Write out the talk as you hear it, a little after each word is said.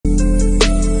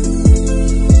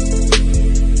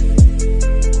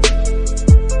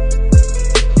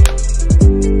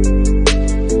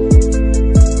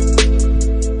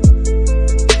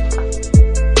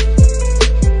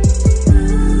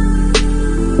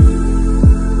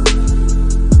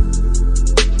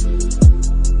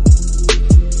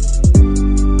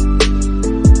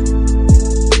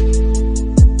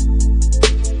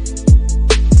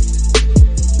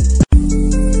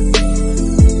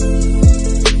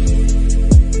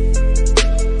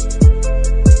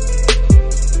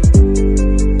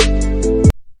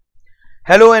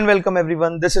Hello and welcome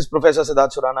everyone. This is Professor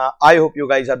Siddharth Surana. I hope you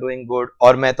guys are doing good.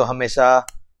 और मैं तो हमेशा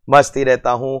मस्त ही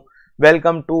रहता हूँ.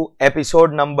 Welcome to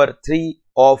episode number 3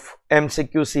 of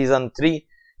MCQ season 3,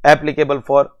 applicable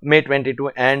for May 22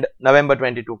 and November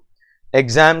 22.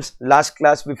 Exams. Last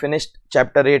class we finished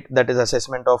chapter 8, that is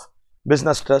assessment of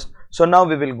business trust. So now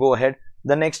we will go ahead.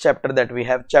 The next chapter that we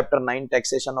have, chapter 9,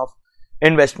 taxation of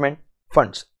investment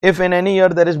funds. If in any year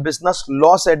there is business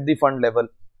loss at the fund level,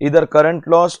 either current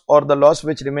loss or the loss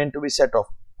which remain to be set off,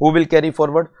 who will carry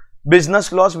forward?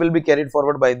 Business loss will be carried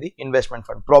forward by the investment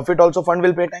fund. Profit also fund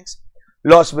will pay tax.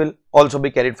 Loss will also be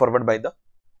carried forward by the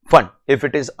fund. If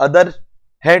it is other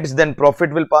heads, then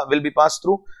profit will be passed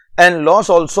through, and loss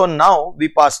also now we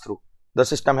pass through. The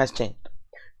system has changed.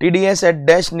 TDS at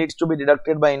dash needs to be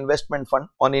deducted by investment fund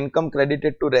on income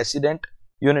credited to resident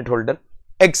unit holder,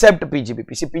 except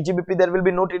PGBP. See, PGBP there will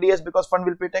be no TDS because fund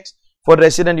will pay tax. For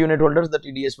resident unit holders, the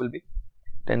TDS will be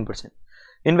 10%.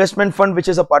 Investment fund, which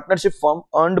is a partnership firm,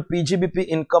 earned PGBP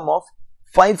income of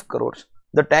 5 crores.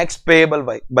 The tax payable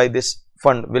by this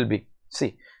fund will be,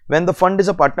 see, when the fund is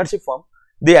a partnership firm,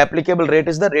 the applicable rate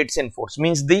is the rates in force,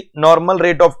 means the normal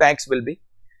rate of tax will be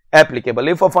applicable.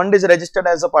 If a fund is registered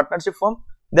as a partnership firm,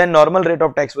 then normal rate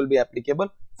of tax will be applicable.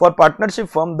 For partnership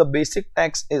firm, the basic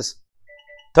tax is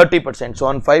 30%. So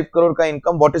on 5 crore ka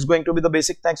income, what is going to be the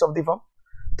basic tax of the firm?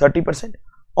 30%.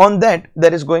 On that,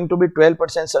 there is going to be 12%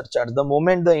 surcharge. The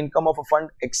moment the income of a fund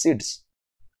exceeds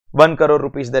 1 crore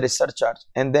rupees, there is surcharge,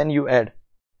 and then you add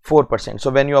 4%. So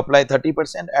when you apply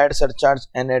 30%, add surcharge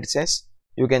and add cess,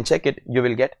 you can check it, you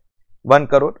will get 1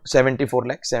 crore 74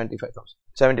 lakh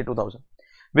 72,000.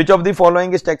 Which of the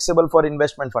following is taxable for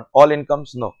investment fund? All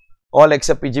incomes? No. All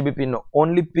except PGBP? No.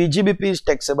 Only PGBP is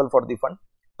taxable for the fund.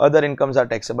 Other incomes are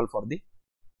taxable for the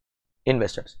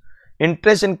investors.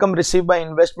 Interest income received by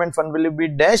investment fund will be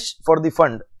dash for the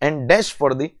fund and dash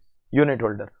for the unit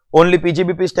holder. Only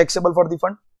PGBP is taxable for the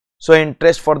fund. So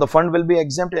interest for the fund will be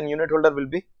exempt and unit holder will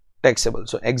be taxable.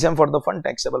 So exempt for the fund,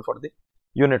 taxable for the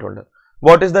unit holder.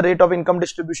 What is the rate of income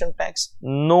distribution tax?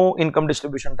 No income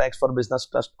distribution tax for business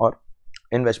trust or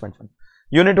investment fund.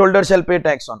 Unit holder shall pay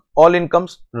tax on all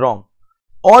incomes? Wrong.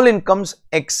 All incomes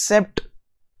except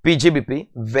PGBP,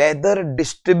 whether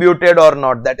distributed or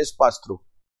not, that is passed through.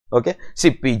 Okay.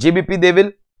 See, PGBP they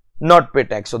will not pay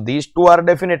tax. So these two are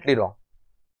definitely wrong.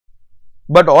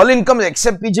 But all incomes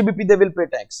except PGBP they will pay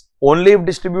tax. Only if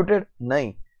distributed?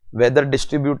 No. Whether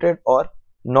distributed or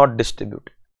not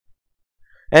distributed.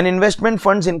 An investment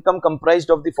fund's income comprised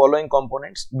of the following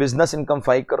components. Business income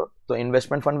 5 crore. So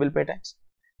investment fund will pay tax.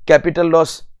 Capital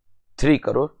loss 3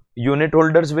 crore. Unit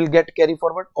holders will get carry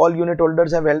forward. All unit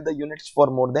holders have held the units for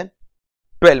more than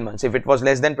 12 months. If it was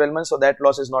less than 12 months, so that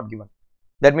loss is not given.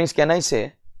 That means, can I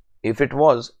say, if it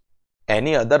was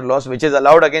any other loss which is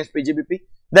allowed against PGBP,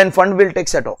 then fund will take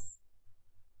set off.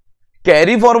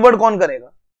 Carry forward kaun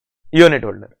karega? Unit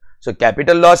holder. So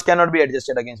capital loss cannot be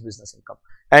adjusted against business income,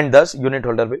 and thus unit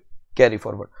holder will carry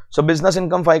forward. So business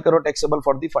income 5 crore taxable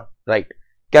for the fund, right?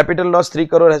 Capital loss 3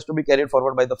 crore has to be carried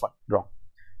forward by the fund, wrong.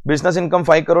 Business income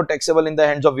 5 crore taxable in the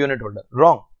hands of unit holder,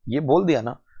 wrong. ये बोल दिया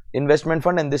ना, investment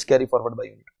fund and this carry forward by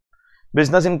unit.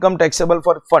 Business income taxable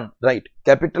for fund, right?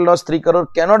 Capital loss 3 crore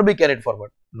cannot be carried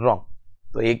forward, wrong.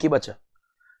 तो एक ही बचा.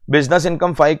 Business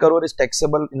income 5 crore is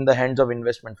taxable in the hands of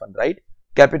investment fund, right?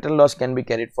 Capital loss can be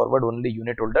carried forward only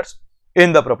unit holders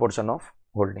in the proportion of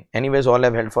holding. Anyways, all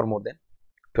have held for more than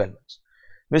 12 months.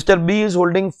 Mr. B is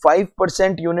holding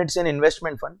 5% units in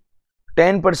investment fund,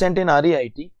 10% in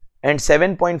REIT, and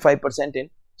 7.5% in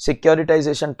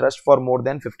securitization trust for more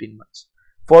than 15 months.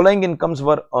 Following incomes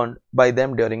were earned by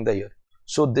them during the year.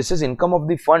 So this is income of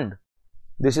the fund,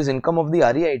 this is income of the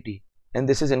REIT, and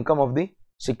this is income of the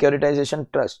securitization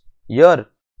trust. Here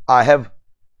I have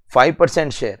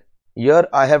 5% share, here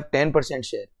I have 10%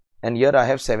 share, and here I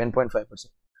have 7.5%.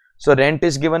 So rent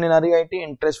is given in REIT,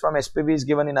 interest from SPV is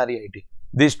given in REIT.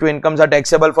 These two incomes are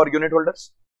taxable for unit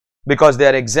holders because they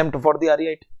are exempt for the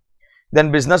REIT. Then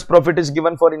business profit is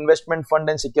given for investment fund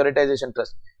and securitization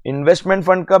trust. Investment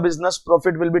fund ka business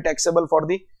profit will be taxable for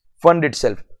the fund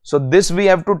itself. So this we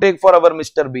have to take for our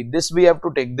Mr. B. This we have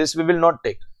to take. This we will not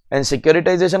take. And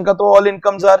securitization ka to all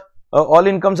incomes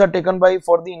are taken by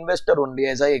for the investor only,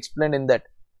 as I explained in that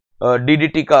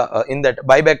DDT ka in that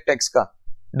buyback tax ka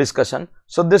discussion.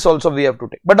 So this also we have to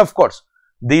take. But of course,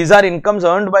 these are incomes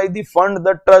earned by the fund,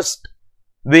 the trust.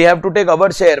 We have to take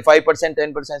our share 5%,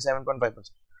 10%, 7.5%.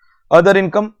 Other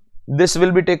income, this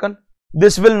will be taken,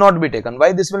 this will not be taken.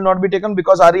 Why this will not be taken?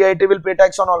 Because REIT will pay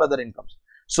tax on all other incomes.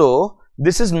 So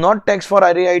this is not tax for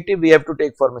REIT, we have to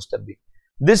take for Mr. B.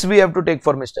 This we have to take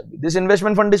for Mr. B. This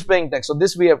investment fund is paying tax, so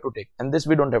this we have to take, and this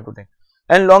we don't have to take.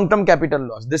 And long-term capital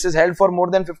loss, this is held for more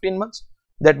than 15 months.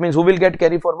 That means who will get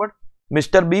carry forward?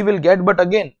 Mr. B will get, but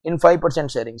again in 5%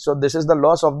 sharing. So this is the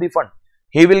loss of the fund.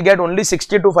 He will get only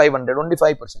 60 to 500, only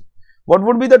 5%. What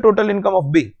would be the total income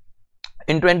of B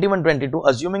in 21-22,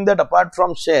 assuming that apart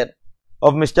from share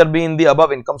of Mr. B in the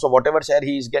above income, so whatever share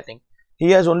he is getting,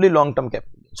 he has only long-term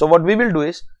capital. So what we will do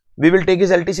is, we will take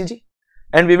his LTCG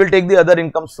and we will take the other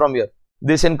incomes from here.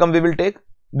 This income we will take,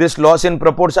 this loss in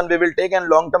proportion we will take, and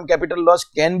long-term capital loss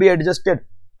can be adjusted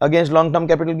against long-term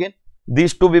capital gain.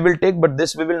 These two we will take, but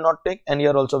this we will not take, and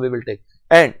here also we will take.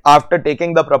 And after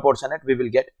taking the proportionate, we will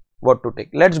get what to take.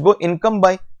 Let's go income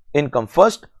by income.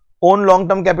 First, own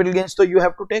long-term capital gains, so you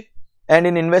have to take. And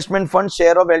in investment fund,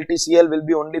 share of LTCL will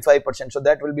be only 5%. So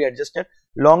that will be adjusted.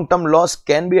 Long-term loss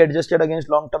can be adjusted against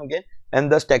long-term gain,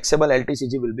 and thus taxable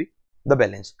LTCG will be the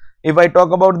balance. If I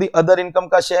talk about the other income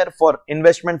ka share for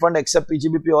investment fund except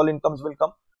PGBP, all incomes will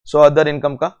come. So other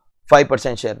income ka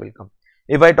 5% share will come.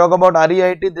 If I talk about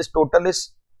REIT, this total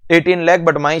is 18 lakh,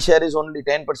 but my share is only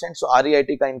 10%. So REIT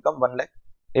ka income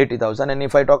 1,80,000. And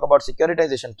if I talk about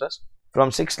securitization trust,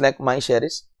 from 6 lakh, my share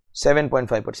is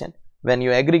 7.5%. When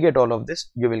you aggregate all of this,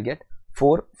 you will get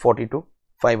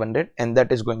 442,500, and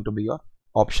that is going to be your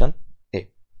option A.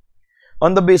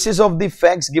 On the basis of the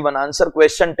facts given, answer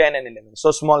question 10 and 11.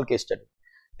 So small case study.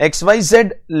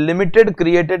 XYZ Limited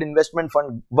created investment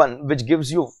fund 1, which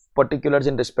gives you particulars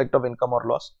in respect of income or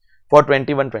loss for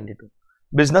 21-22.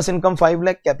 Business income 5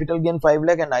 lakh, capital gain 5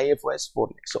 lakh, and IFOS 4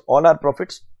 lakh. So all are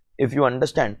profits. If you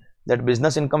understand that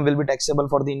business income will be taxable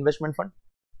for the investment fund,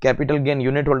 capital gain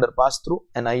unit holder pass through,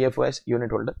 and IFOS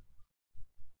unit holder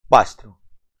pass through.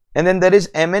 And then there is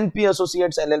MNP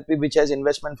Associates LLP, which has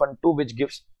investment fund 2, which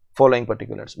gives following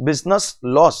particulars. Business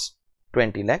loss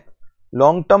 20 lakh,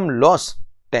 long term loss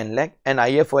 10 lakh, and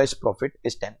IFOS profit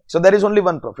is 10 lakh. So there is only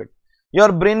one profit.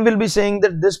 Your brain will be saying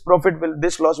that this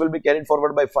loss will be carried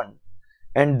forward by fund,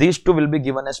 and these two will be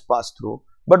given as pass through.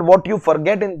 But what you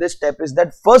forget in this step is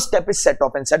that first step is set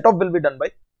off, and set off will be done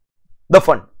by the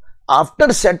fund.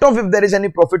 After set off, if there is any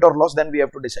profit or loss, then we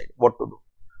have to decide what to do.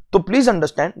 So please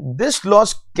understand, this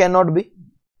loss cannot be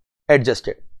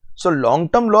adjusted. So long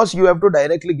term loss you have to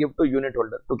directly give to unit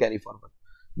holder to carry forward.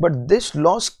 But this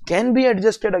loss can be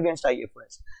adjusted against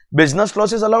IFOS. Business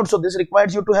loss is allowed, so this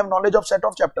requires you to have knowledge of set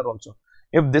off chapter also.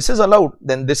 If this is allowed,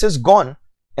 then this is gone,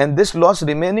 and this loss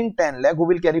remaining 10 lakh, who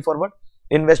will carry forward?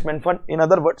 Investment fund. In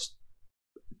other words,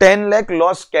 10 lakh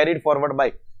loss carried forward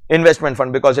by investment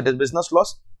fund, because it is business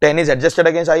loss. 10 is adjusted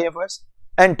against IFOS,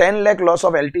 and 10 lakh loss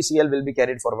of LTCL will be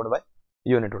carried forward by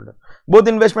unit holder. Both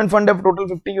investment fund have total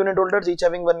 50 unit holders, each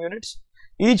having 1 units.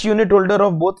 Each unit holder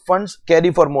of both funds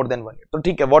carry for more than 1 year. So,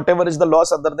 okay, whatever is the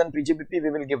loss other than PGBP, we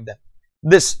will give them.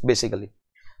 This basically.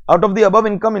 Out of the above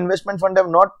income, investment fund have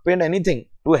not paid anything.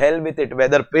 To hell with it,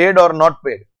 whether paid or not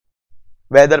paid.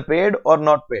 Whether paid or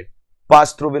not paid,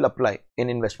 pass through will apply in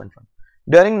investment fund.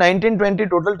 During 1920,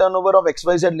 total turnover of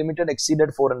XYZ Limited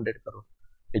exceeded 400 crore.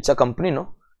 It's a company,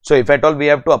 no? So if at all we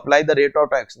have to apply the rate of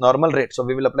tax, normal rate, so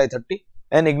we will apply 30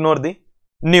 and ignore the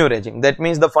new regime. That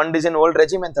means the fund is in old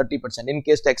regime and 30% in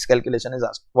case tax calculation is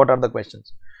asked. What are the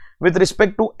questions? With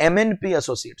respect to MNP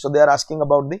Associates, so they are asking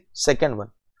about the second one.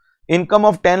 Income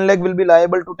of 10 lakh will be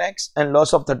liable to tax, and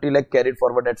loss of 30 lakh carried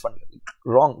forward at fund level.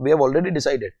 Wrong. We have already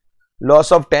decided.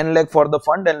 Loss of 10 lakh for the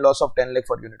fund and loss of 10 lakh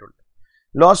for unit holder.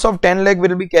 Loss of 10 lakh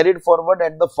will be carried forward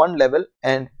at the fund level,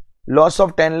 and loss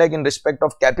of 10 lakh in respect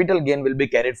of capital gain will be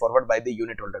carried forward by the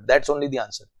unit holder. That's only the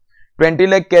answer. 20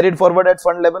 lakh carried forward at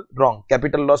fund level, wrong.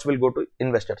 Capital loss will go to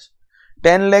investors.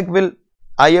 10 lakh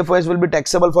IFOS will be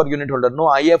taxable for unit holder. No,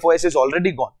 IFOS is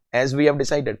already gone, as we have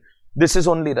decided. This is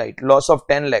only right. Loss of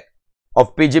 10 lakh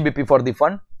of PGBP for the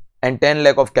fund and 10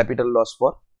 lakh of capital loss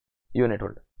for unit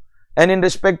holder. And in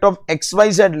respect of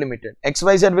XYZ Limited,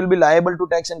 XYZ will be liable to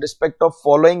tax in respect of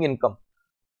following income.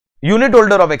 Unit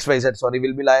holder of XYZ, sorry,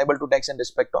 will be liable to tax in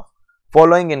respect of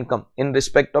following income in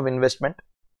respect of investment.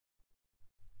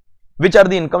 Which are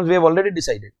the incomes? We have already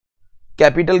decided.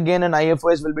 Capital gain and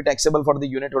IFOS will be taxable for the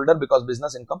unit holder because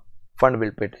business income, fund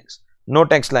will pay tax. No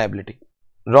tax liability.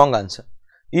 Wrong answer.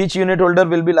 Each unit holder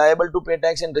will be liable to pay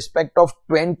tax in respect of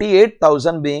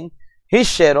 28,000 being his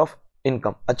share of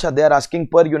income. Acha, they are asking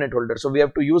per unit holder. So we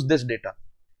have to use this data.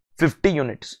 50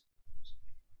 units.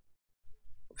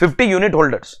 50 unit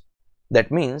holders.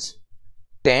 That means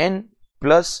 10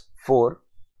 plus 4,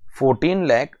 14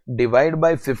 lakh divided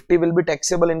by 50 will be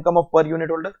taxable income of per unit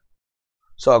holder.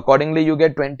 So accordingly you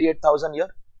get 28,000 here,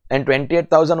 and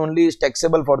 28,000 only is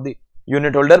taxable for the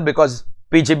unit holder because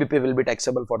PGBP will be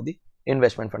taxable for the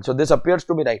investment fund. So this appears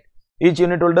to be right. Each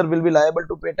unit holder will be liable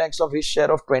to pay tax of his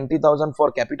share of 20,000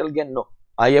 for capital gain. No,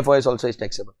 IFOS also is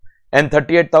taxable. and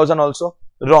 38,000 also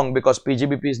wrong because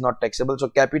PGBP is not taxable. So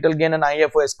capital gain and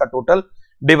IFOS ka total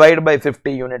divide by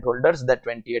 50 unit holders, that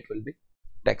 28 will be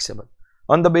taxable.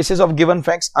 On the basis of given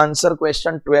facts, answer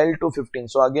question 12 to 15.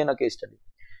 So again a case study.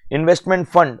 Investment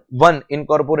fund 1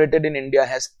 incorporated in India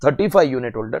has 35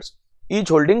 unit holders, each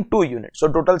holding 2 units.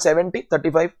 So total 70,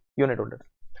 35 unit holders.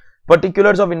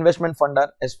 Particulars of investment fund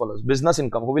are as follows. Business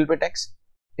income, who will pay tax?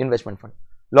 Investment fund.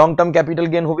 Long term capital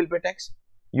gain, who will pay tax?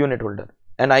 Unit holder.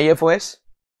 And IFOS?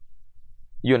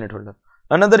 Unit holder.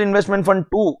 Another investment fund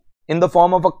 2 in the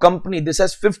form of a company, this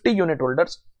has 50 unit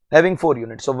holders having 4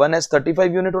 units. So one has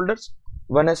 35 unit holders,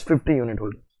 one has 50 unit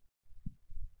holders.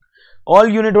 All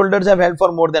unit holders have held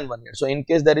for more than 1 year. So in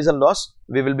case there is a loss,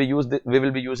 we will be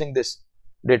using this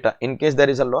data. In case there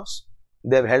is a loss,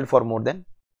 they have held for more than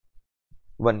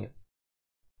 1 year.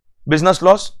 Business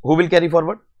loss, who will carry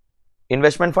forward?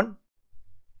 Investment fund.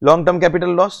 Long term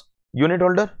capital loss, unit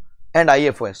holder, and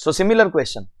IFOS. So similar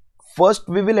question. First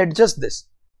we will adjust this,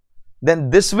 then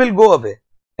this will go away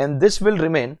and this will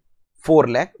remain 4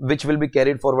 lakh, which will be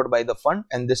carried forward by the fund,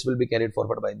 and this will be carried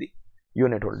forward by the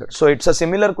unit holder. So it's a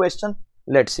similar question.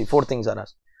 Let's see, 4 things are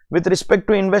asked. With respect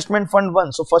to investment fund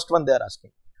 1, so first one they are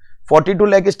asking, 42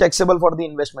 lakh is taxable for the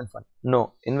investment fund.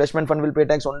 No, investment fund will pay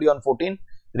tax only on 14,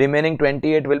 remaining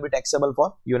 28 will be taxable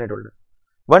for unit holder.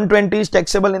 120 is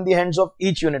taxable in the hands of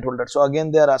each unit holder. So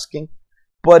again they are asking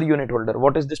per unit holder.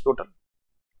 What is this total?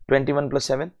 21 plus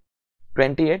 7,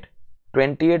 28.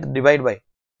 28 divided by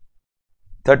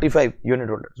 35 unit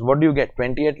holders. What do you get?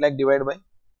 28 lakh divided by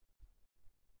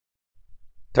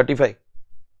 35.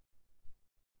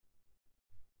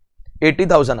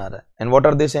 80,000 aa raha hai. And what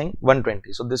are they saying?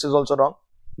 120. So this is also wrong.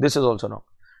 This is also wrong.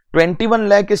 21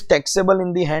 lakh is taxable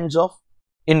in the hands of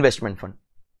investment fund.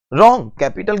 Wrong.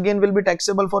 Capital gain will be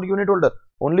taxable for unit holder.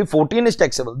 Only 14 is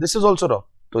taxable. This is also wrong.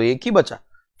 So ek hi bacha.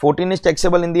 14 is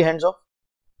taxable in the hands of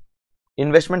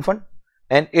investment fund,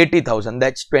 and 80,000,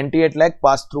 that's 28 lakh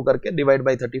pass through karke divide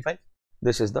by 35.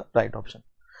 This is the right option.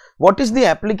 What is the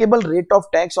applicable rate of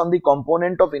tax on the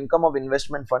component of income of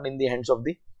investment fund in the hands of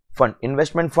the fund?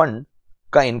 Investment fund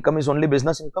ka income is only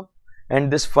business income,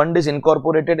 and this fund is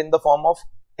incorporated in the form of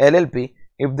LLP.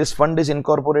 If this fund is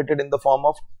incorporated in the form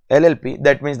of LLP,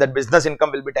 that means that business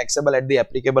income will be taxable at the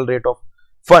applicable rate of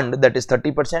fund, that is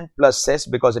 30% plus cess,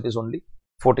 because it is only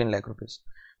 14 lakh rupees.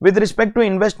 With respect to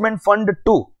investment fund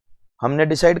 2, हमने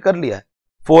decide कर लिया है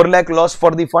 4 lakh loss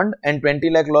for the fund and 20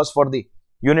 lakh loss for the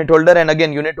unit holder, and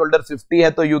again unit holder 50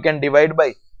 है तो you can divide by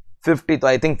 50, तो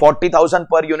I think 40,000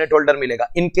 per unit holder मिलेगा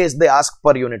in case they ask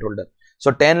per unit holder.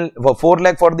 So 4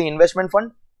 lakh for the investment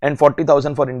fund and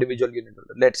 40,000 for individual unit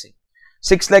holder. Let's see.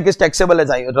 6 lakh is taxable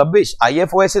as rubbish.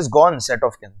 IFOS is gone set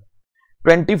off के अंदर.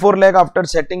 24 lakh after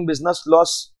setting business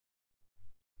loss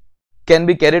can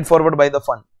be carried forward by the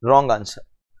fund. Wrong answer.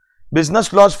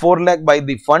 Business loss 4 lakh by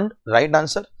the fund, right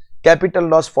answer. Capital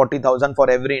loss 40,000 for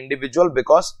every individual,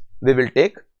 because we will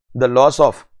take the loss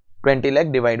of 20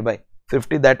 lakh divided by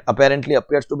 50. That apparently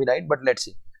appears to be right, but let's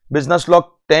see. Business loss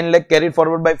 10 lakh carried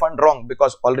forward by fund, wrong,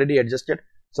 because already adjusted.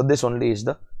 So this only is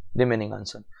the remaining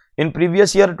answer. In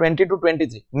previous year 20 to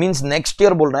 23 means next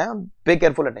year बोल रहा है, pay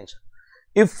careful attention.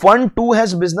 If fund 2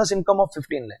 has business income of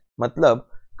 15 lakh, मतलब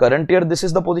current year this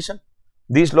is the position.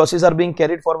 These losses are being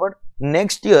carried forward.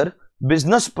 Next year,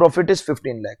 business profit is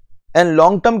 15 lakh and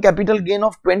long-term capital gain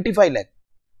of 25 lakh.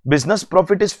 Business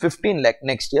profit is 15 lakh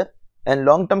next year and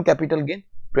long-term capital gain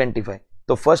 25.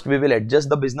 So first we will adjust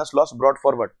the business loss brought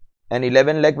forward, and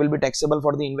 11 lakh will be taxable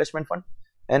for the investment fund.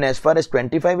 And as far as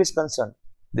 25 is concerned,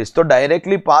 this to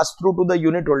directly pass through to the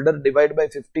unit holder, divide by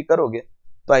 50 karoge.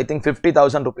 So I think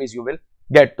 50,000 rupees you will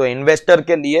get. So investor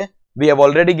ke liye, we have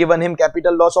already given him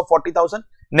capital loss of 40,000.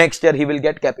 Next year he will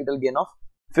get capital gain of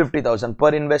 50,000.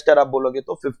 Per investor आप बोलोगे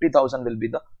तो 50,000 will be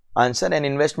the answer. And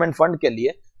investment fund के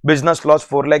लिए business loss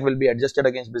 4 lakh will be adjusted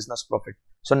against business profit.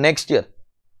 So next year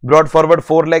brought forward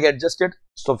 4 lakh adjusted.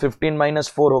 So 15 minus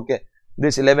 4 okay.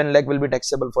 This 11 lakh will be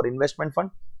taxable for investment fund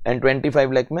and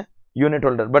 25 lakh में unit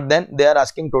holder. But then they are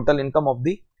asking total income of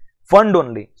the fund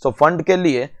only. So fund के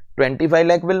लिए 25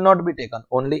 lakh will not be taken.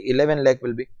 Only 11 lakh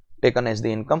will be taken as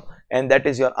the income, and that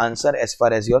is your answer as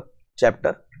far as your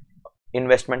chapter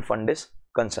investment fund is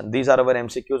concerned. These are our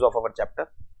MCQs of our chapter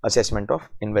assessment of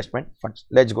investment funds.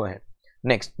 Let's go ahead.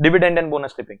 Next, dividend and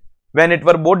bonus stripping. When it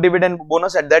were both dividend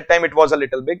bonus, at that time it was a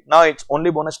little big. Now it's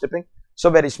only bonus stripping, so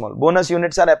very small. Bonus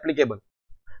units are applicable.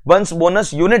 Once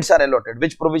bonus units are allotted,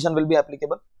 which provision will be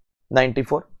applicable?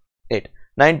 94(8).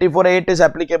 94(8) is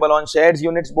applicable on shares,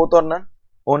 units, both or none?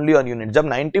 Only on units. जब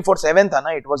 94(7) था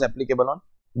ना, it was applicable on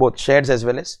both shares as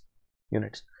well as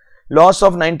units. Loss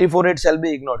of 94(8) shall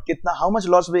be ignored. Kitna? How much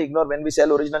loss we ignore when we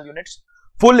sell original units?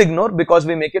 Full ignore because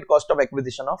we make it cost of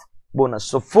acquisition of bonus.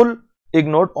 So full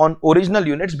ignored on original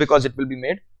units because it will be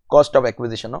made cost of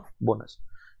acquisition of bonus.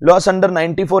 Loss under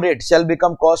 94.8 shall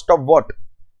become cost of what?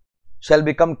 Shall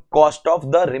become cost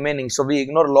of the remaining. So we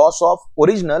ignore loss of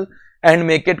original and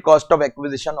make it cost of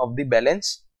acquisition of the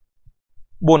balance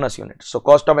bonus unit. So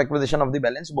cost of acquisition of the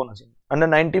balance bonus unit. Under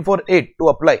 94.8 to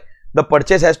apply, the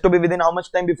purchase has to be within how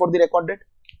much time before the record date?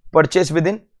 Purchase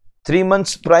within 3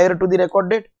 months prior to the record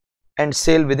date and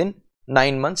sale within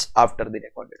 9 months after the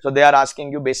record date. So they are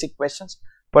asking you basic questions.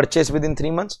 Purchase within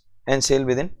 3 months and sale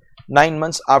within 9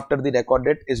 months after the record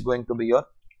date is going to be your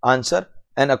answer,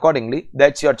 and accordingly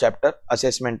that's your chapter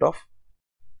assessment of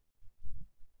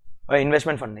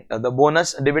investment funding, the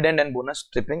bonus, dividend and bonus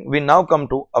stripping. We now come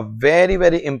to a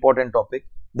very important topic,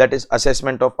 that is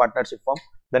assessment of partnership firm.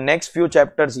 The next few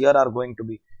chapters here are going to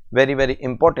be very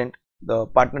important. The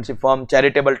partnership firm,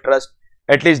 charitable trust,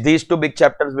 at least these two big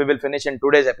chapters we will finish in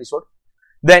today's episode.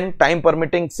 Then time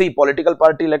permitting, see, political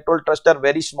party, electoral trust are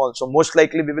very small, so most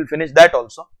likely we will finish that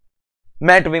also.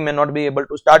 MAT we may not be able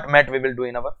to start. MAT we will do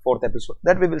in our 4th episode,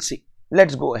 that we will see.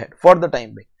 Let's go ahead for the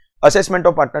time being. Assessment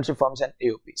of partnership firms and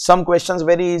AOP. Some questions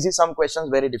very easy, some questions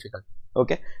very difficult.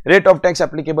 Okay. Rate of tax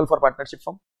applicable for partnership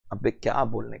firm. Abbe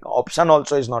kya bolne ka? Option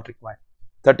also is not required.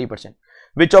 30%.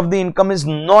 Which of the income is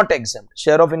not exempt?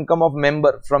 Share of income of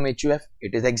member from HUF,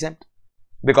 it is exempt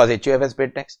because HUF has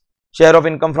paid tax. Share of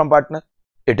income from partner,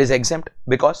 it is exempt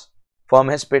because firm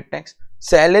has paid tax.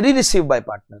 Salary received by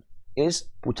partner is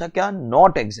pucha kya?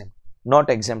 Not exempt.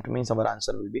 Not exempt means our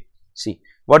answer will be C.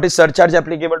 What is surcharge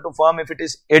applicable to firm if it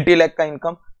is 80 lakh का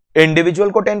income?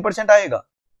 Individual को 10% आएगा,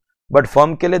 but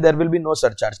firm के लिए there will be no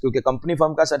surcharge क्योंकि company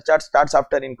firm का surcharge starts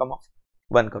after income of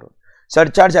 1 crore.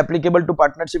 Surcharge applicable to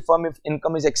partnership firm if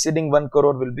income is exceeding 1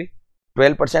 crore will be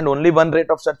 12%. Only one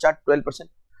rate of surcharge, 12%.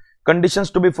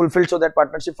 Conditions to be fulfilled so that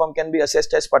partnership firm can be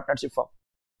assessed as partnership firm.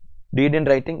 Deed in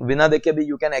writing. बिना देखे भी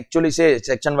you can actually say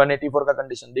section 184 का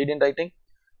condition. Deed in writing.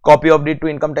 Copy of deed to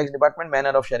income tax department, manner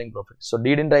of sharing profit. So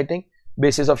deed in writing,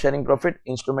 basis of sharing profit,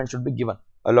 instrument should be given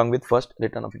along with first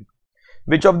return of income.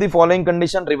 Which of the following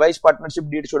condition revised partnership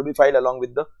deed should be filed along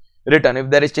with the return? If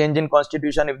there is change in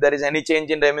constitution, if there is any change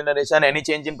in remuneration, any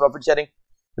change in profit sharing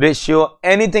ratio,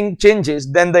 anything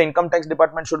changes, then the income tax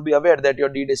department should be aware that your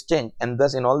deed is changed, and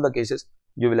thus in all the cases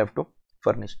you will have to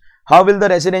furnish. How will the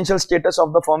residential status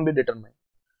of the firm be determined?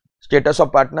 Status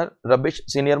of partner, rubbish.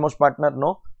 Senior most partner,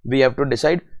 no. We have to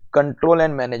decide control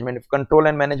and management. If control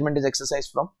and management is exercised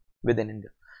from within India.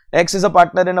 X is a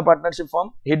partner in a partnership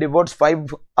firm. He devotes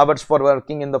 5 hours for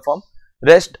working in the firm.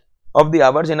 Rest of the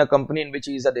hours in a company in which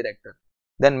he is a director.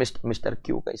 Then Mr.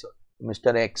 Q,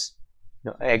 Mr. X.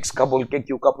 No, X ka bol ke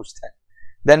Q ka puchta hai.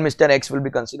 Then Mr. X will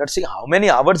be considered. See, how many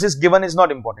hours is given is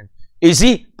not important. Is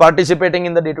he participating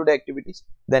in the day-to-day activities?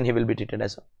 Then he will be treated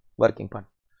as a working partner.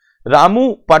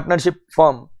 Ramu partnership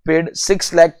firm paid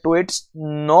 6 lakh to its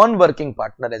non-working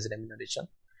partner as remuneration,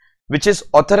 which is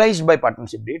authorized by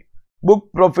partnership deed. Book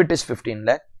profit is 15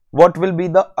 lakh. What will be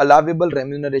the allowable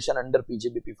remuneration under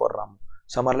PGBP for Ramu?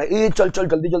 Samar like, hey, chal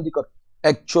jaldi kar.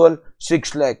 Actual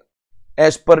 6 lakh.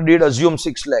 As per deed, assume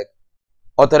 6 lakh.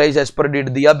 Authorized as per deed,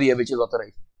 diya bhi hai, which is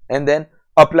authorized. And then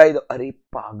apply the, arey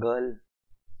pagal,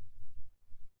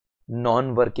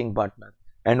 non-working partner.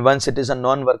 And once it is a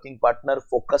non-working partner,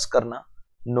 focus karna,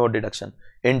 no deduction.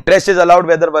 Interest is allowed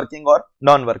whether working or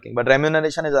non-working, but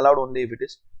remuneration is allowed only if it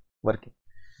is working.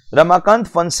 Ramakant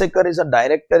Fonsecar is a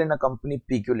director in a company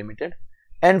PQ Limited,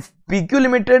 and PQ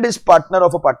Limited is partner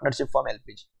of a partnership firm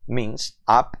LPG. Means,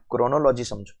 aap chronology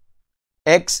samjho.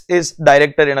 X is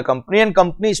director in a company and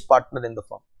company is partner in the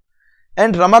firm.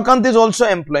 And Ramakant is also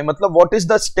employee. Matlab, what is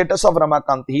the status of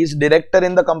Ramakant? He is director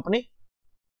in the company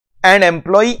and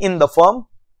employee in the firm,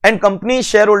 and company is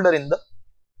shareholder in the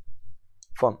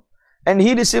firm. And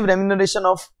he received remuneration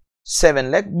of 7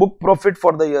 lakh. Book profit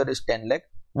for the year is 10 lakh.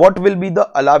 What will be the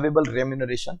allowable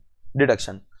remuneration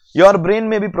deduction? Your brain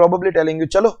may be probably telling you,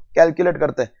 chalo, calculate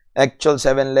karte hai. Actual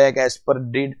 7 lakh as per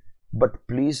deed. But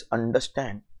please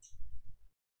understand,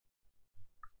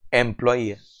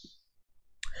 employee.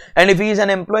 And if he is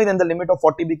an employee, then the limit of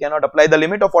 40B cannot apply. The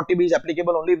limit of 40B is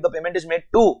applicable only if the payment is made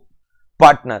to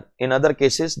partner. In other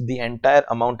cases, the entire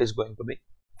amount is going to be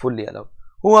fully allowed.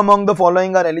 Who among the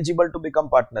following are eligible to become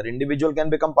partner? Individual can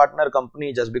become partner,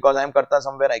 company, just because I am karta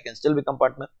somewhere, I can still become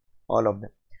partner. All of them.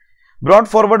 Brought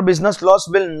forward business loss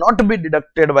will not be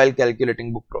deducted while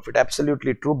calculating book profit.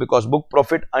 Absolutely true, because book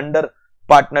profit under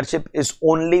partnership is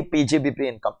only PGBP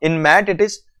income. In MAT, it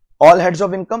is all heads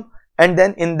of income, and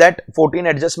then in that 14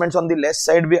 adjustments on the less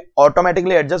side, we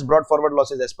automatically adjust brought forward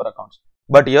losses as per accounts.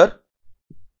 But here,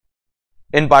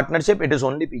 in partnership, it is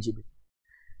only PGBP.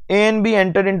 A and B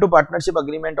entered into partnership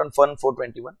agreement on Fund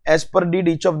 421. As per deed,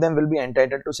 each of them will be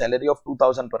entitled to salary of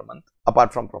 2000 per month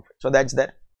apart from profit. So that's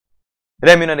their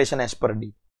remuneration as per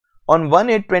deed. On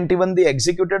 1/8/21, they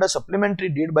executed a supplementary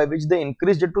deed by which they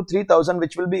increased it to 3000,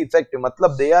 which will be effective.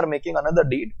 Matlab, they are making another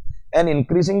deed and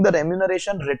increasing the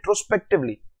remuneration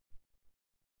retrospectively.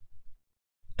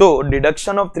 So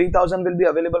deduction of 3000 will be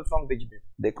available from which date?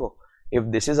 Dekho, if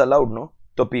this is allowed, no,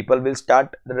 so people will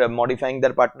start modifying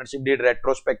their partnership deed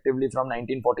retrospectively from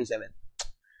 1947.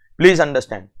 Please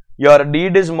understand, your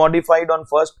deed is modified on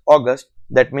 1st August.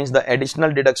 That means the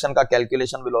additional deduction ka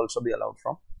calculation will also be allowed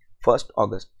from 1st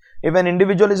August. If an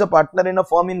individual is a partner in a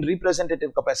firm in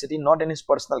representative capacity, not in his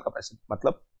personal capacity,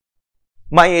 matlab,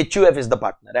 my HUF is the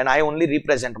partner and I only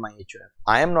represent my HUF.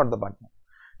 I am not the partner.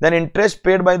 Then interest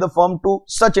paid by the firm to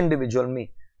such individual,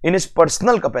 me, in his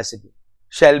personal capacity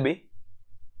shall be,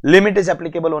 limit is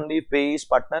applicable only if payee is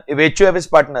partner. If HUF is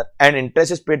partner and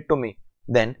interest is paid to me,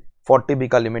 then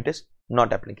 40B ka limit is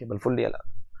not applicable, fully allowed.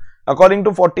 According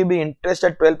to 40B, interest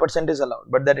at 12% is allowed,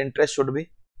 but that interest should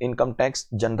be income tax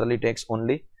generally takes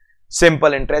only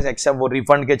simple interest accept वो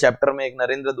refund के chapter में एक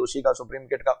नरेंद्र दोषी का supreme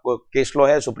court का case law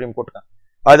है supreme court का.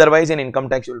 Otherwise in income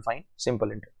tax you will find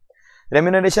simple interest.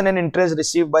 Remuneration and interest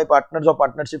received by partners of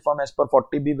partnership firm as per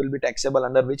 40B will be taxable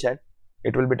under which head?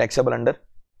 It will be taxable under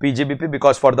PGBP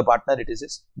because for the partner it is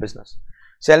his business.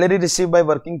 Salary received by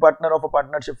working partner of a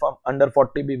partnership firm under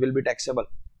 40B will be taxable.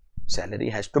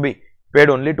 Salary has to be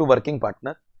paid only to working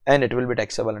partner and it will be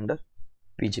taxable under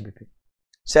PGBP.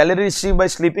 Salary received by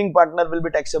sleeping partner will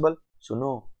be taxable. So no,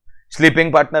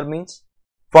 sleeping partner means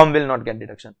firm will not get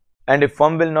deduction, and if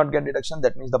firm will not get deduction,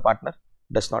 that means the partner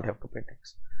does not have to pay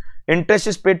tax. Interest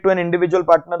is paid to an individual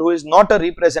partner who is not a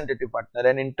representative partner,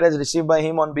 and interest received by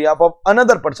him on behalf of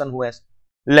another person who has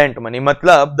lent money.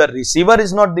 Matlab, the receiver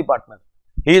is not the partner,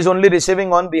 he is only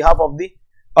receiving on behalf of the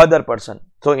other person.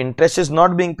 So interest is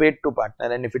not being paid to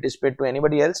partner, and if it is paid to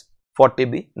anybody else,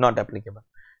 40B not applicable.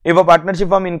 If a partnership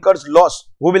firm incurs loss,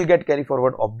 who will get carry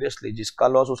forward? Obviously, jiska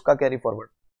loss uska carry forward,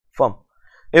 firm.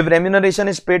 If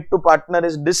remuneration is paid to partner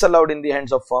is disallowed in the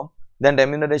hands of firm, then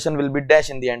remuneration will be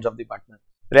dash in the hands of the partner.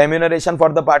 Remuneration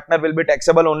for the partner will be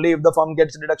taxable only if the firm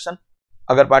gets deduction.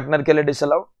 Agar partner ke liye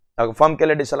disallowed, agar firm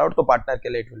ke liye disallowed, to partner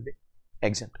ke liye it will be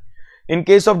exempt. In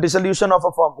case of dissolution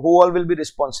of a firm, who all will be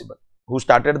responsible? Who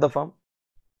started the firm?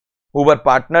 Who were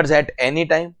partners at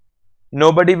any time?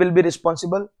 Nobody will be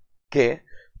responsible. Okay.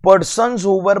 Persons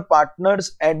who were partners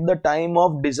at the time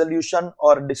of dissolution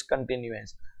or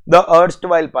discontinuance, the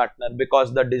erstwhile partner,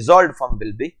 because the dissolved firm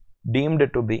will be deemed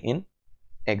to be in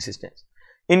existence.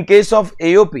 In case of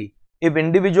AOP, if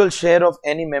individual share of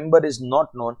any member is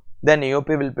not known, then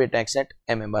AOP will pay tax at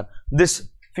MMR. This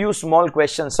few small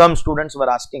questions some students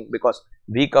were asking, because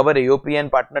we cover AOP and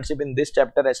partnership in this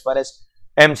chapter as far as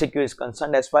MCQ is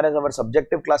concerned. As far as our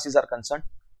subjective classes are concerned,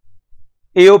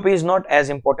 AOP is not as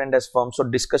important as firm, so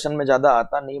discussion में ज़्यादा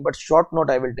आता नहीं, but short note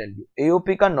I will tell you.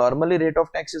 AOP का normally rate of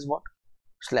tax is what?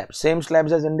 Slab. Same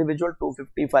slabs as individual,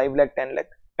 250, 5 lakh, 10 lakh,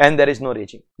 and there is no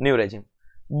regime, new regime.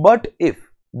 But if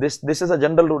this is a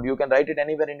general rule, you can write it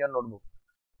anywhere in your notebook.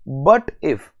 But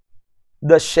if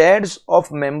the shares of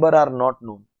member are not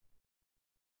known,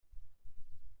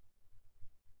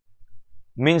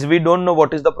 means we don't know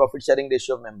what is the profit sharing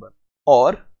ratio of member,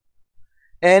 or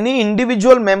any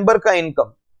individual member ka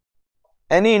income,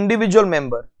 any individual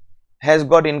member has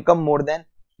got income more than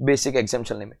basic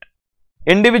exemption limit.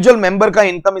 Individual member ka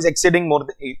income is exceeding more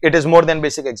than, it is more than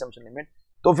basic exemption limit.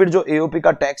 तो फिर जो AOP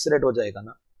का tax rate हो जाएगा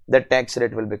ना, that tax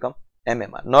rate will become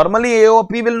MMR. Normally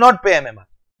AOP will not pay MMR.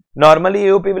 Normally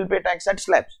AOP will pay tax at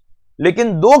slabs.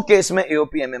 लेकिन दो case में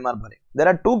AOP MMR भरे. There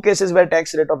are two cases where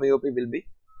tax rate of AOP will be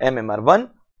MMR. One,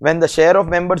 when the share of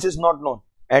members is not known.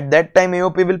 At that time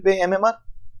AOP will pay MMR.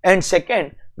 And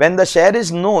second, when the share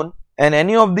is known and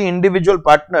any of the individual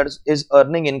partners is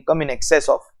earning income in excess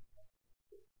of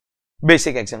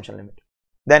basic exemption limit,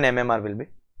 then MMR will be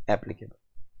applicable.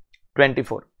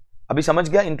 24. Abhi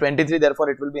samajh gaya? In 23, therefore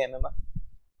it will be MMR.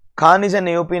 Khan is an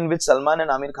AOP in which Salman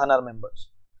and Amir Khan are members.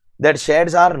 That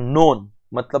shares are known.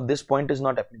 Matlab this point is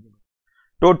not applicable.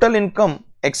 Total income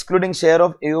excluding share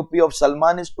of AOP of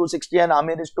Salman is 260 and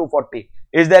Amir is 240.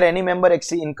 Is there any member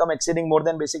income exceeding more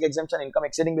than basic exemption? Income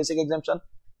exceeding basic exemption?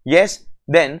 Yes.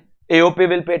 Then AOP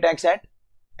will pay tax at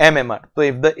MMR. So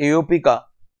if the AOP ka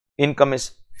income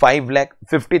is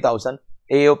 5,50,000,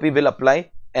 AOP will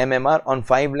apply MMR on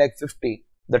 5,50,000.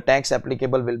 The tax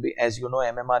applicable will be, as you know,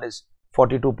 MMR is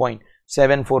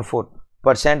 42.744%.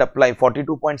 Apply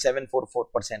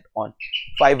 42.744% on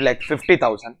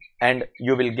 5,50,000 and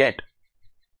you will get,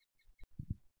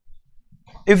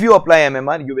 if you apply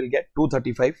MMR, you will get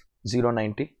 235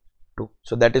 092.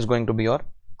 So that is going to be your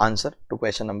answer to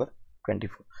question number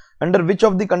 24. Under which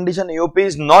of the condition AOP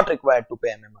is not required to pay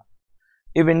MMR?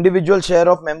 If individual share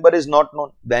of member is not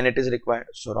known, then it is required.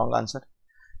 So wrong answer.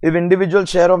 If individual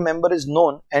share of member is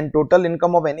known and total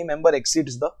income of any member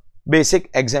exceeds the basic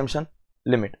exemption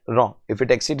limit, wrong. If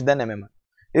it exceeds, then MMR.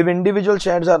 If individual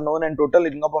shares are known and total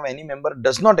income of any member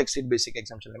does not exceed basic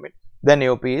exemption limit, then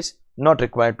AOP is not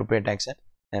required to pay tax at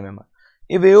MMR.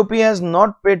 If AOP has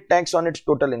not paid tax on its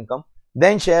total income,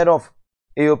 then share of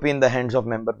AOP in the hands of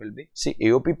member will be, see,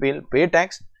 AOP pay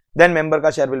tax, then member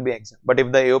ka share will be exempt. But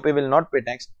if the AOP will not pay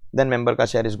tax, then member ka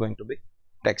share is going to be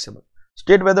taxable.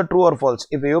 State whether true or false.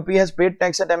 If AOP has paid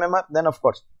tax at MMR, then of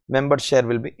course member's share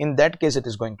will be, in that case it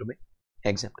is going to be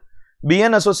exempt.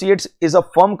 BN Associates is a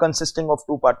firm consisting of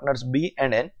two partners B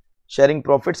and N sharing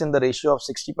profits in the ratio of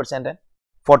 60% and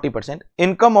 40%.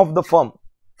 Income of the firm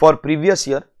for previous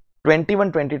year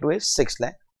 21-22 is 6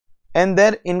 lakh and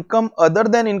their income other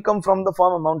than income from the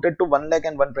firm amounted to 1 lakh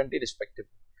and 120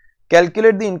 respectively.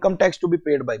 Calculate the income tax to be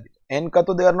paid by B. N ka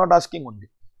to they are not asking only.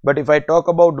 But if I talk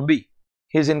about B,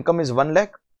 his income is 1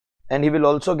 lakh and he will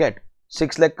also get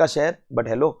 6 lakh ka share. But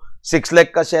hello, 6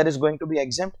 lakh ka share is going to be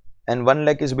exempt and 1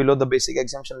 lakh is below the basic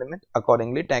exemption limit.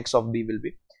 Accordingly, tax of B will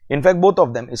be, in fact, both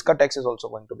of them, iska tax is also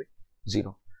going to be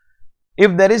 0.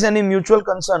 If there is any mutual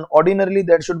concern, ordinarily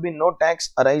there should be no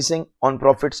tax arising on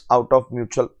profits out of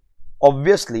mutual.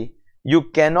 Obviously, you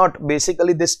cannot,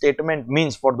 basically this statement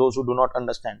means, for those who do not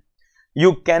understand,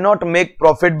 you cannot make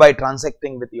profit by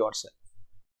transacting with yourself.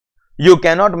 You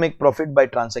cannot make profit by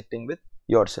transacting with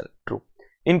yourself. True.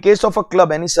 In case of a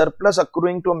club, any surplus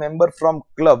accruing to a member from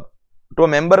club, to a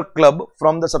member club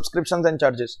from the subscriptions and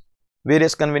charges,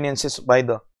 various conveniences by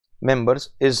the members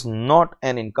is not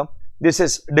an income. This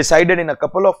is decided in a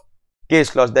couple of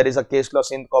case laws. There is a case law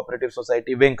in Cooperative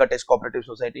Society, Venkatesh Cooperative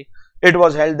Society. It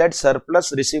was held that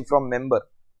surplus received from member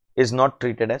is not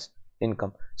treated as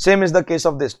income. Same is the case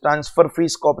of this. Transfer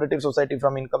fees Cooperative Society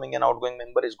from incoming and outgoing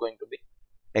member is going to be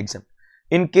exempt.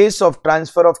 In case of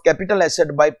transfer of capital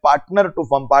asset by partner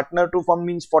to firm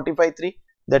means 45(3).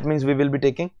 That means we will be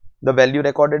taking the value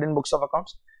recorded in books of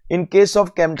accounts. In case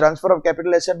of transfer of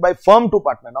capital asset by firm to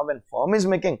partner, now when firm is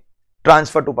making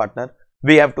transfer to partner,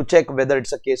 we have to check whether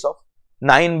it's a case of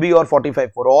 9B or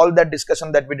 45(4). All that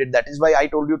discussion that we did, that is why I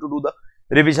told you to do the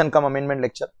revision cum amendment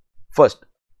lecture first.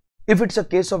 If it's a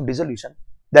case of dissolution,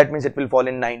 that means it will fall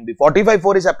in 9B.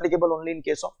 45(4) is applicable only in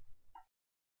case of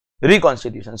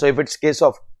reconstitution. So if it's case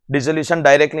of dissolution,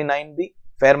 directly 9B,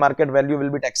 fair market value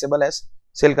will be taxable as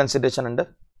sale consideration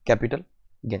under capital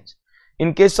gains.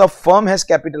 In case of firm has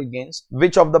capital gains,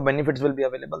 which of the benefits will be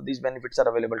available? These benefits are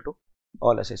available to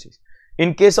all assessees.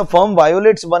 In case of firm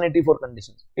violates 184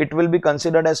 conditions, it will be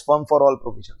considered as firm for all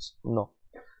provisions. No.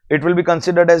 It will be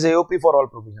considered as AOP for all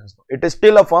provisions. No. It is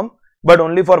still a firm, but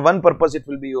only for one purpose it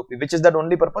will be AOP. Which is that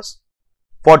only purpose?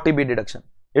 40B deduction.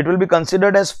 It will be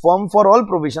considered as firm for all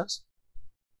provisions,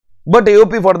 but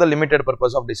AOP for the limited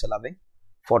purpose of disallowing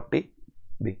 40B.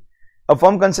 A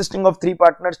firm consisting of 3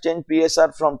 partners change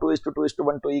PSR from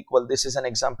 2:2:1 to equal. This is an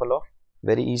example of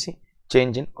very easy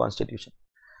change in constitution.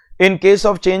 In case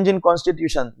of change in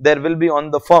constitution, there will be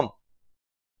on the firm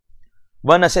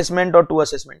 1 assessment or 2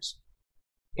 assessments.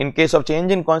 In case of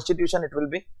change in constitution, it will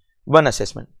be 1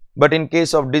 assessment. But in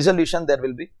case of dissolution, there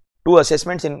will be 2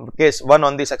 assessments, in case 1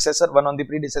 on the successor, 1 on the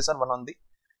predecessor, 1 on the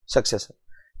successor.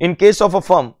 In case of a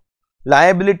firm,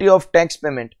 liability of tax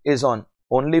payment is on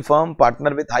only firm,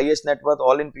 partner with highest net worth,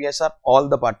 all in PSR, all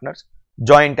the partners,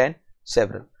 joint and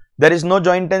several. There is no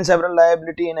joint and several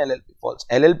liability in LLP. False.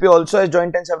 LLP also has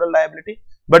joint and several liability,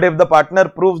 but if the partner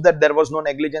proves that there was no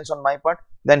negligence on my part,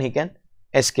 then he can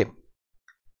escape.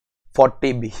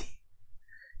 40B.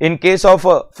 In case of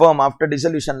a firm after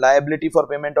dissolution, liability for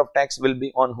payment of tax will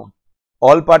be on whom?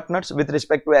 All partners with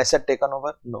respect to asset taken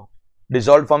over? No.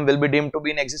 Dissolved firm will be deemed to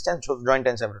be in existence, so joint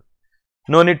and several.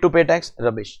 No need to pay tax?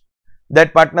 Rubbish.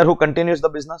 That partner who continues the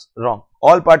business? Wrong.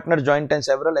 All partners joint and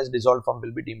several as dissolved firm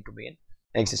will be deemed to be in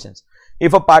existence.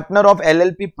 If a partner of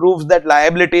LLP proves that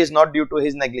liability is not due to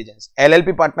his negligence,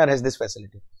 LLP partner has this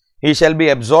facility. He shall be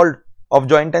absolved of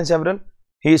joint and several.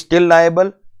 He is still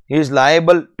liable. He is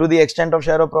liable to the extent of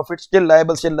share of profit. Still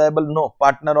liable, still liable. No.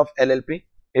 Partner of LLP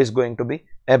is going to be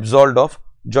absolved of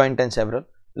joint and several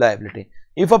liability.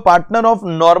 If a partner of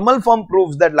normal firm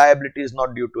proves that liability is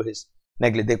not due to his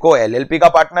negligence, देखो LLP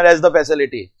का partner has the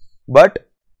facility, but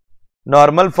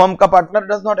normal firm का partner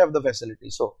does not have the facility.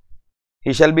 So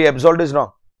he shall be absolved is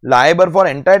wrong. Liable for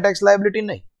entire tax liability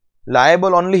nahi.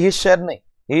 Liable only his share nahi.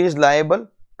 He is liable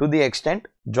to the extent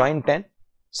joint and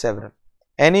several.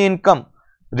 Any income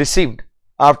received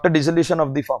after dissolution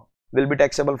of the firm will be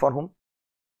taxable for whom?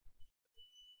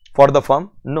 For the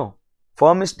firm? No.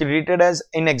 Firm is treated as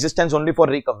in existence only for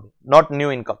recovery, not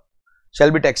new income.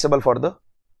 Shall be taxable for the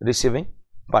receiving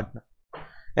partner.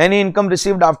 Any income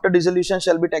received after dissolution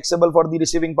shall be taxable for the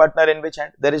receiving partner in which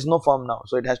hand? There is no firm now,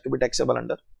 so it has to be taxable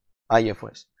under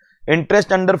IFOS.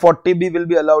 Interest under 40B will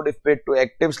be allowed if paid to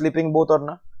active, sleeping, both or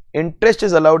not. Interest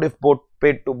is allowed if both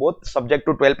paid to both, subject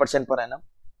to 12% per annum,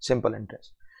 simple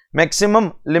interest.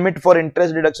 Maximum limit for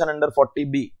interest deduction under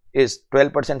 40B is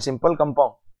 12% simple,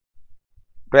 compound,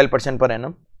 12% per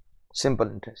annum, simple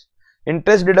interest.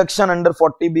 Interest deduction under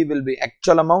 40B will be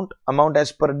actual amount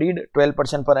as per deed,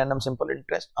 12% per annum, simple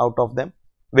interest, out of them,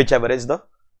 whichever is the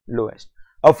lowest.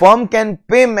 A firm can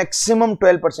pay maximum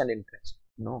 12% interest.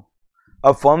 No.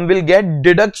 A firm will get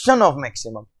deduction of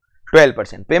maximum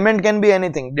 12%. Payment can be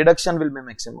anything, deduction will be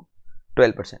maximum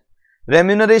 12%.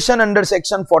 Remuneration under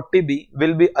section 40B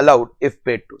will be allowed if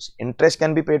paid to. Interest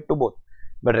can be paid to both,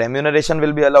 but remuneration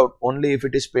will be allowed only if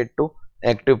it is paid to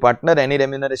active partner. Any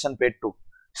remuneration paid to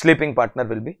sleeping partner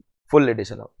will be fully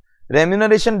disallowed.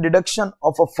 Remuneration deduction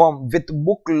of a firm with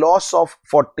book loss of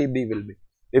 40B will be.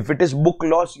 If it is book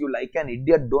loss, you like an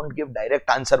idiot, don't give direct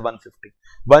answer 150.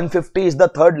 150 is the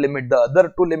third limit. The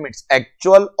other two limits,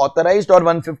 actual, authorized or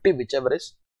 150, whichever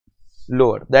is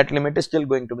lower, that limit is still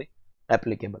going to be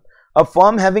applicable. A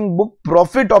firm having book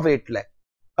profit of 8 lakh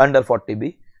under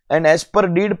 40B and as per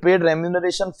deed paid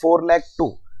remuneration 4 lakh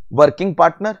to working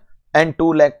partner and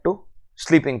 2 lakh to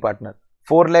sleeping partner.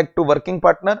 4 lakh to working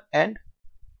partner and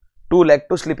 2 lakh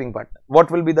to sleeping partner.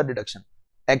 What will be the deduction?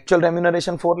 Actual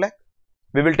remuneration 4 lakh.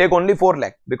 We will take only 4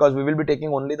 lakh because we will be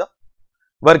taking only the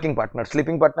working partner.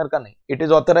 Sleeping partner ka nahi. It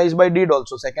is authorized by deed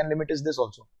also. Second limit is this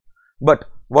also. But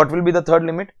what will be the third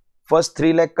limit? First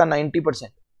 3 lakh ka 90%.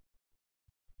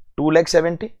 2 lakh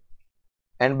 70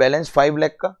 and balance 5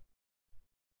 lakh ka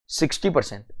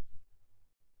 60%.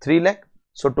 3 lakh.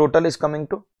 So total is coming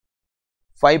to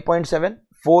 5.7,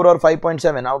 4 or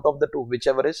 5.7 out of the two,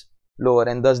 whichever is lower,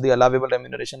 and thus the allowable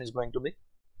remuneration is going to be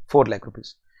 4 lakh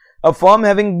rupees. A firm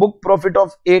having book profit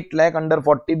of 8 lakh under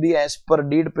 40B as per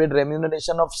deed paid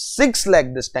remuneration of 6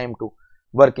 lakh this time to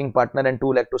working partner and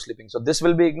 2 lakh to sleeping. So this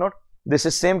will be ignored. This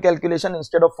is same calculation.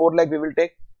 Instead of 4 lakh, we will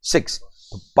take 6.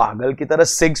 Pagal ki tarah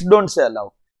 6 don't say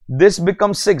allow. This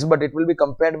becomes 6, but it will be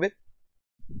compared with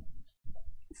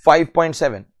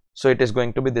 5.7. So it is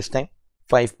going to be this time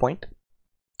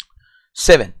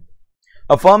 5.7.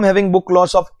 A firm having book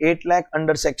loss of 8 lakh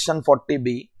under section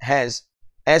 40B has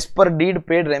as per deed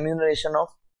paid remuneration of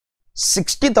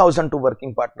 60,000 to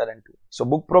working partner and 2. So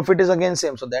book profit is again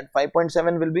same. So that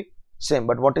 5.7 will be same.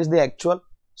 But what is the actual?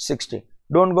 60.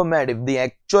 Don't go mad. If the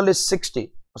actual is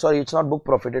 60, sorry, it's not book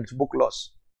profit, it's book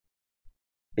loss.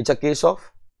 It's a case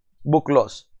of book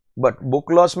loss. But book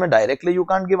loss mein directly you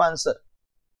can't give answer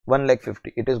 1 lakh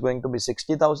 50. It is going to be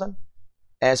 60,000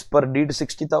 as per deed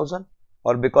 60,000,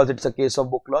 or because it's a case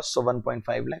of book loss, so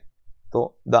 1.5 lakh.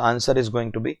 So the answer is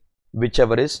going to be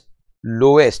whichever is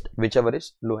lowest,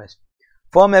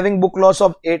 Firm having book loss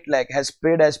of 8 lakh has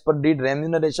paid as per deed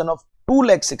remuneration of 2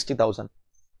 lakh 60,000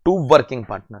 to working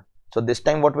partner. So this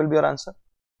time what will be your answer?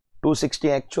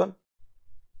 260 actual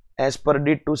as per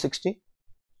deed 260,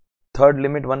 third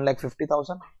limit 1 lakh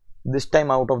 50,000. This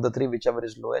time out of the three, whichever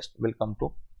is lowest will come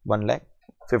to 1 lakh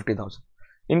 50,000.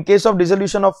 In case of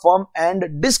dissolution of firm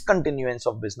and discontinuance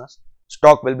of business,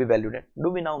 stock will be valued at, do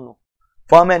we now know?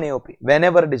 Firm and AOP,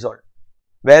 whenever dissolved,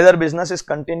 whether business is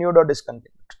continued or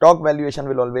discontinued, stock valuation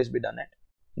will always be done at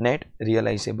net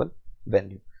realizable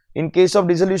value. In case of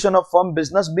dissolution of firm,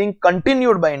 business being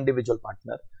continued by individual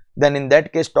partner, then in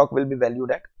that case stock will be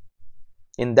valued at,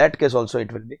 in that case also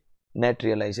it will be net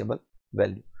realizable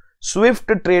value. Swift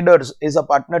Traders is a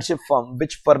partnership firm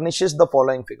which furnishes the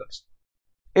following figures.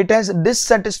 It has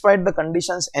dissatisfied the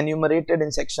conditions enumerated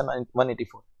in section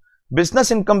 184.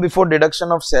 Business income before deduction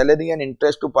of salary and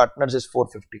interest to partners is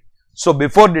 450. So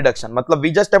before deduction, matlab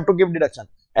we just have to give deduction.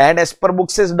 And as per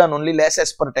books is done, only less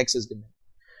as per tax is given.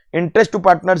 Interest to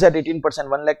partners at 18%,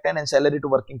 1 lakh 10, and salary to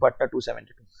working partner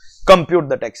 272. Compute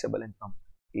the taxable income.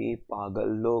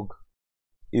 Pagal log.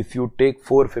 If you take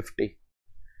 450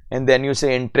 and then you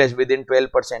say interest within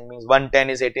 12%, means 110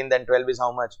 is 18, then 12 is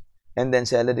how much? And then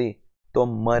salary. तो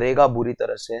मरेगा बुरी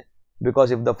तरह से,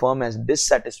 because if the firm has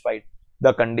dissatisfied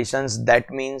the conditions,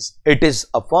 that means it is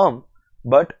a firm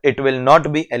but it will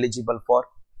not be eligible for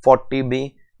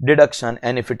 40B deduction,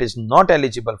 and if it is not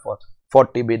eligible for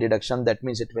 40B deduction, that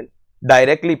means it will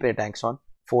directly pay tax on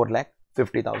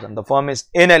 4,50,000. The firm is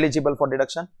ineligible for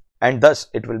deduction and thus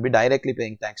it will be directly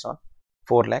paying tax on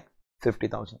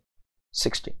 4,50,000.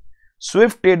 60.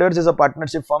 Swift Traders is a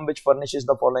partnership firm which furnishes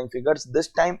the following figures. This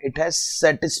time it has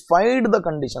satisfied the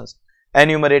conditions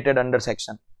enumerated under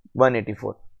section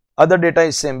 184. Other data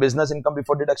is same. Business income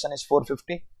before deduction is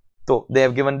 450. So they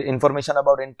have given the information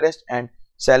about interest and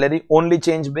salary. Only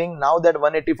change being now that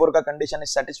 184 ka condition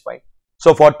is satisfied.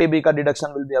 So 40B ka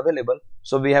deduction will be available.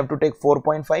 So we have to take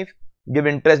 4.5, give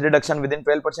interest deduction within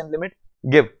 12% limit,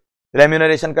 give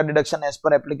remuneration ka deduction as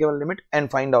per applicable limit, and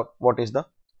find out what is the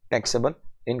taxable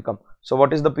income. So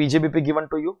what is the PGBP given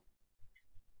to you?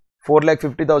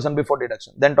 4,50,000 before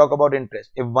deduction. Then talk about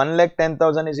interest. If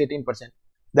 1,10,000 is 18%,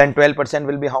 then 12%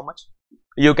 will be how much?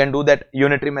 You can do that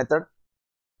unitary method.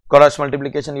 Cross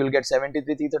multiplication, you will get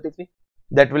 73,333.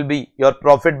 That will be your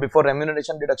profit before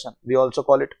remuneration deduction. We also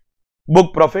call it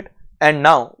book profit. And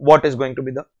now what is going to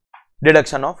be the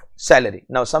deduction of salary?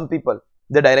 Now some people,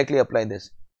 they directly apply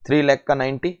this. 3 lakh ka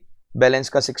 90, balance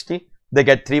ka 60. They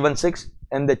get 316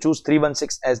 and they choose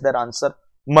 316 as their answer.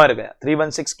 Mar gaya.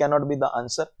 316 cannot be the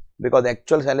answer because the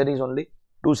actual salary is only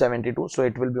 272. So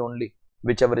it will be only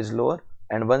whichever is lower,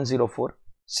 and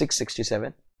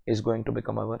 104,667 is going to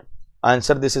become our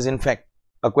answer. This is in fact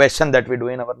a question that we do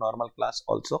in our normal class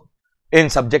also in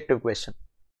subjective question.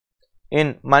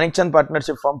 In Manikchand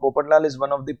partnership firm, Popatlal is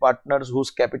one of the partners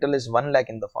whose capital is 1 lakh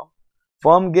in the firm.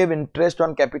 Firm gave interest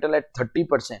on capital at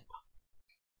 30%.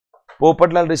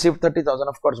 Popatlal received 30,000.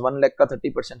 Of course, 1 lakh ka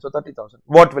 30%, so 30,000.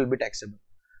 What will be taxable?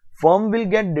 Firm will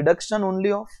get deduction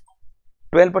only of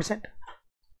 12%.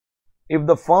 If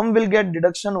the firm will get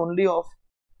deduction only of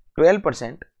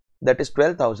 12%, that is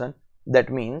 12,000,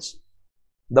 that means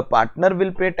the partner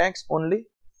will pay tax only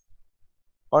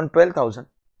on 12,000.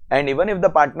 And even if the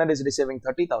partner is receiving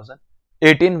 30,000,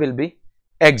 18 will be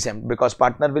exempt because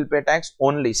partner will pay tax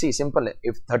only. See, simple.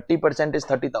 If 30% is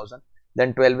 30,000,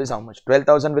 then 12 is how much?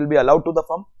 12,000 will be allowed to the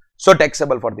firm, so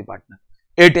taxable for the partner.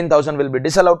 18,000 will be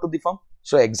disallowed to the firm,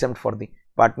 so exempt for the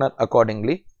partner.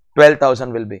 Accordingly,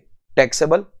 12,000 will be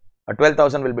taxable,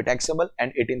 12,000 will be taxable,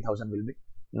 and 18,000 will be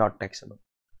not taxable.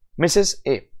 Mrs.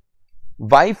 A,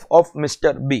 wife of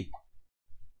Mr. B.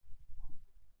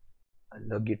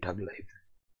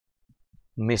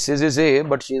 Mrs. is A,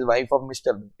 but she is wife of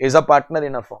Mr. B, is a partner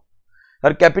in a firm.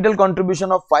 Her capital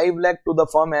contribution of 5 lakh to the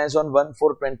firm as on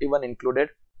 1/4/21 included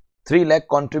 3 lakh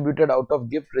contributed out of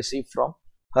gift received from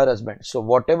her husband. So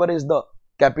whatever is the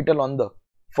capital on the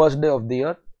first day of the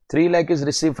year, 3 lakh is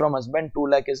received from husband, 2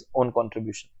 lakh is own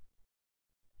contribution.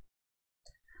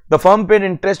 The firm paid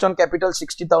interest on capital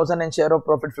 60,000 and share of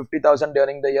profit 50,000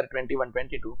 during the year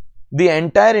 21-22. The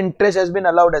entire interest has been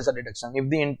allowed as a deduction. If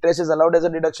the interest is allowed as a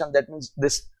deduction, that means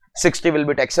this 60 will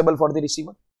be taxable for the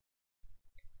receiver.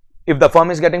 If the firm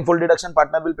is getting full deduction,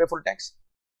 partner will pay full tax.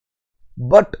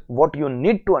 But what you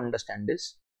need to understand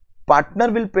is,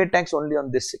 partner will pay tax only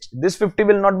on this 60. This 50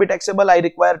 will not be taxable. I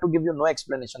require to give you no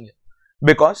explanation here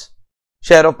because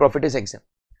share of profit is exempt.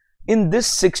 In this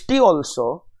 60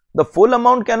 also, the full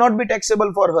amount cannot be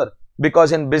taxable for her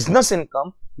because in business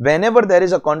income, whenever there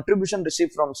is a contribution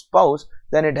received from spouse,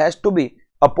 then it has to be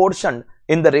apportioned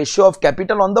in the ratio of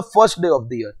capital on the first day of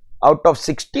the year. Out of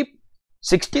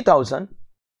 60,000,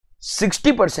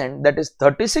 60%, that is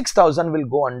 36,000 will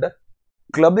go under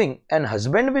clubbing and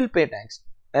husband will pay tax,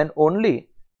 and only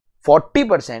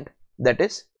 40%, that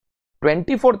is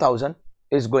 24,000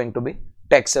 is going to be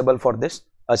taxable for this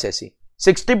assessee.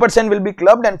 60% will be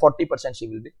clubbed and 40% she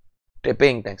will be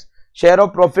paying tax. Share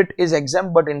of profit is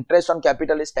exempt, but interest on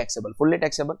capital is taxable. Fully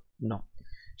taxable? No.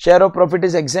 Share of profit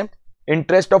is exempt.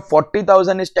 Interest of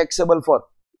 40,000 is taxable for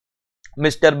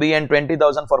Mr. B and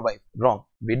 20,000 for wife. Wrong.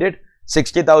 We did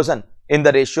 60,000 in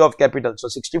the ratio of capital. So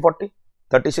 60-40,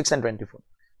 36 and 24.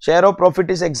 Share of profit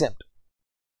is exempt.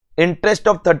 Interest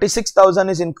of 36,000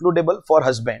 is includable for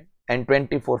husband and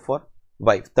 24 for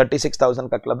wife. 36,000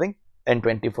 ka clubbing and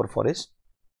 24 for his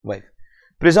wife.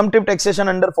 Presumptive taxation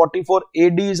under 44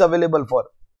 AD is available for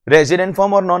resident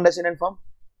firm or non-resident firm?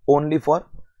 Only for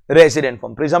resident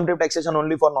firm. Presumptive taxation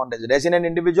only for non-resident. Resident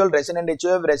individual, resident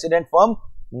HOF, resident firm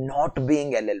not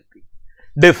being LLP.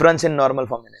 Difference in normal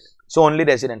firm and LLP. So only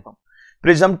resident firm.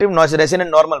 Presumptive resident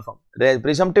normal firm.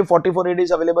 Presumptive 44 AD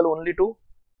is available only to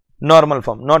normal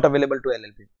firm, not available to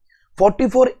LLP.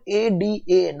 44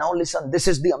 ADA. Now listen, this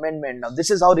is the amendment. Now this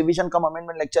is how revision cum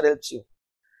amendment lecture helps you.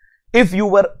 If you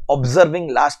were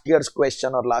observing last year's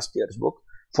question or last year's book,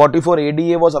 44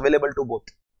 ADA was available to both.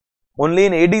 Only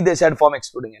in AD they said firm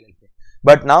excluding LLP.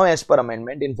 But now as per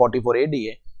amendment in 44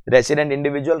 ADA, resident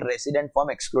individual, resident firm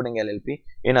excluding LLP.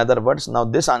 In other words, now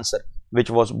this answer, which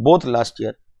was both last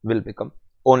year, will become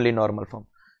only normal firm.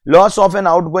 Loss of an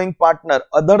outgoing partner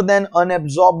other than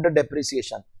unabsorbed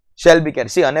depreciation shall be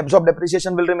carried. See, unabsorbed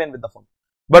depreciation will remain with the firm.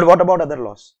 But what about other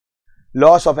loss?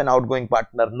 loss of an outgoing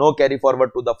partner, no carry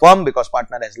forward to the firm because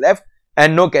partner has left,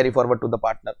 and no carry forward to the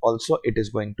partner also, it is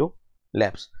going to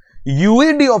lapse.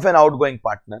 UAD of an outgoing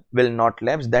partner will not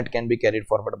lapse, that can be carried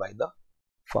forward by the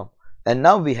firm. And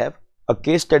now we have a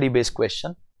case study based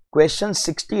question. Question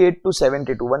 68 to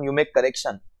 72. When you make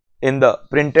correction in the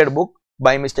printed book,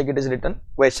 by mistake it is written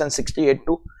question 68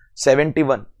 to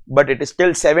 71, but it is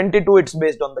still 72, it's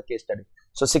based on the case study.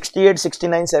 So 68,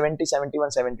 69, 70,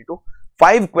 71, 72,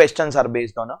 5 questions are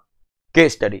based on a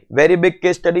case study. Very big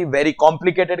case study, very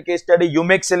complicated case study. You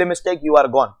make silly mistake, you are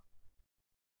gone.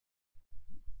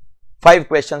 5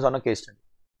 questions on a case study.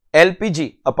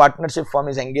 LPG, a partnership firm,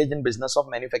 is engaged in business of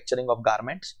manufacturing of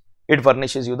garments. It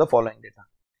furnishes you the following data.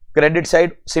 Credit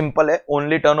side simple hai,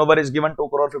 only turnover is given 2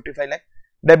 crore 55 lakh.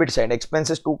 Debit side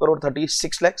expenses 2 crore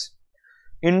 36 lakhs.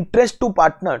 Interest to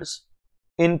partners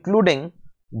including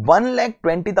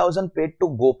 1,20,000 paid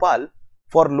to Gopal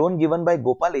for loan given by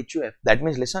Gopal HUF. That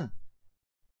means, listen,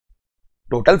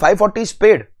 total 540 is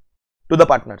paid to the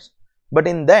partners, but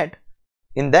in that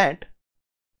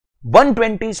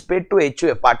 120 is paid to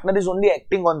HUF. Partner is only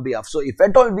acting on behalf. So if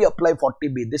at all we apply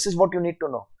 40B, this is what you need to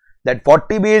know, that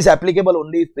 40B is applicable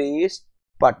only if pay is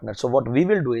partner. So what we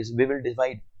will do is, we will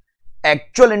divide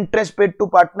actual interest paid to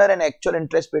partner and actual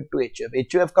interest paid to HUF.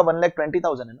 HUF ka 1,20,000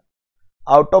 hai na.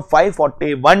 Out of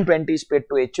 540, 120 is paid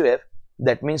to HUF.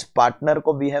 That means partner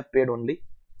ko we have paid only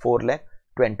 4,20,000.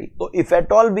 So if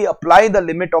at all we apply the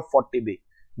limit of 40B,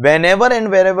 whenever and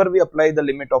wherever we apply the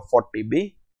limit of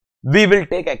 40B, we will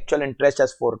take actual interest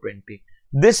as 420.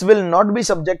 This will not be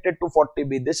subjected to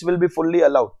 40B. This will be fully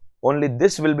allowed. Only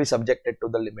this will be subjected to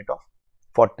the limit of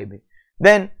 40B.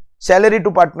 Then salary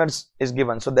to partners is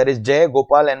given. So there is Jay,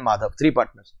 Gopal and Madhav, 3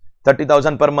 partners.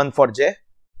 30,000 per month for Jay,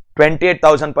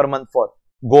 28,000 per month for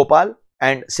Gopal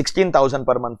and 16,000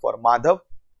 per month for Madhav.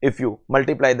 If you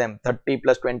multiply them, 30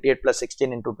 plus 28 plus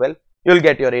 16 into 12, you will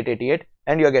get your 888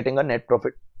 and you are getting a net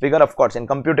profit figure. Of course, in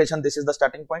computation, this is the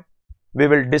starting point. We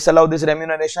will disallow this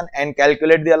remuneration and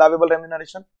calculate the allowable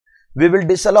remuneration. We will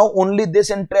disallow only this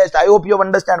interest. I hope you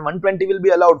understand. 120 will be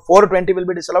allowed, 420 will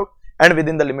be disallowed, and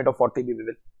within the limit of 40 we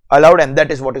will allowed, and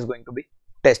that is what is going to be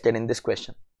tested in this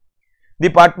question. The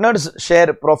partners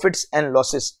share profits and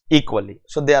losses equally.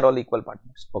 So they are all equal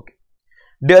partners. Okay.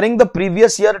 During the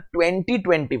previous year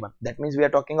 2021, that means we are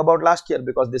talking about last year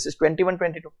because this is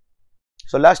 21-22.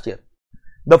 So last year,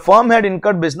 the firm had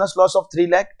incurred business loss of 3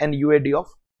 lakh and UAD of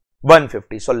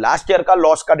 150. So last year ka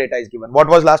loss ka data is given. What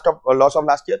was loss of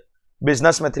last year?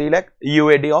 Business mein 3 lakh,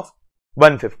 UAD of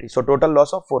 150. So total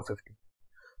loss of 450.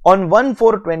 On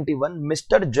 1/4/21,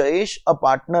 Mr. Jayesh, a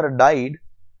partner, died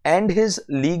and his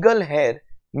legal heir,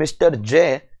 Mr.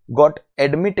 Jay, got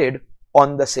admitted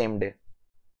on the same day.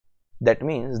 That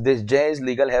means this Jay is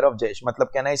legal heir of Jayesh.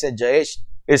 Matlab, can I say Jayesh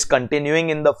is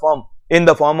continuing in the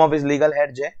form of his legal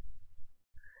heir Jay?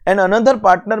 And another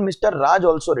partner, Mr. Raj,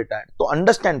 also retired. So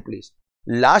understand please,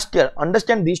 last year,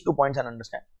 understand these 2 points and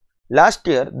understand. Last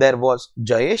year there was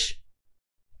Jayesh,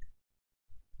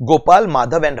 Gopal,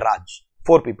 Madhav and Raj.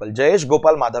 4 people. Jayesh,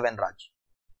 Gopal, Madhav and Raj.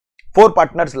 4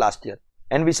 partners last year.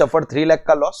 And we suffered 3 lakh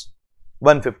ka loss,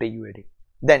 150 UAD.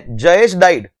 Then Jayesh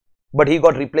died, but he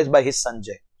got replaced by his son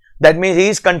Jay. That means he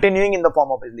is continuing in the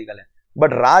form of his legal heir.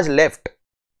 But Raj left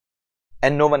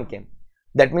and no one came.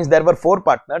 That means there were 4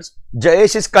 partners.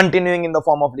 Jayesh is continuing in the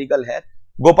form of legal heir.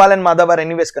 Gopal and Madhav are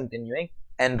anyways continuing.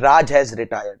 And Raj has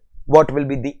retired. What will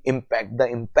be the impact? The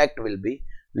impact will be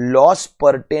loss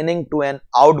pertaining to an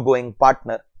outgoing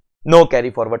partner. No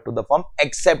carry forward to the firm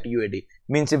except UAD.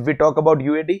 Means if we talk about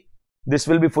UAD, this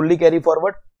will be fully carry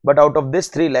forward. But out of this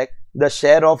 3 lakh, the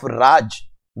share of Raj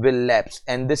will lapse.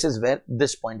 And this is where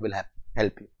this point will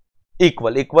help you.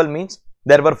 Equal. Equal means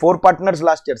there were 4 partners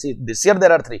last year. See, this year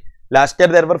there are 3. Last year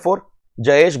there were 4.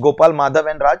 Jayesh, Gopal, Madhav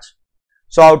and Raj.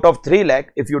 So out of 3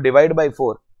 lakh, if you divide by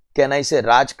 4, can I say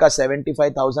Raj ka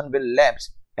 75,000 will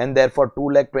lapse and therefore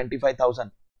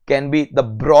 2,25,000 can be the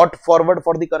brought forward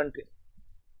for the current year.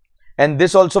 And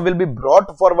this also will be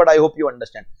brought forward. I hope you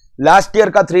understand. Last year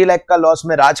ka 3 lakh ka loss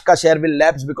mein Raj ka share will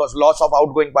lapse because loss of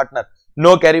outgoing partner.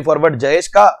 No carry forward.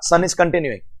 Jayesh ka son is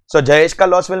continuing. So Jayesh ka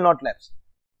loss will not lapse.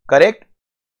 Correct?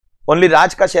 Only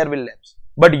Raj ka share will lapse.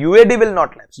 But UAD will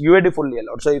not lapse. UAD fully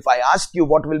allowed. So if I ask you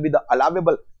what will be the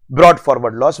allowable brought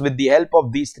forward loss with the help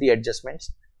of these 3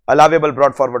 adjustments, allowable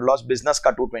brought forward loss, business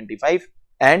ka 225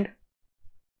 and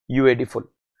UAD full.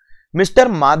 Mr.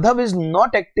 Madhav is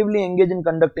not actively engaged in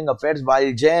conducting affairs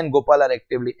while Jay and Gopal are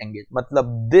actively engaged.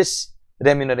 Matlab this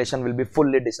remuneration will be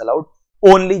fully disallowed.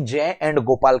 Only Jay and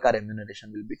Gopal ka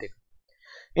remuneration will be taken.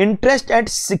 Interest at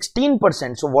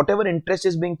 16%. So whatever interest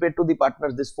is being paid to the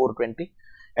partners, this 420.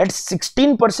 at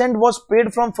 16% was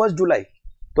paid from 1st July.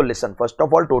 So listen, first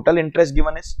of all, total interest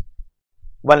given is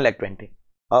 1,20,000.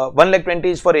 1,20,000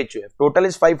 is for HUF. Total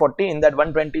is 540. In that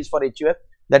 120 is for HUF.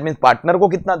 That means partner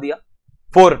को कितना दिया?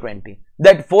 420.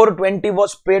 That 420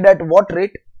 was paid at what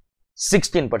rate?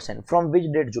 16%. From which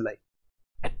date? July.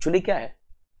 Actually क्या है?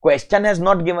 Question has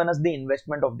not given us the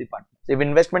investment of the partners. If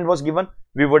investment was given,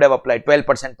 we would have applied 12%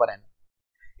 per annum.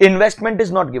 Investment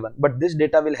is not given, but this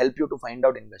data will help you to find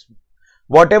out investment.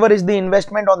 Whatever is the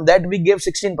investment, on that we gave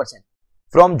 16%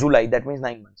 from July. That means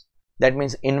 9 months. That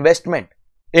means investment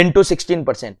into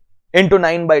 16% into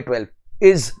 9 by 12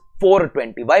 is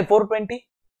 420. Why 420?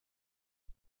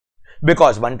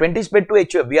 Because 120 is paid to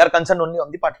HUF. We are concerned only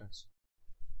on the partners.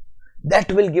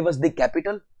 That will give us the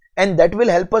capital, and that will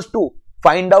help us to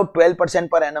find out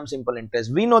 12% per annum simple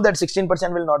interest. We know that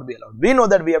 16% will not be allowed. We know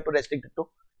that we have to restrict it to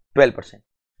 12%.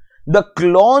 The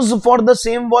clause for the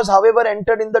same was, however,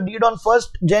 entered in the deed on 1st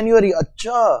January.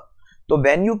 Acha. So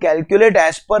when you calculate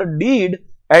as per deed,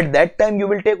 at that time you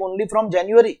will take only from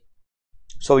January.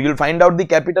 So you'll find out the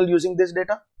capital using this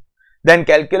data. Then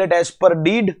calculate as per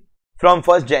deed from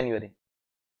 1st January.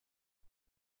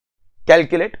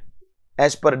 Calculate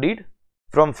as per deed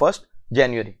from 1st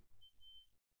January.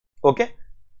 Okay.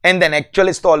 And then actual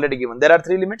is already given. There are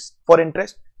 3 limits for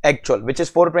interest. Actual, which is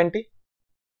 420.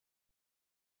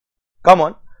 Come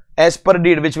on. As per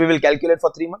deed, which we will calculate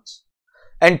for 3 months.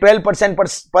 And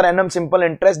 12% per annum simple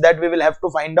interest, that we will have to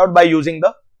find out by using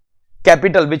the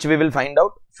capital, which we will find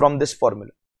out from this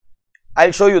formula.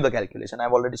 I'll show you the calculation.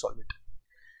 I've already solved it.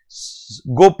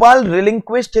 Gopal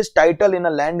relinquished his title in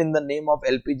a land in the name of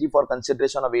LPG for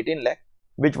consideration of 18 lakh,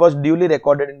 which was duly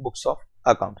recorded in books of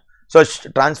accounts. So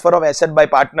transfer of asset by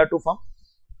partner to firm.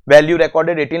 Value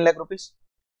recorded 18 lakh rupees.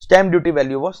 Stamp duty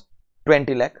value was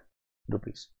 20 lakh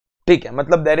rupees. ठीक है,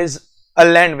 मतलब there is a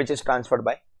land which is transferred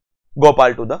by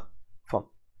Gopal to the firm.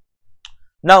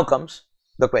 Now comes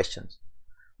the questions.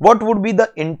 What would be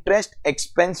the interest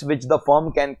expense which the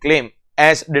firm can claim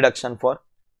as deduction for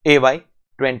AY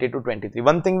 20 to 23?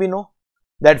 One thing we know,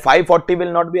 that 540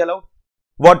 will not be allowed.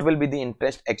 What will be the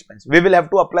interest expense? We will have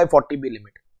to apply 40B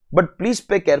limit. But please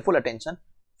pay careful attention.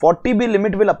 40B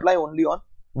limit will apply only on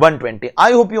 120.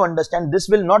 I hope you understand. This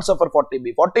will not suffer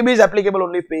 40B. 40B is applicable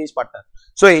only if pay is partner.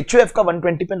 So HUF ka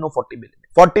 120 pe no 40B limit.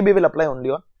 40B will apply only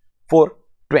on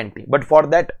 420. But for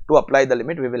that, to apply the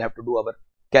limit, we will have to do our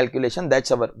calculation.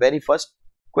 That's our very first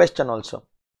question also.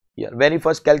 Here, very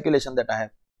first calculation that I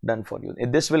have done for you.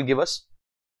 This will give us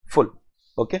full.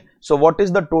 Okay. So what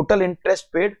is the total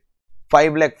interest paid?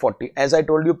 5,40,000. As I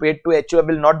told you, paid to HUF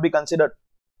will not be considered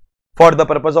for the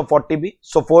purpose of 40B.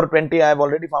 So 420 I have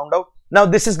already found out. Now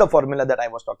this is the formula that I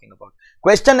was talking about.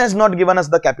 Question has not given us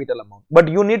the capital amount, but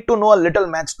you need to know a little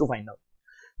maths to find out.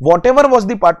 Whatever was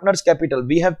the partner's capital,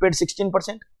 we have paid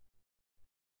 16%.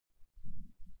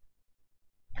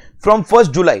 From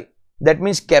 1st July, that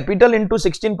means capital into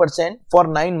 16% for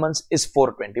 9 months is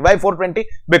 420. Why 420?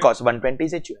 Because 120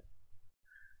 is HUF.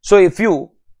 So if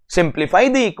you simplify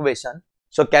the equation,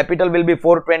 so capital will be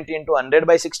 420 into 100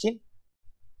 by 16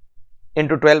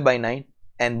 into 12 by 9,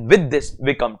 and with this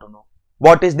we come to know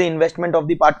what is the investment of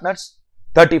the partners?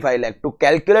 35 lakh. To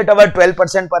calculate our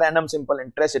 12% per annum simple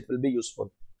interest, it will be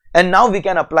useful. And now we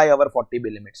can apply our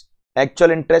 40B limits.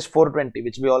 Actual interest 420,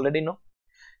 which we already know.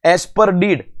 As per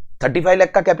deed, 35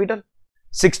 lakh ka capital.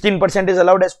 16% is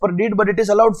allowed as per deed, but it is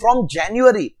allowed from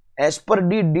January. As per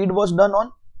deed, deed was done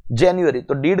on January.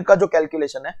 So deed ka jo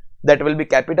calculation hai, that will be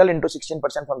capital into 16%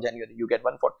 from January. You get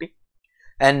 140.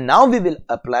 And now we will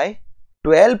apply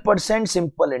 12%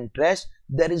 simple interest.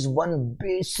 There is one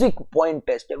basic point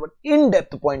tested, but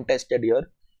in-depth point tested here.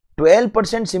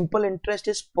 12% simple interest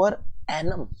is per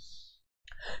annum.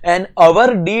 And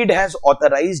our deed has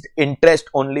authorized interest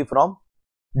only from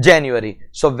January.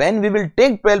 So when we will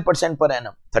take 12% per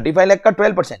annum, 35 lakh ka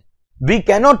 12%, we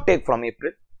cannot take from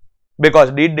April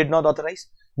because deed did not authorize.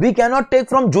 We cannot take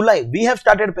from July. We have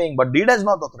started paying, but deed has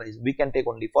not authorized. We can take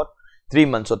only for 3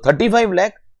 months. So 35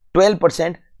 lakh,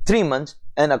 12%, 3 months,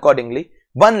 and accordingly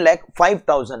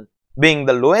 1,05,000 being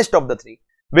the lowest of the three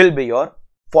will be your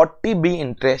 40B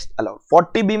interest allowed.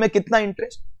 40B में कितना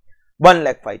interest?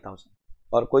 1,05,000.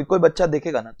 और कोई बच्चा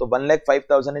देखेगा ना तो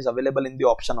 1,05,000 is available in the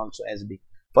option also as B.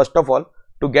 First of all,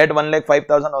 to get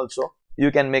 1,05,000 also,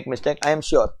 you can make mistake. I am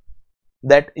sure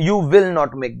that you will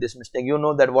not make this mistake. You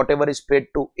know that whatever is paid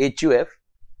to HUF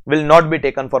will not be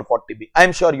taken for 40B. I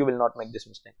am sure you will not make this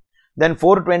mistake. Then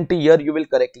 420 here you will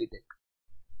correctly take.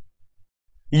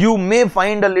 You may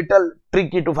find a little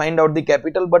tricky to find out the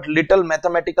capital, but little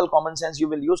mathematical common sense you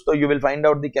will use, so you will find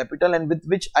out the capital, and with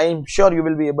which I am sure you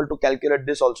will be able to calculate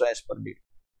this also as per deed.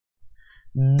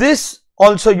 This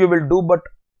also you will do, but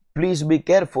please be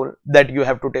careful that you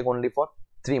have to take only for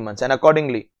 3 months, and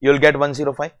accordingly you will get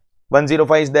 105.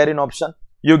 105 is there in option.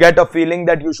 You get a feeling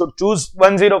that you should choose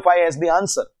 105 as the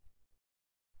answer.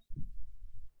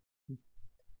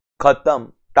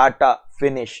 Khatam, Tata,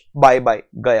 finish, bye bye,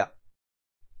 gaya.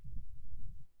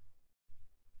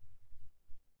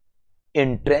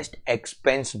 Interest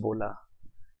expense बोला.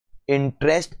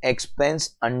 Interest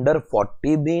expense under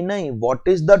 40B नहीं. What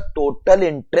is the total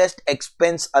interest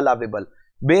expense allowable?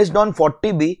 Based on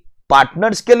 40B,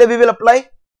 partners के लिए we will apply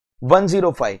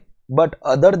 105. But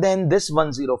other than this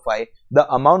 105, the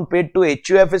amount paid to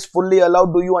HUF is fully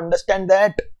allowed. Do you understand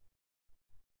that?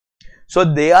 So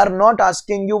they are not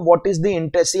asking you what is the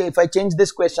interest. See, if I change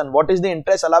this question, what is the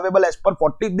interest allowable as per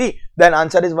 40B, then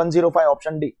answer is 105,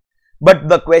 option D. But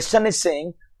the question is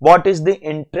saying what is the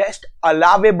interest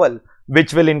allowable,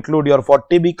 which will include your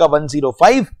 40B ka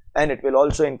 105 and it will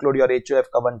also include your HUF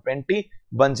ka 120,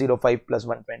 105 plus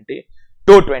 120,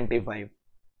 225.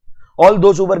 All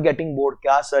those who were getting bored,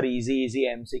 क्या sir easy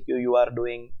MCQ you are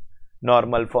doing,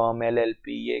 normal form, LLP,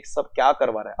 ये सब क्या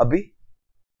करवा रहा है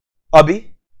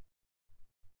अभी?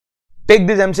 Take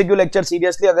this MCQ lecture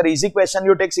seriously. अगर easy question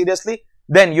you take seriously,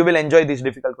 then you will enjoy these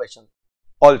difficult questions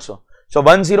also. So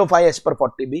 105 as per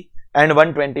 40B and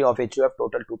 120 of HUF,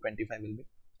 total 225 will be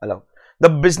allowed. The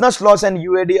business loss and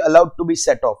UAD allowed to be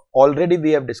set off. Already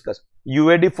we have discussed.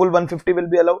 UAD full 150 will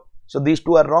be allowed. So these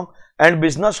two are wrong. And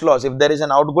business loss, if there is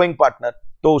an outgoing partner,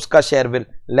 तो उसका share will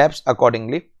lapse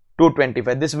accordingly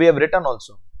 225. This we have written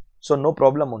also. So no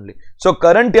problem only. So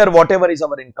current year, whatever is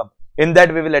our income, in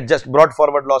that we will adjust brought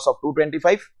forward loss of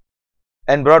 225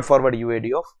 and brought forward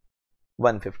UAD of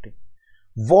 150.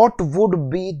 What would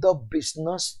be the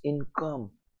business income?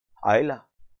 Ayla.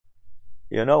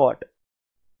 You know what?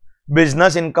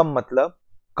 Business income मतलब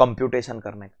computation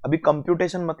करना है. अभी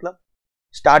computation मतलब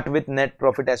start with net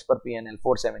profit as per P&L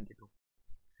 472.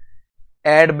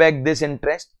 Add back this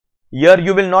interest. Here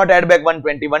you will not add back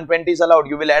 120. 120 is allowed.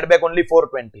 You will add back only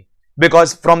 420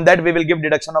 because from that we will give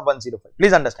deduction of 105.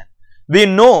 Please understand. We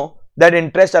know that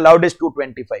interest allowed is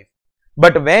 225.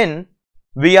 But when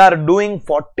we are doing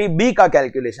 40B ka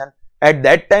calculation, at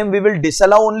that time we will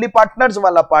disallow only partners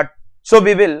wala part. So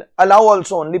we will allow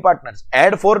also only partners.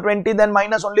 Add 420 then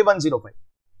minus only 105.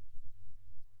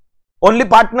 Only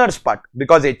partners part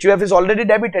because HUF is already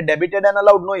debited and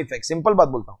allowed, no effect. Simple बात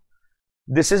बोलता हूँ.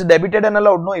 This is debited and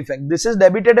allowed, no effect. This is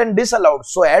debited and disallowed.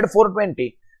 So add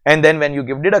 420 and then when you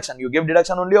give deduction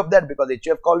only of that because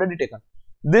HUF already taken.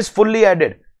 This fully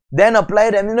added. Then apply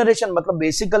remuneration. मतलब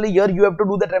basically here you have to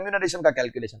do that remuneration का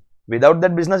calculation. Without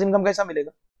that business income कैसा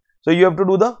मिलेगा? So you have to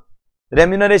do the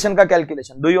remuneration का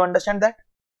calculation. Do you understand that?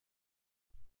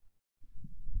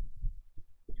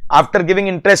 After giving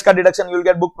interest का deduction, you will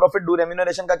get book profit. Do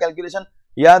remuneration का calculation.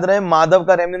 याद रहे माधव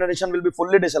का remuneration will be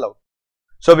fully disallowed.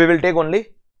 So we will take only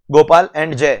Gopal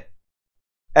and Jay,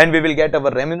 and we will get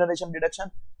our remuneration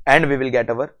deduction, and we will get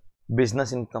our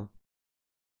business income.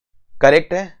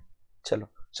 Correct है? चलो.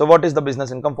 So what is the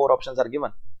business income? 4 options are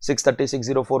given. 630,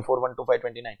 604, 412,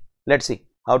 529. Let's see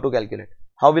how to calculate.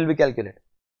 How will we calculate?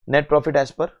 Net profit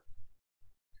as per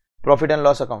profit and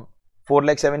loss account.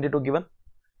 4,72,000 given.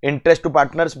 Interest to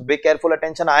partners, be careful,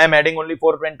 attention. I am adding only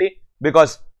 420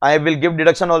 because I will give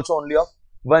deduction also only of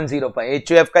 105.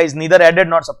 HUF ka is neither added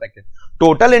nor subtracted.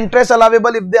 Total interest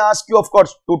allowable, if they ask you, of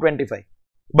course 225,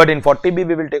 but in 40B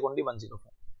we will take only 105.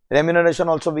 Remuneration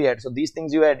also we add. So these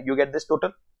things you add, you get this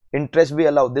total. Interest we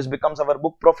allow. This becomes our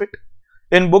book profit.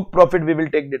 In book profit we will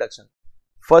take deduction.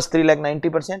 First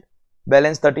 3,90%,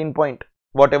 balance 13 point,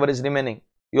 whatever is remaining,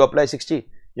 you apply 60,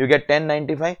 you get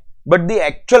 1095. But the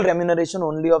actual remuneration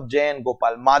only of Jay and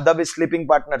Gopal. Madhav is sleeping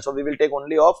partner, so we will take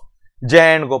only of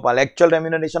Jay and Gopal. Actual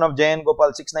remuneration of Jay and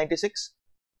Gopal 696.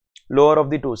 Lower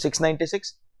of the two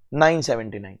 696,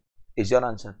 979 is your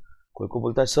answer. कोई को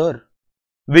बोलता है sir,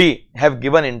 we have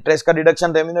given interest का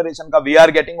deduction remuneration का, we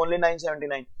are getting only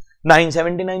 979.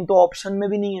 979 तो option में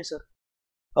भी नहीं है sir.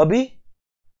 अभी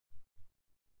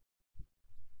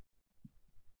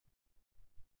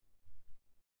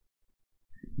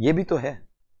ये भी तो है.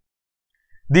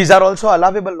 These are also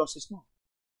allowable losses, no?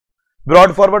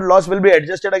 Brought forward loss will be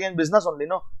adjusted against business only,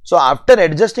 no? So after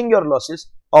adjusting your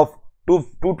losses of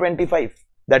 225,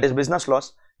 that is business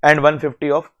loss, and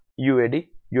 150 of UAD,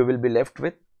 you will be left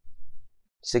with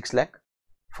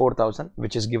 6,04,000,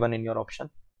 which is given in your option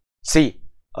C.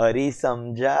 अरे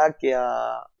समझा क्या?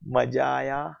 मजा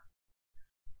आया?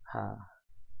 हाँ.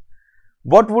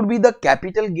 What would be the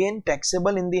capital gain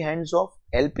taxable in the hands of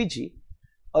LPG?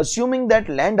 Assuming that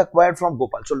land acquired from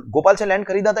Gopal. So Gopal से land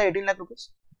खरीदा था 18 lakh rupees.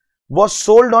 was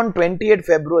sold on 28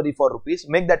 February for rupees.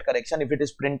 Make that correction. If it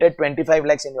is printed 25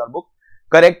 lakhs in your book,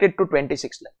 correct it to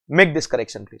 26 lakh. Make this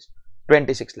correction please.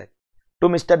 26 lakh. To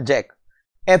Mr. Jack,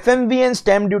 FMV and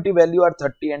stamp duty value are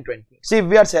 30 and 20. See, if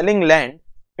we are selling land,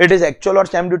 it is actual or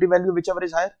stamp duty value, whichever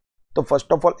is higher. So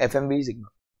first of all, FMV is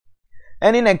ignored.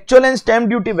 And in actual and stamp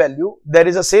duty value, there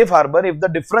is a safe harbor if the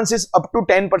difference is up to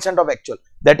 10% of actual.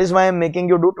 That is why I am making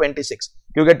you do 26.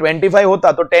 क्योंकि 25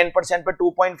 होता तो 10% पे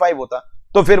 2.5 होता,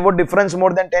 तो फिर वो difference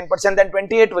more than 10%, then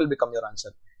 28 will become your answer.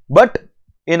 But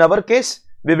in our case,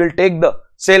 we will take the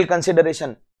sale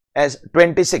consideration as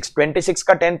 26. 26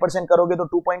 का 10% करोगे तो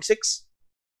 2.6.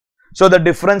 So the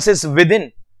difference is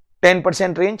within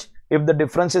 10% range. If the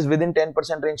difference is within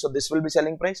 10% range, so this will be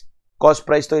selling price. Cost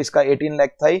price तो इसका 18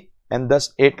 lakh था ही, and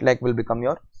thus 8 lakh will become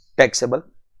your taxable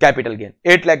capital gain.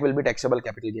 8 lakh will be taxable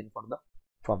capital gain for the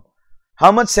firm.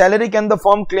 How much salary can the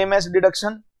firm claim as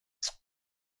deduction?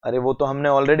 अरे वो तो हमने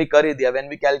already कर ही दिया. When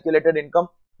we calculated income,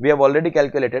 we have already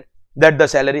calculated that the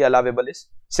salary allowable is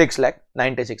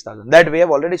 6,96,000. That we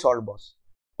have already solved, boss.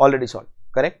 Already solved.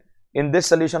 Correct? In this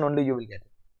solution only you will get it.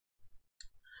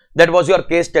 That was your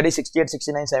case study 68,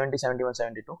 69, 70, 71,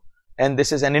 72. And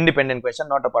this is an independent question,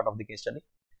 not a part of the case study.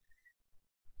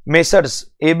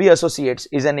 Messrs AB Associates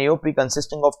is an AOP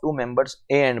consisting of two members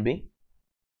A and B,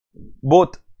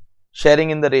 both sharing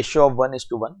in the ratio of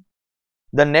 1:1.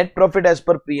 The net profit as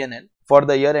per P&L for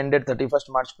the year ended 31st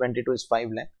March 22 is 5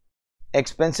 lakh.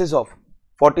 Expenses of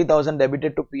 40,000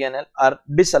 debited to P&L are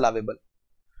disallowable.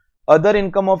 Other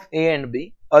income of A and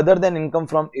B other than income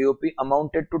from AOP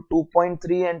amounted to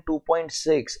 2.3 and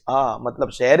 2.6.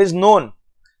 मतलब share is known,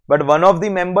 but one of the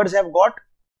members have got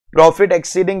profit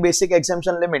exceeding basic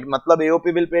exemption limit. मतलब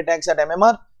AOP will pay tax at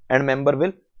MMR and member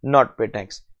will not pay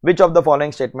tax. Which of the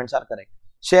following statements are correct?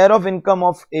 Share of income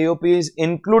of AOP is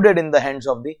included in the hands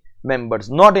of the members.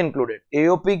 Not included.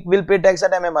 AOP will pay tax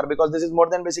at MMR because this is more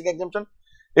than basic exemption.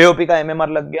 AOP का MMR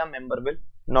लग गया, member will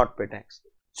not pay tax.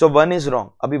 So 1 is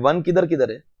wrong. अभी 1 किधर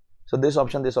किधर है? So this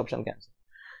option cancel.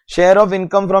 Share of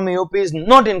income from AOP is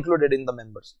not included in the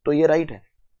members. तो ये right है.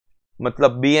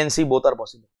 मतलब B and C both are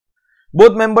possible.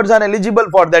 Both members are eligible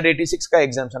for that 86 का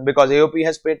exemption because AOP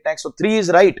has paid tax. So 3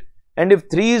 is right. And if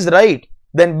 3 is right,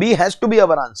 then B has to be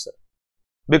our answer.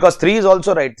 Because 3 is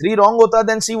also right. 3 wrong hota,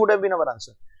 then C would have been our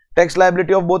answer. Tax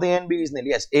liability of both A and B is nil.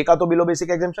 Yes, A का तो below basic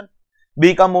exemption,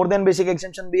 B का more than basic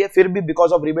exemption भी है, फिर भी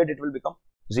because of rebate it will become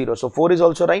 0. So 4 is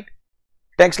also right.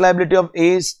 Tax liability of A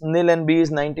is nil and B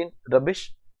is 19.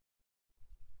 Rubbish.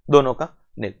 दोनों का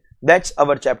nil. That's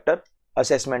our chapter,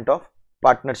 assessment of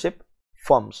partnership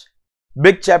firms.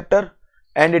 Big chapter,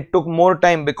 and it took more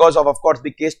time because of course,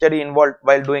 the case study involved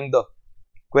while doing the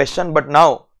question. But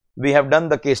now we have done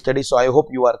the case study, so I hope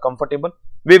you are comfortable.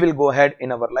 We will go ahead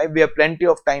in our life. We have plenty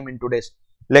of time in today's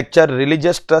lecture.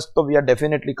 Religious trust, so we are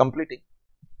definitely completing.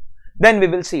 Then we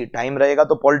will see. Time रहेगा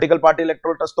तो political party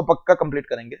electoral trust तो पक्का complete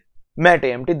करेंगे. MAT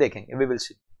AMT देखेंगे. We will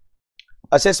see.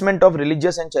 Assessment of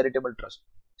religious and charitable trust.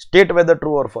 State whether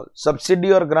true or false.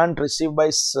 Subsidy or grant received by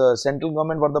central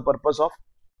government for the purpose of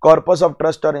corpus of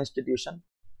trust or institution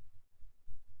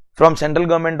from central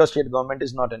government or state government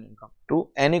is not an income. True.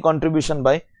 Any contribution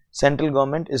by central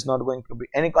government is not going to be,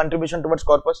 any contribution towards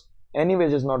corpus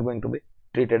anyways is not going to be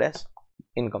treated as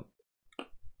income.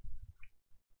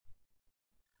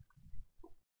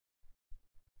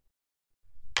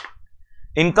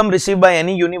 Income received by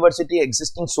any university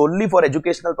existing solely for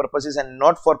educational purposes and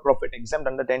not for profit exempt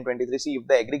under 1023C if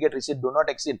the aggregate receipt do not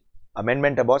exceed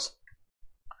amendment है boss.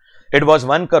 It was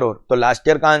 1 crore. तो last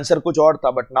year का answer कुछ और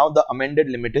था, but now the amended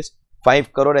limit is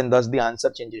 5 crore and thus the answer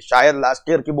changes. शायद last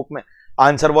year की book में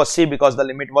answer was C because the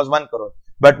limit was 1 crore.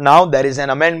 But now there is an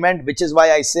amendment, which is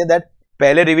why I say that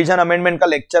पहले revision amendment का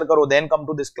lecture करो, then come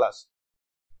to this class.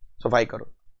 So 5 crore.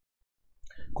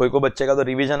 कोई को बच्चे का तो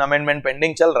revision amendment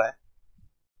pending चल रहा है.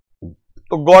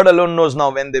 तो God alone knows now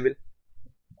when they will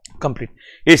complete.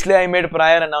 इसलिए I made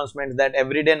prior announcement that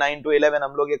every day 9 to 11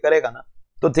 हम लोग ये करेगा ना,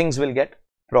 तो things will get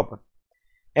proper.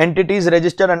 Entities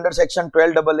registered under section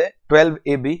 12AA,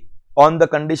 12AB on the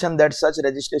condition that such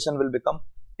registration will become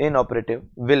inoperative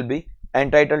will be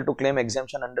entitled to claim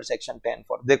exemption under section 10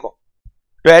 for. देखो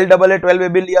 12AA,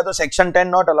 12AB लिया तो section 10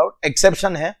 not allowed,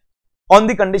 exception है on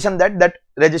the condition that that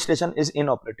registration is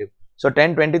inoperative. So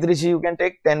 1023C you can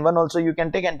take, 101 also you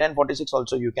can take, and 1046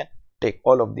 also you can take,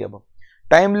 all of the above.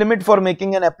 Time limit for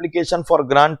making an application for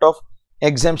grant of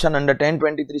exemption under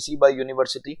 1023C by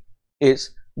university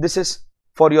is, this is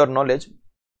for your knowledge,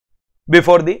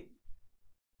 before the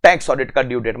tax audit का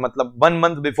due date, मतलब 1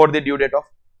 month before the due date of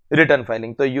return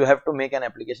filing. So you have to make an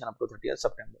application up to 30th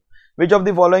September. Which of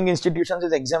the following institutions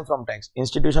is exempt from tax?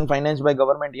 Institution financed by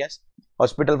government, yes.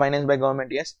 Hospital financed by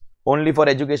government, yes. Only for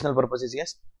educational purposes,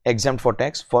 yes. Exempt for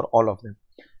tax for all of them.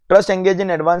 Trust engaged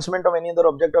in advancement of any other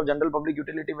object of general public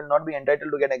utility will not be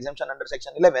entitled to get exemption under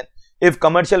section 11 if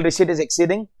commercial receipt is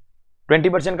exceeding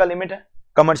 20% का limit है.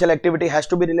 Commercial activity has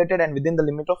to be related and within the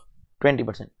limit of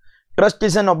 20%. Trust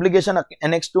is an obligation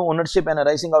annexed to ownership and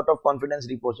arising out of confidence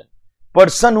repossession.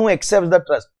 Person who accepts the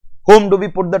trust, whom do we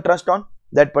put the trust on?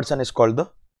 That person is called the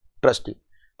trustee.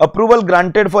 Approval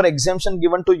granted for exemption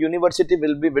given to university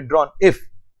will be withdrawn if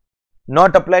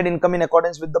not applied income in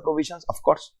accordance with the provisions, of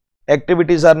course.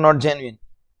 Activities are not genuine,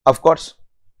 of course.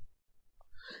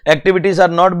 Activities are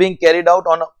not being carried out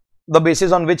on the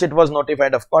basis on which it was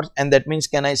notified, of course. And that means,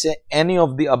 can I say any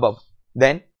of the above?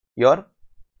 Then your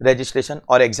registration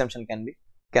or exemption can be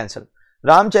cancelled.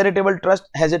 Ram Charitable Trust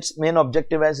has its main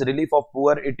objective as relief of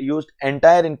poor. It used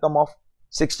entire income of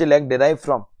 60 lakh derived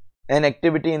from an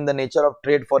activity in the nature of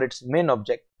trade for its main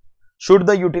object. Should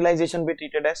the utilization be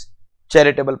treated as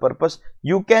charitable purpose?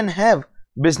 You can have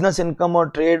business income or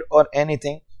trade or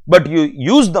anything, but you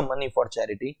use the money for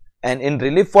charity, and in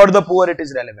relief for the poor it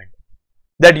is relevant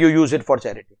that you use it for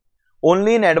charity.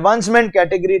 Only in advancement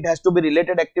category it has to be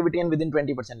related activity and within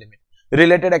 20% limit.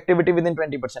 Related activity within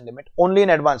 20% limit. Only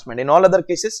in advancement. In all other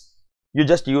cases, you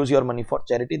just use your money for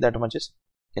charity. That much is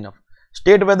enough.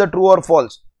 State whether true or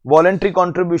false. Voluntary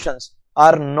contributions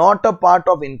are not a part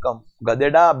of income.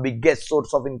 Gadeda, biggest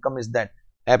source of income is that.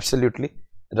 Absolutely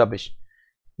rubbish.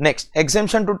 Next,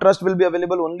 exemption to trust will be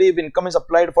available only if income is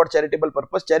applied for charitable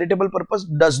purpose. Charitable purpose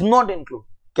does not include.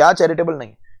 क्या charitable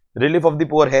नहीं? Relief of the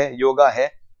poor है, yoga है,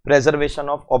 preservation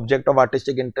of object of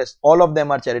artistic interest. All of them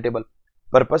are charitable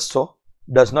purpose. So,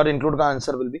 does not include. का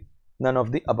answer will be none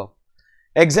of the above.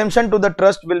 Exemption to the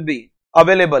trust will be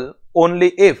available only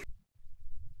if.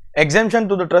 Exemption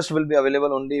to the trust will be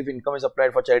available only if income is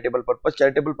applied for charitable purpose.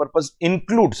 Charitable purpose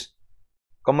includes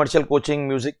commercial coaching,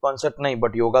 music, concert नहीं,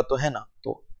 but yoga तो है ना,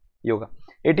 तो yoga.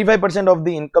 85% of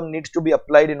the income needs to be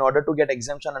applied in order to get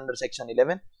exemption under section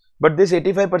 11. But this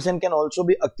 85% can also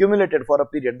be accumulated for a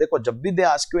period. देखो, जब भी they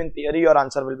ask you in theory, your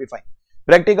answer will be fine.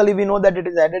 Practically, we know that it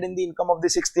is added in the income of the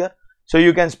 6th year. So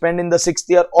you can spend in the 6th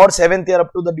year or 7th year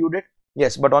up to the due date.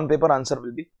 Yes, but on paper answer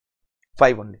will be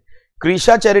 5 only.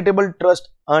 Krisha Charitable Trust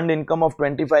earned income of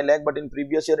 25 lakh, but in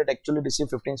previous year it actually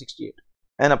received 1568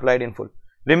 and applied in full.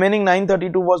 Remaining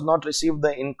 932 was not received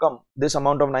the income. This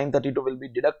amount of 932 will be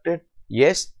deducted.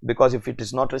 Yes, because if it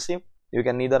is not received, you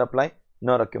can neither apply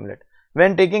nor accumulate.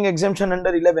 When taking exemption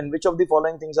under 11, which of the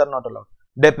following things are not allowed?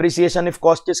 Depreciation if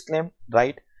cost is claimed,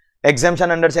 right?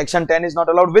 Exemption under section 10 is not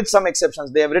allowed with some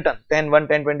exceptions. They have written 10(1),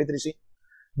 10(23)(c).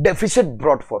 Deficit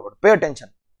brought forward. Pay attention.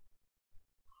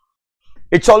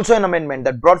 It's also an amendment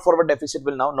that brought forward deficit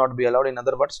will now not be allowed. In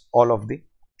other words, all of the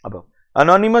above.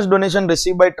 Anonymous donation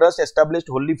received by trust established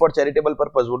wholly for charitable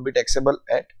purpose would be taxable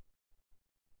at.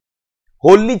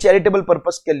 Wholly charitable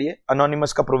purpose के लिए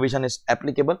anonymous का provision is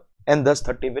applicable and thus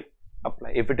 30 will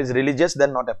apply. If it is religious,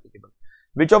 then not applicable.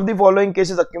 Which of the following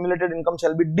cases accumulated income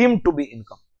shall be deemed to be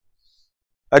income?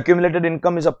 Accumulated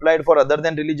income is applied for other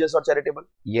than religious or charitable?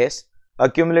 Yes.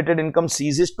 Accumulated income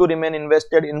ceases to remain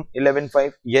invested in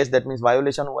 11.5? Yes, that means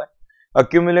violation हुआ है.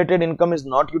 Accumulated income is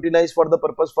not utilized for the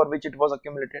purpose for which it was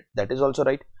accumulated. That is also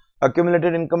right.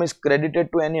 Accumulated income is credited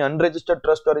to any unregistered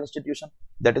trust or institution.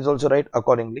 That is also right.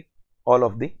 Accordingly, all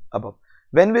of the above.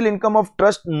 When will income of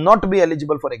trust not be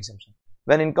eligible for exemption?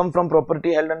 When income from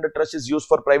property held under trust is used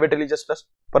for private religious trust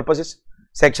purposes.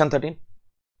 Section 13.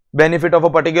 Benefit of a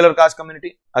particular caste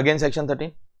community. Again, section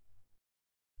 13.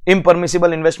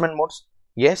 Impermissible investment modes.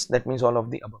 Yes, that means all of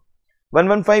the above.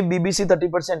 115 BBC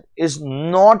 30% is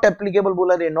not applicable.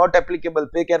 बोला रे, not applicable.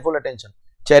 Pay careful attention.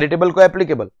 Charitable को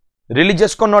applicable.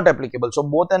 Religious को not applicable. So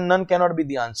both and none cannot be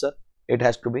the answer. It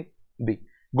has to be B.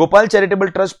 Gopal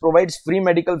Charitable Trust provides free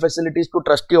medical facilities to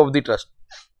trustee of the trust.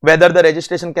 Whether the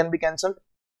registration can be cancelled?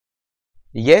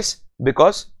 Yes,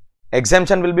 because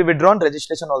exemption will be withdrawn.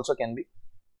 Registration also can be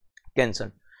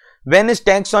cancelled. When is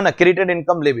tax on accredited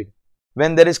income levied?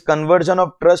 When there is conversion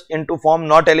of trust into form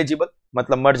not eligible.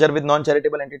 मतलब merger with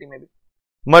non-charitable entity maybe.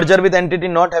 Merger with entity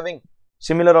not having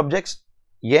similar objects.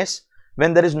 Yes.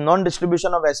 When there is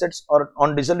non-distribution of assets or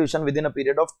on dissolution within a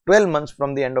period of 12 months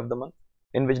from the end of the month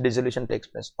in which dissolution takes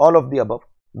place. All of the above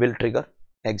will trigger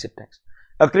exit tax.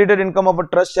 Accredited income of a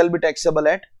trust shall be taxable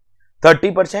at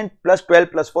 30% plus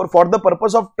 12 plus 4 for the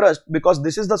purpose of trust, because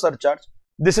this is the surcharge.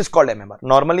 This is called MMR.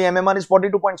 Normally MMR is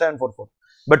 42.744,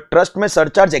 but trust में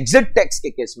surcharge exit tax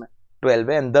के case में 12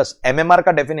 है, and thus MMR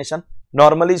का definition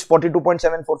normally is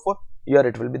 42.744. Here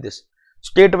it will be this.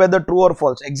 State whether true or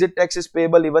false. Exit tax is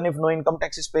payable even if no income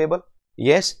tax is payable.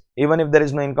 Yes, even if there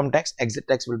is no income tax, exit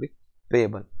tax will be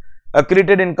payable.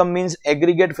 Accreted income means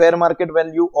aggregate fair market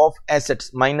value of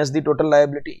assets minus the total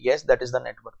liability. Yes, that is the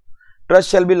net worth. Trust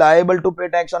shall be liable to pay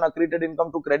tax on accreted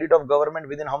income to credit of government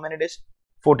within how many days?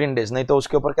 14 days. नहीं तो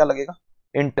उसके ऊपर क्या लगेगा?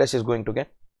 Interest is going to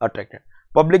get attracted.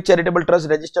 Public charitable trust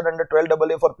registered under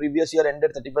 12AA for previous year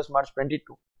ended 31st March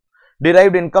 22.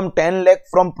 Derived income 10 lakh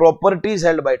from properties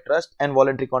held by trust and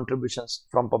voluntary contributions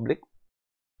from public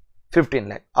 15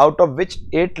 lakh, out of which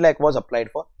 8 lakh was applied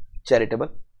for charitable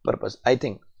purpose. I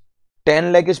think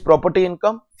 10 lakh is property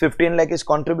income, 15 lakh is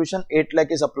contribution, 8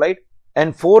 lakh is applied,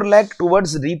 and 4 lakh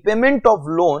towards repayment of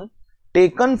loan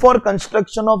taken for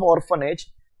construction of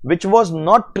orphanage, which was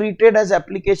not treated as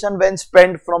application when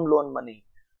spent from loan money.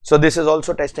 So this is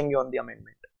also testing you on the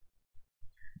amendment.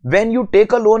 When you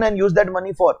take a loan and use that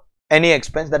money for any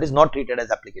expense, that is not treated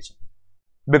as application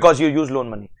because you use loan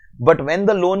money. But when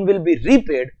the loan will be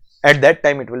repaid, at that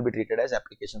time it will be treated as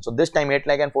application. So this time 8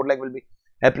 lakh and 4 lakh will be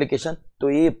application. तो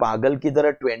ये पागल की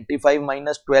तरह 25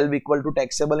 minus 12 equal to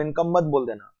taxable income मत बोल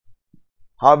देना.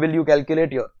 How will you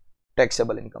calculate your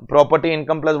taxable income? Property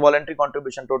income plus voluntary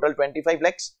contribution total 25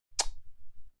 lakhs.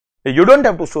 You don't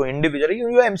have to show individually.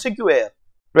 You MCQ है.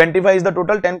 25 is the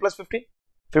total, 10 plus 15.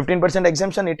 15%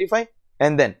 exemption 85,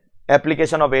 and then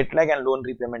application of 8 lakh and loan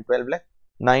repayment 12 lakh.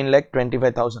 9 lakh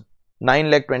 25,000.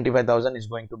 9 lakh 25,000 is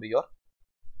going to be your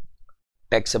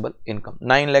taxable income.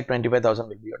 9 lakh 25,000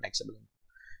 will be your taxable income.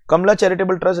 Kamla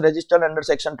Charitable Trust registered under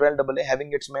section 12AA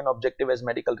having its main objective as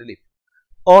medical relief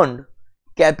earned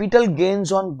capital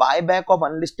gains on buyback of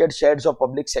unlisted shares of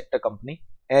public sector company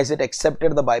as it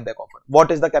accepted the buyback offer.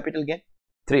 What is the capital gain?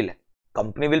 3 lakh.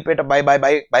 Company will pay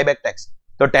buyback tax.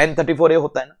 So 1034A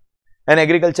होता है ना. And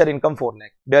agriculture income 4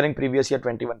 lakh during previous year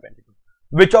 21-22.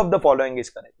 Which of the following is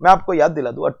correct? मैं आपको याद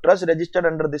दिला दूं. A trust registered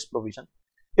under this provision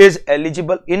is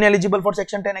ineligible for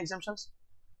section 10 exemptions,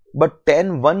 but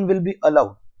 10(1) will be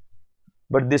allowed.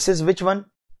 But this is which one?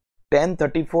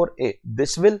 1034A.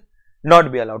 This will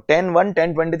not be allowed. 10(1),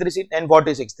 1023C,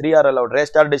 1046. 3 are allowed.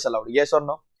 Rest are disallowed. Yes or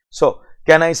no? So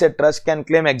can I say trust can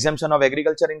claim exemption of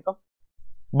agriculture income,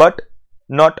 but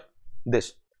not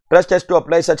this? Trust has to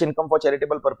apply such income for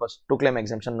charitable purpose to claim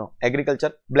exemption. No.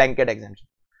 Agriculture blanket exemption.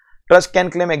 Trust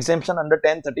can claim exemption under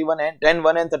 1031 and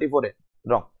 10(1) and 34A.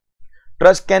 Wrong.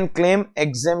 Trust can claim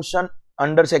exemption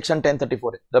under section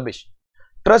 1034A. Rubbish.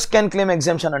 Trust can claim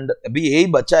exemption under, अभी यही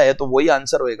बचा है तो वही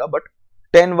answer होएगा, but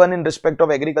 10(1) in respect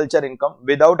of agriculture income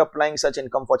without applying such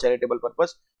income for charitable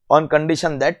purpose on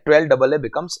condition that 12AA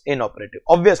becomes inoperative.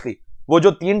 Obviously, वो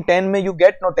जो 3(10) में you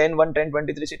get no 10(1),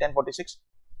 1023C, 1046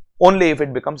 only if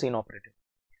it becomes inoperative.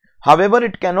 However,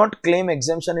 it cannot claim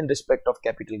exemption in respect of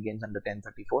capital gains under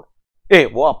 1034A.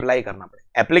 वो apply करना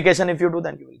पड़ेगा. Application if you do,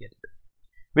 then you will get it.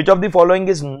 Which of the following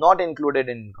is not included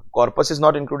in income? Corpus is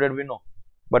not included, we know.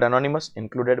 But anonymous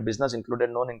included, business included,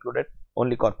 non included,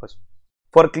 only corpus.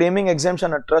 For claiming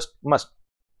exemption, a trust must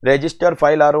register,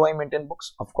 file ROI, maintain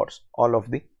books. Of course, all of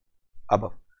the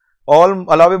above. All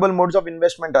allowable modes of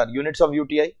investment are units of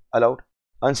UTI allowed,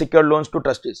 unsecured loans to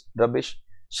trustees, rubbish.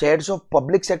 Shares of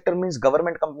public sector means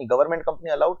government company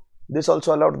allowed, this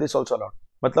also allowed, this also allowed.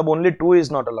 Matlab only 2 is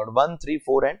not allowed, 1, 3,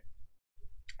 4 and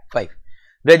 5.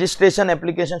 Registration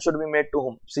application should be made to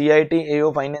whom? CIT,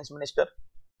 AO, Finance Minister.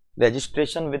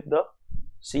 Registration with the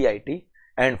CIT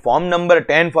and form number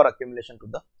 10 for accumulation to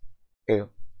the AO.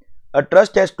 A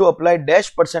trust has to apply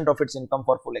 -% of its income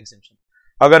for full exemption.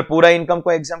 अगर पूरा income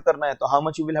को exempt करना है तो how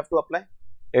much you will have to apply?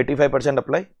 85%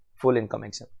 apply full income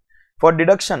exempt. For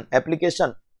deduction,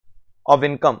 application of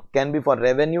income can be for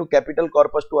revenue, capital,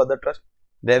 corpus to other trust.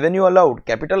 Revenue allowed,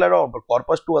 capital allowed, but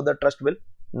corpus to other trust will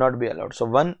not be allowed. So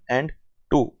 1 and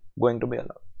 2 going to be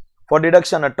allowed. For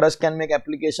deduction, a trust can make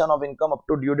application of income up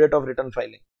to due date of return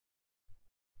filing.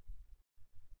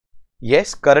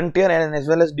 Yes, current year and as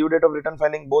well as due date of return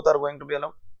filing, both are going to be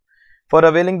allowed. For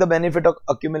availing the benefit of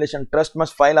accumulation, trust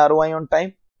must file ROI on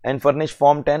time and furnish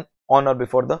form 10 on or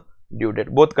before the due date.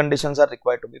 Both conditions are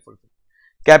required to be fulfilled.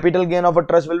 Capital gain of a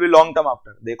trust will be long term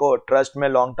after. देखो trust में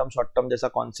long term, short term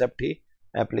जैसा concept ही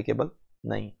applicable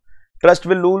नहीं. Trust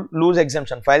will lose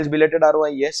exemption. Files belated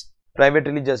ROI, yes. Private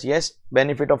religious, yes.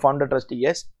 Benefit of founder trustee,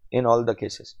 yes. In all the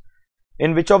cases.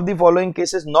 In which of the following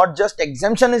cases not just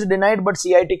exemption is denied but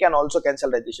CIT can also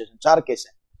cancel registration? 4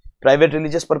 cases. Private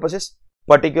religious purposes,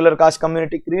 particular caste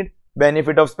community creed,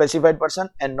 benefit of specified person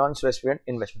and non-specified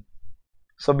investment.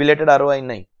 So belated ROI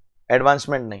nahi,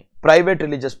 advancement nahi. Private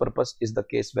religious purpose is the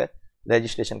case where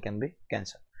registration can be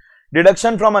cancelled.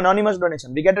 Deduction from anonymous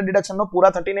donation. We get a deduction, no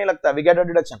पूरा 30 नहीं लगता. We get a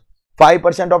deduction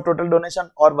 5% of total donation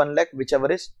or 1 lakh,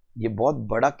 whichever is. ये बहुत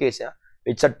बड़ा case है.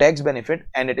 It's a tax benefit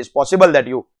and it is possible that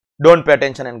you don't pay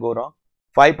attention and go wrong.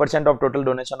 5% of total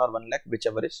donation or 1 lakh,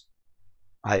 whichever is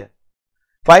higher.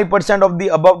 5% of the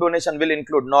above donation will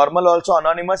include normal, also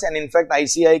anonymous, and in fact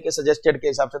ICI के suggested के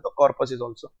हिसाब से तो corpus is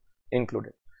also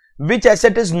included. Which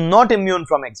asset is not immune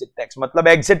from exit tax? मतलब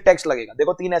exit tax लगेगा.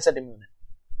 देखो 3 asset immune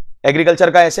है.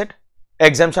 Agriculture का asset,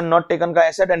 exemption not taken का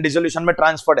asset, and dissolution में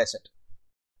transferred asset.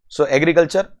 So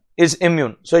agriculture is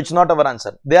immune. So it's not our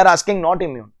answer. They are asking not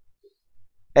immune.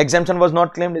 Exemption was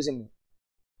not claimed is immune.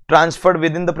 Transferred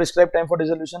within the prescribed time for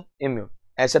dissolution, immune.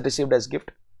 Asset received as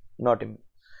gift, not immune.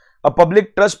 A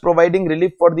public trust providing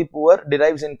relief for the poor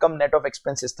derives income net of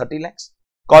expenses 30 lakhs.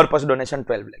 Corpus donation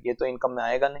 12 lakh. ये तो income में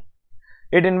आएगा नहीं.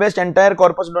 It invests entire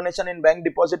corpus donation in bank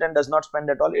deposit and does not spend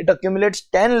at all. It accumulates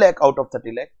 10 lakh out of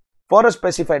 30 lakh for a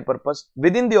specified purpose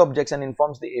within the objects and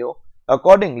informs the AO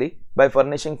accordingly by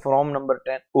furnishing form number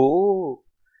 10. Oh,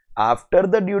 after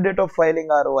the due date of filing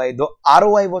ROI, the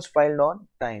ROI was filed on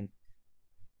time.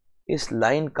 इस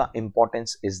line का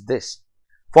importance is this.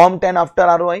 Form 10 after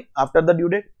ROI, after the due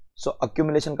date. So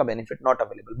accumulation का benefit not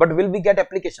available. But will we get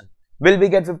application? Will we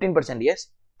get 15%? Yes.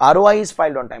 ROI is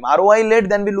filed on time. ROI late,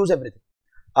 then we lose everything.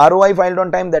 ROI filed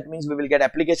on time, that means we will get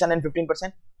application and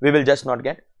 15%. We will just not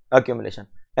get accumulation.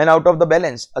 And out of the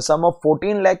balance, a sum of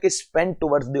 14 lakh is spent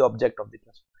towards the object of the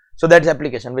trust. So that's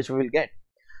application which we will get.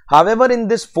 However, in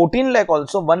this 14 lakh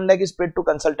also 1 lakh is paid to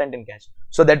consultant in cash.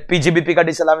 So that PGBP का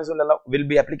disallowance will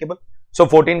be applicable. So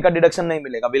 14 का deduction नहीं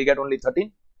मिलेगा. We'll get only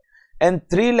 13. And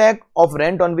 3 lakh of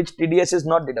rent on which TDS is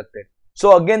not deducted.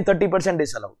 So again 30%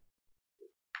 disallowed.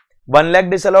 1 lakh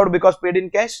disallowed because paid in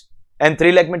cash. And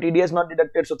 3 lakh में TDS not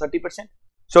deducted. So 30%.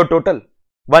 So total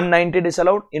 190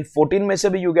 disallowed. In 14 में से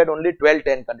भी you get only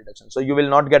 1210 का deduction. So you will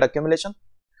not get accumulation.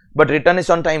 But return is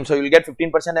on time. So you will get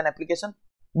 15% an application.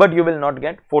 But you will not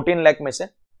get 14 lakh में से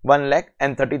 1 lakh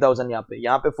and 30,000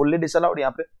 यहाँ पे fully disallowed,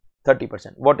 यहाँ पे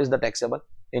 30%. What is the taxable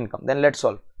income? Then let's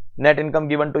solve. Net income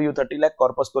given to you 30 lakh,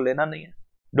 corpus तो लेना नहीं है.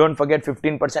 Don't forget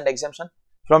 15% exemption.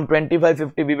 From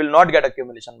 2550 we will not get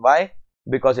accumulation. Why?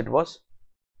 Because it was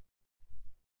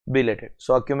belated.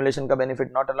 So accumulation का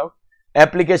benefit not allowed.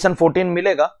 Application 14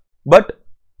 मिलेगा, but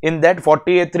in that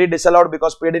 48.3 disallowed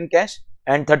because paid in cash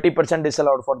and 30%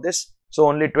 disallowed for this. So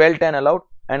only 1210 allowed,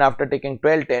 and after taking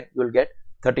 1210 you will get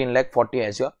 13 lakh 40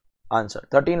 as your answer.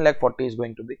 13 lakh 40 is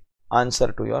going to be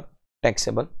answer to your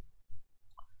taxable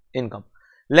income.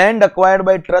 Land acquired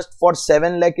by trust for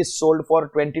 7 lakh is sold for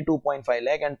 22.5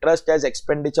 lakh and trust has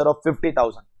expenditure of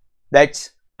 50,000.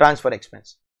 That's transfer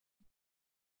expense.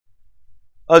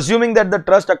 Assuming that the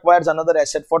trust acquires another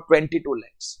asset for 22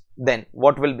 lakhs, then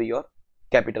what will be your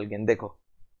capital gain? Dekho,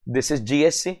 this is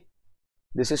GSC,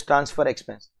 this is transfer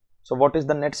expense. So what is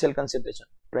the net sale consideration?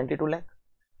 22 lakh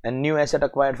and new asset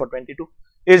acquired for 22.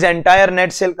 Is entire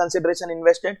net sale consideration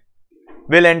invested?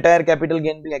 Will entire capital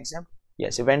gain be exempt?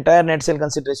 Yes, if entire net sale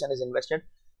consideration is invested,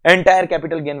 entire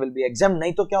capital gain will be exempt.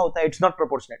 नहीं तो क्या होता है? It's not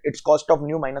proportionate. It's cost of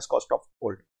new minus cost of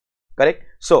old. Correct?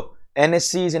 So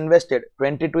NSC is invested,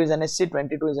 22 is NSC,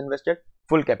 22 is invested,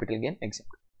 full capital gain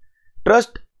exempt.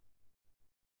 Trust,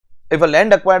 if a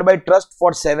land acquired by trust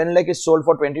for 7 lakh is sold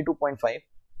for 22.5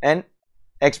 and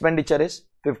expenditure is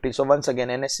 50. So once again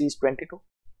NSC is 22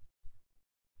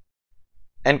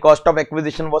 and cost of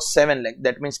acquisition was 7 lakh.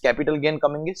 That means capital gain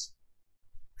coming is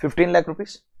 15 lakh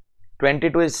rupees.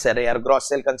 22 is gross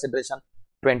sale consideration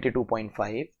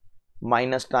 22.5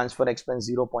 minus transfer expense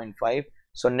 0.5.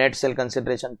 So net sale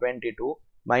consideration 22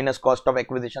 minus cost of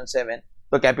acquisition 7.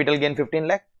 So capital gain 15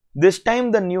 lakh. This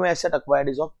time the new asset acquired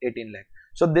is of 18 lakh.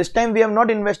 So this time we have not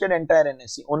invested entire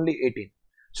NSC, only 18.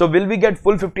 So will we get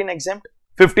full 15 exempt?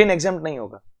 15 exempt nahi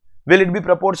hoga. Will it be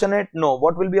proportionate? No.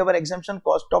 What will be our exemption?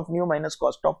 Cost of new minus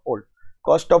cost of old.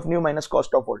 Cost of new minus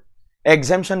cost of old.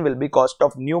 Exemption will be cost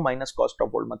of new minus cost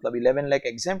of old. मतलब 11 lakh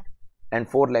exempt and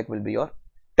 4 lakh will be your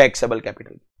taxable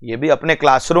capital. ये भी अपने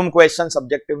classroom question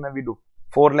subjective में we do.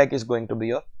 4 lakh is going to be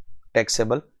your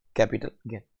taxable capital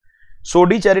gain.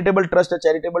 Sodi Charitable Trust, a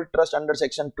charitable trust under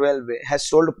section 12A, has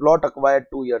sold plot acquired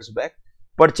 2 years back.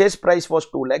 Purchase price was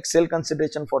 2 lakh, sale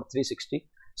consideration for 360.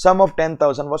 Sum of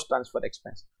 10,000 was transfer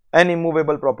expense and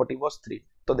immovable property was 3.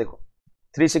 So देखो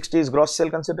 360 is gross sale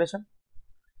consideration,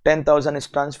 10,000 is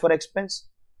transfer expense,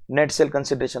 net sale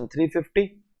consideration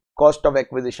 350, cost of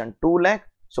acquisition 2 lakh.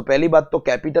 So पहली बात तो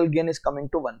capital gain is coming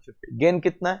to 150. Gain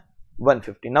कितना है?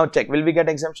 150. Now check, will we get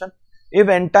exemption? If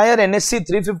entire NSC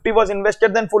 350 was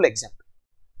invested, then full exempt.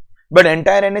 But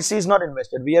entire NSC is not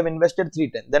invested. We have invested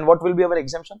 310. Then what will be our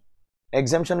exemption?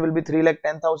 Exemption will be 3 lakh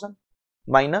 10,000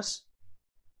 minus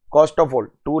cost of hold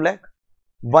 2 lakh.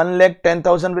 1 lakh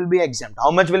 10,000 will be exempt.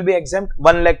 How much will be exempt?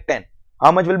 1 lakh 10.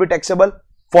 How much will be taxable?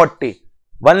 40.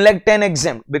 1,10,000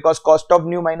 exempt because cost of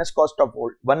new minus cost of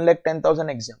old. 1,10,000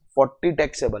 exempt, 40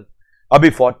 taxable.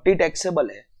 अभी 40 taxable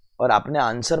है और आपने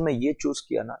answer में ये choose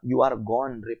किया ना, you are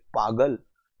gone रे पागल,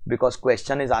 because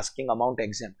question is asking amount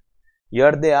exempt.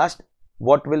 Here they asked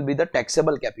what will be the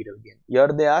taxable capital gain. Here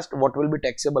they asked what will be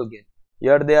taxable gain.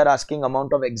 Here they are asking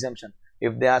amount of exemption.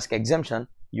 If they ask exemption,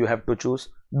 you have to choose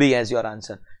B as your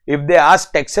answer. If they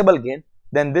ask taxable gain,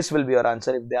 then this will be your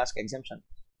answer. If they ask exemption,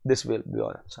 this will be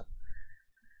your answer.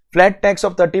 Flat tax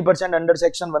of 30% under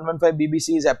section 115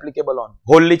 BBC is applicable on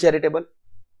wholly charitable.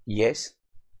 Yes.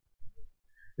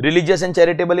 Religious and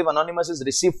charitable if anonymous is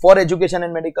received for education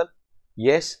and medical.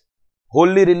 Yes.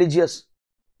 Wholly religious.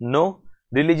 No.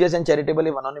 Religious and charitable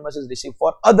if anonymous is received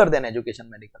for other than education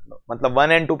medical. No. मतलब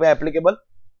 1 and 2 पे applicable,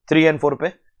 3 and 4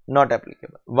 पे not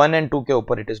applicable. 1 and 2 के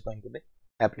ऊपर it is going to be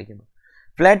applicable.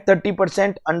 Flat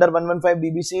 30% under 115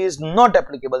 BBC is not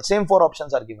applicable. Same 4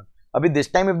 options are given. Abhi this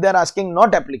time if they are asking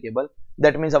not applicable,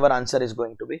 that means our answer is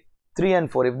going to be 3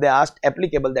 and 4. If they asked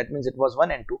applicable, that means it was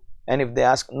 1 and 2. And if they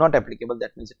ask not applicable,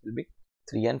 that means it will be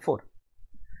 3 and 4.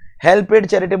 Help Aid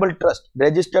Charitable Trust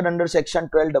registered under section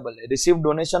 12AA received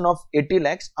donation of 80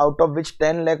 lakhs out of which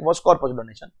 10 lakh was corpus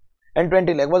donation and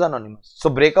 20 lakh was anonymous. So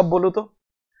breakup bolu to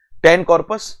 10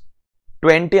 corpus,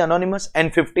 20 anonymous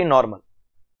and 50 normal.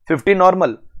 50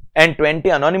 normal and 20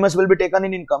 anonymous will be taken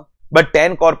in income, but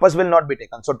 10 corpus will not be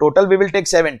taken. So total we will take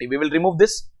 70. We will remove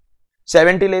this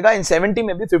 70 lega. In 70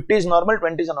 maybe 50 is normal,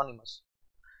 20 is anonymous.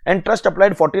 And trust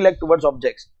applied 40 lakh towards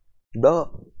objects. The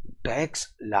tax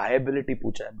liability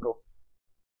पूछा है bro.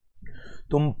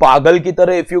 तुम पागल की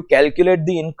तरह if you calculate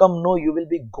the income, no, you will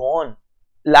be gone.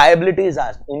 Liability is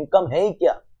asked. Income है ही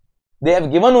क्या? They have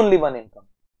given only one income.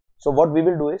 So what we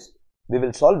will do is we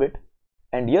will solve it,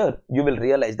 and here you will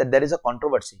realize that there is a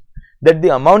controversy that the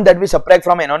amount that we subtract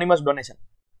from anonymous donation,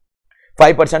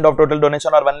 5% of total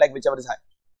donation or 1 lakh whichever is high,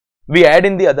 we add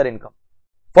in the other income,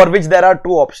 for which there are 2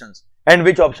 options and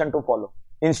which option to follow.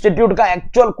 Institute का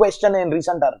actual question in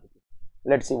recent article.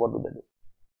 Let's see what do they do.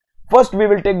 First we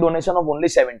will take donation of only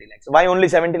 70 lakhs. Why only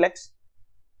 70 lakhs?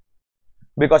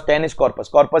 Because 10 is corpus.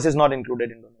 Corpus is not included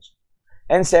in donation.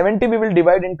 And 70 we will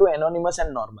divide into anonymous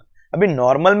and normal. Abhi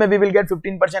normal mein we will get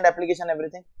 15% application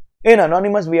everything. In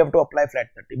anonymous we have to apply flat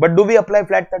 30. But do we apply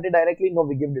flat 30 directly? No,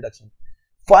 we give deduction.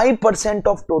 5%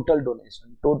 of total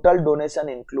donation. Total donation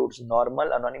includes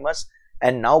normal, anonymous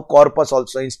and now corpus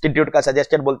also. Institute ka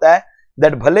suggested bolta hai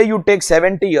that bhale you take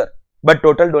 70 here, but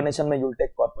total donation mein you will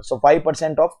take corpus. So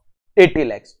 5% of 80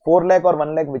 lakhs. 4 lakh or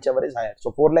 1 lakh whichever is higher.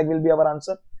 So 4 lakh will be our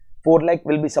answer. 4 lakh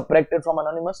will be subtracted from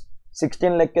anonymous.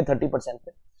 16 lakh ke 30%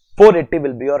 pe. 480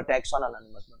 will be your tax on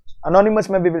anonymous. Anonymous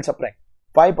mein we will subtract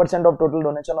 5% of total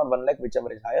donation or 1 lakh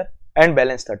whichever is higher and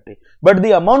balance 30. But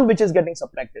the amount which is getting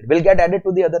subtracted will get added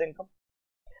to the other income.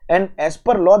 And as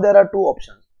per law there are 2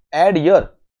 options. Add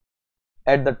here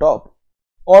at the top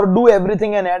or do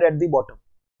everything and add at the bottom.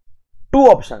 2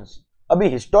 options.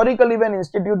 Abhi historically when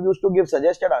institute used to give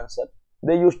suggested answer,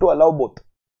 they used to allow both.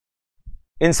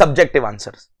 In subjective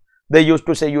answers, they used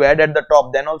to say you add at the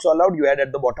top then also allowed, you add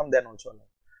at the bottom then also allowed.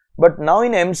 But now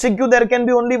in MCQ there can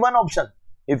be only one option.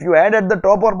 If you add at the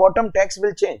top or bottom, tax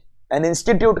will change. And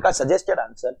institute ka suggested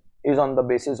answer is on the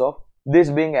basis of this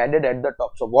being added at the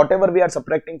top. So whatever we are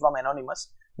subtracting from anonymous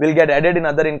will get added in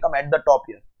other income at the top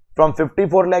here. From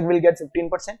 54 lakh we will get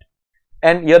 15%.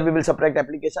 And here we will subtract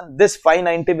application. This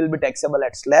 590 will be taxable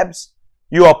at slabs.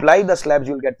 You apply the slabs,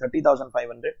 you will get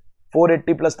 30,500.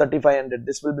 480 plus 3,500.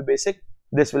 This will be basic.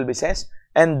 This will be cess.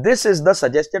 And this is the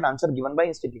suggested answer given by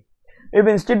institute. If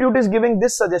institute is giving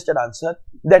this suggested answer,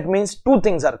 that means 2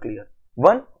 things are clear.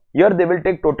 One, here they will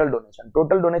take total donation.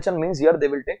 Total donation means here they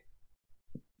will take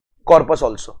corpus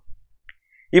also.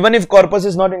 Even if corpus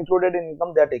is not included in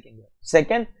income, they are taking here.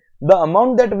 Second, the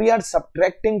amount that we are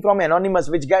subtracting from anonymous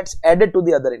which gets added to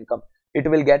the other income, it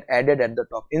will get added at the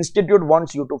top. Institute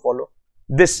wants you to follow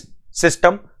this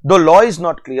system. The law is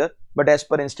not clear, but as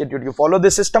per institute, you follow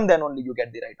this system, then only you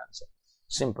get the right answer.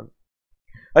 Simple.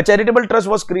 A charitable trust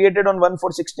was created on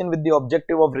 1/4/16 with the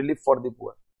objective of relief for the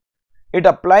poor. It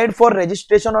applied for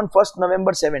registration on 1st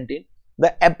November 17.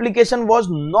 The application was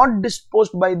not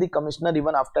disposed by the commissioner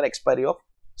even after expiry of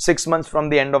 6 months from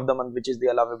the end of the month, which is the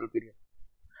allowable period.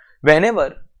 Whenever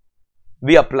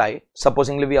we apply,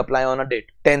 supposingly we apply on a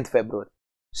date 10th February,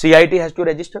 CIT has to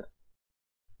register.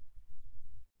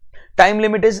 Time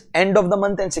limit is end of the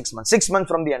month and 6 months. 6 months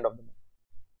from the end of the month.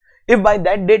 If by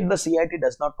that date the CIT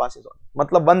does not pass his order,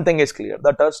 matlab one thing is clear,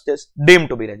 the trust is deemed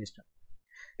to be registered.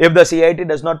 If the CIT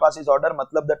does not pass his order,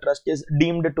 matlab the trust is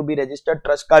deemed to be registered,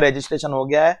 trust ka registration ho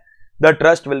gaya hai, the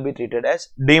trust will be treated as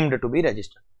deemed to be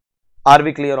registered. Are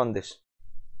we clear on this?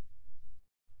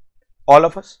 All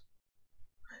of us,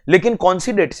 लेकिन कौन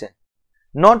सी date से?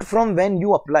 Not from when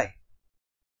you apply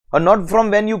और not from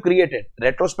when you created.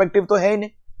 Retrospective तो है ही नहीं,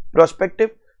 prospective.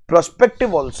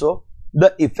 Prospective also the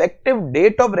effective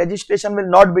date of registration will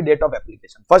not be date of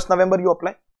application. 1st November you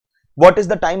apply. What is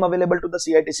the time available to the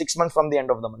CIT? 6 months from the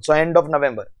end of the month. So end of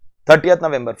November, 30th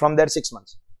November, from there 6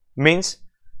 months. Means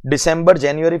December,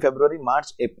 January, February,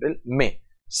 March, April, May.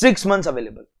 6 months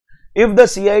available. If the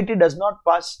CIT does not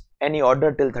pass any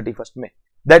order till 31st May,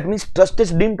 that means trust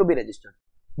is deemed to be registered.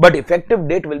 But effective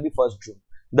date will be 1st June.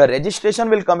 The registration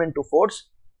will come into force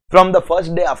from the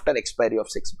first day after expiry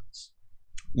of 6 months.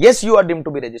 Yes, you are deemed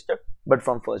to be registered, but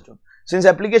from 1st June. Since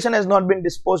application has not been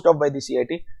disposed of by the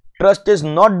CIT, trust is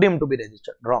not deemed to be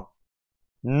registered. Wrong.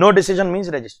 No decision means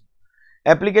registered.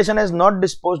 Application has not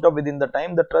disposed of within the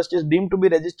time, the trust is deemed to be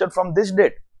registered from this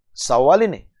date. सवाल ही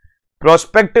नहीं.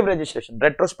 Prospective registration,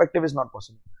 retrospective is not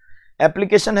possible.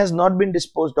 Application has not been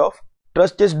disposed of,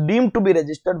 trust is deemed to be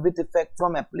registered with effect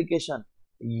from application.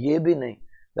 ये भी नहीं.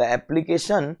 The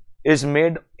application is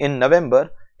made in November.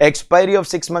 Expiry of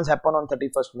 6 months happen on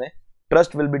 31st May.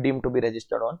 Trust will be deemed to be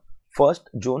registered on 1st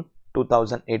June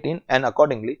 2018 and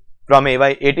accordingly from AY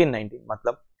 1819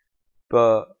 matlab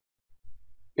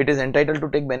it is entitled to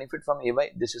take benefit from AY.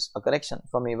 This is a correction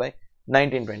from AY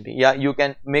 1920. Yeah, you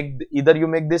can make either you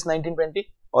make this 1920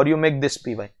 or you make this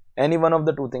PY. Any one of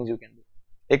the two things you can do.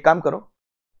 एक काम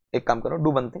करो,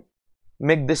 do one thing.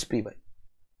 Make this PY.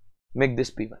 Make this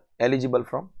PY eligible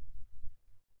from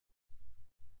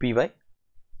PY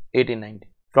 1890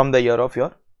 from the year of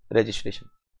your registration.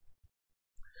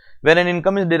 When an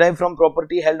income is derived from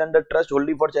property held under trust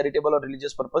wholly for charitable or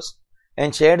religious purpose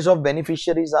and shares of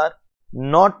beneficiaries are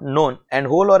not known and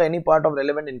whole or any part of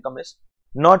relevant income is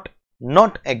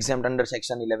not exempt under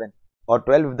section 11 or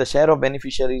 12, if the share of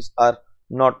beneficiaries are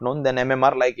not known, then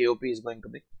MMR like AOP is going to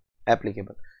be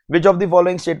applicable. Which of the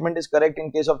following statement is correct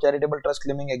in case of charitable trust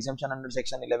claiming exemption under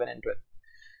section 11 and 12?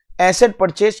 Asset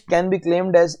purchased can be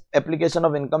claimed as application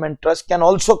of income and trust can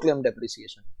also claim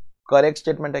depreciation. Correct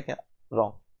statement है क्या?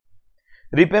 Wrong.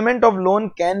 Repayment of loan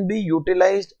can be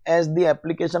utilized as the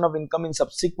application of income in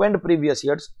subsequent previous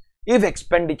years if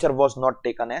expenditure was not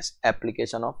taken as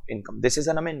application of income. This is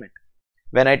an amendment.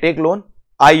 When I take loan,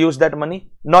 I use that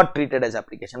money, not treated as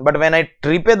application. But when I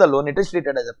repay the loan, it is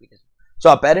treated as application.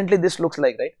 So apparently this looks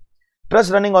like, right?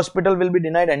 Trust running hospital will be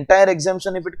denied entire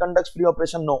exemption if it conducts free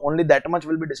operation. No, only that much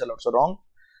will be disallowed. So wrong.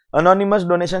 Anonymous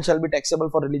donation shall be taxable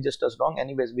for religious trust. Wrong.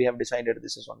 Anyways, we have decided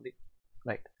this is only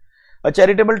right. A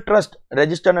charitable trust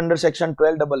registered under section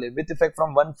 12AA with effect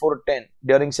from 1/4/10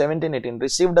 during 1718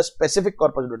 received a specific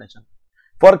corpus donation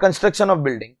for construction of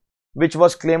building which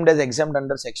was claimed as exempt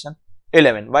under section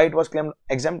 11. Why it was claimed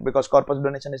exempt? Because corpus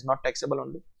donation is not taxable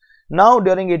only. Now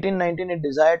during 1819 it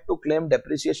desired to claim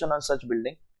depreciation on such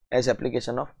building as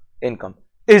application of income.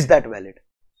 Is that valid?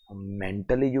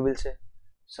 Mentally you will say,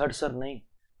 sir, nahi,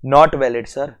 not valid,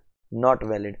 sir, not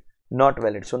valid, not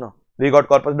valid. So no, we got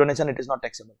corpus donation, it is not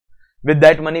taxable. With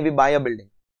that money we buy a building.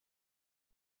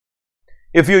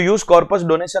 If you use corpus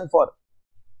donation for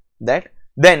that,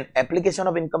 then application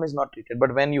of income is not treated.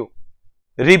 But when you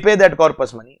repay that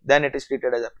corpus money, then it is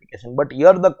treated as application. But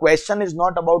here the question is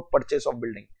not about purchase of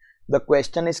building. The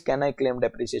question is, can I claim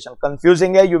depreciation?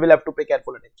 Confusing hai, you will have to pay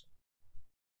careful attention.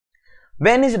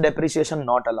 When is depreciation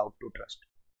not allowed to trust?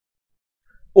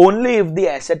 Only if the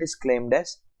asset is claimed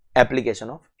as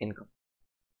application of income.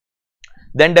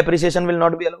 Then depreciation will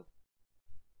not be allowed.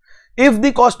 If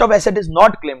the cost of asset is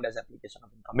not claimed as application of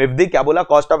income, if the kya bola,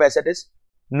 cost of asset is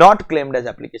not claimed as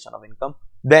application of income,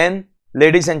 then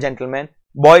ladies and gentlemen,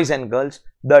 boys and girls,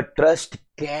 the trust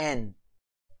can.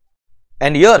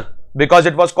 And here, because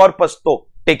it was corpus, so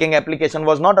taking application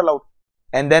was not allowed.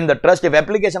 And then the trust, if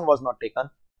application was not taken,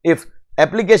 if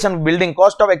application building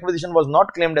cost of acquisition was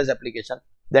not claimed as application,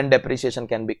 then depreciation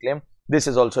can be claimed. This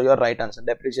is also your right answer.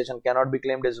 Depreciation cannot be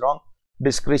claimed is wrong.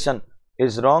 Discretion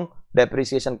is wrong.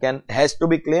 Depreciation has to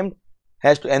be claimed,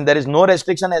 and there is no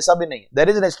restriction. Aisa bhi nahi. There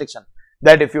is restriction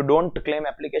that if you don't claim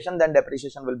application, then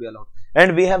depreciation will be allowed.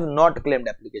 And we have not claimed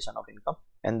application of income,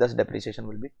 and thus depreciation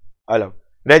will be allowed.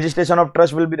 Registration of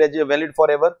trust will be valid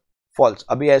forever. False.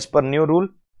 Abhi as per new rule,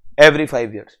 every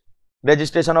 5 years.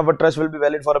 Registration of a trust will be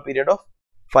valid for a period of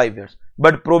 5 years.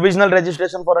 But provisional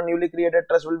registration for a newly created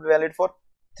trust will be valid for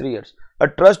 3 years. A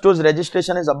trust whose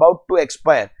registration is about to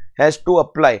expire has to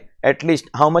apply at least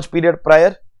how much period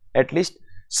prior? At least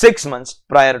 6 months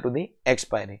prior to the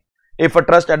expiry. If a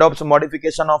trust adopts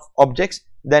modification of objects,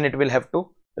 then it will have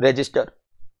to register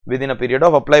within a period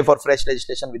of, apply for fresh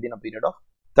registration within a period of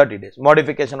 30 days.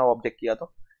 Modification of object kiya to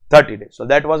 30 days. So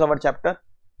that was our chapter,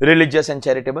 religious and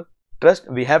charitable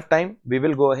trust. We have time, we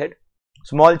will go ahead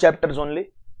Small chapters only,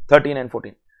 13 and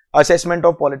 14. Assessment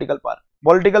of political power.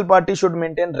 Political party should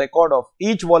maintain record of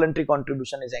each voluntary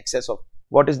contribution is excess of,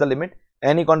 what is the limit?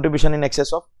 Any contribution in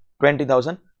excess of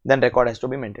 20,000, then record has to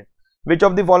be maintained. Which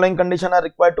of the following conditions are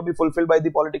required to be fulfilled by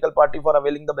the political party for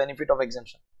availing the benefit of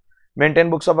exemption? Maintain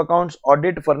books of accounts,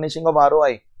 audit, furnishing of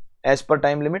ROI as per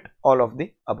time limit, all of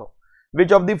the above.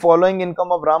 Which of the following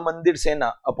income of Ram Mandir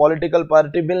Sena a political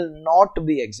party will not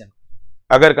be exempt?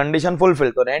 अगर condition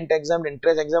fulfil तो rent exam,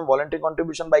 interest exam, voluntary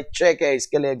contribution by check है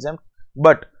इसके लिए exam,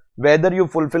 but whether you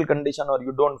fulfill condition or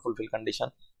you don't fulfill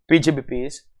condition, PGBP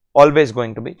is always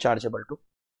going to be chargeable to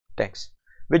tax.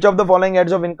 Which of the following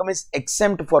heads of income is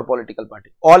exempt for political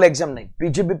party? All exempt नहीं,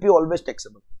 PGBP always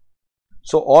taxable.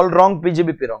 So all wrong,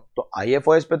 PGBP wrong. तो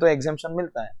IFOS पे तो exemption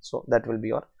मिलता है. So that will be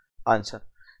your answer.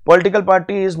 Political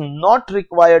party is not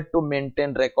required to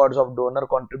maintain records of donor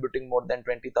contributing more than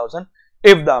 20,000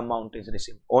 if the amount is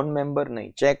received. Own member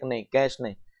नहीं, check नहीं, cash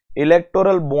नहीं.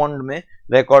 Electoral bond में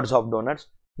records of donors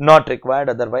not required,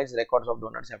 otherwise records of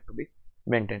donors have to be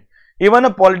maintained. Even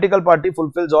a political party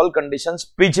fulfills all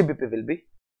conditions, PGBP will be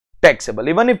taxable.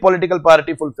 Even if political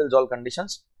party fulfills all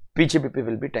conditions, PGBP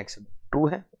will be taxable. True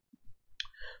है?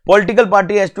 Political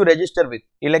party has to register with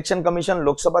Election Commission,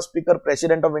 Lok Sabha Speaker,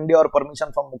 President of India or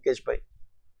permission from Mukesh Bhai.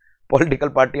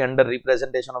 Political party under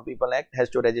Representation of People Act has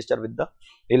to register with the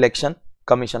Election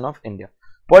Commission of India.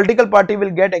 Political party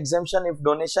will get exemption if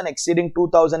donation exceeding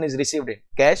 2,000 is received in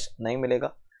cash, नहीं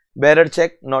मिलेगा. Bearer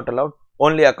check not allowed.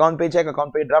 Only account pay check,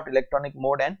 account pay draft, electronic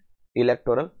mode and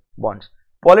electoral bonds.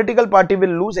 Political party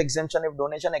will lose exemption if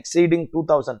donation exceeding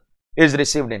 2,000 is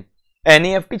received in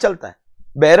NEFT चलता है.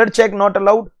 Bearer check not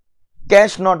allowed,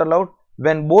 cash not allowed.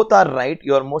 When both are right,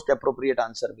 your most appropriate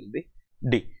answer will be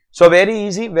D. So very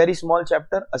easy, very small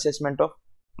chapter, assessment of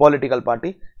political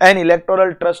party, and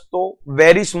electoral trust to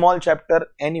very small chapter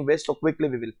anyway, so quickly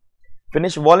we will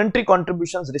finish. Voluntary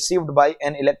contributions received by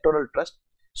an electoral trust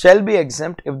shall be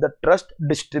exempt if the trust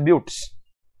distributes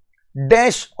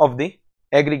dash of the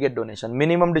aggregate donation.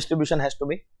 Minimum distribution has to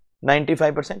be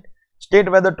 95%.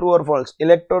 State whether true or false.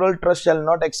 Electoral trust shall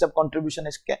not accept contribution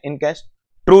in cash.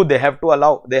 True, they have to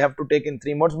allow, they have to take in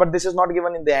 3 modes, but this is not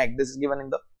given in the act, this is given in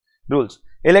the rules.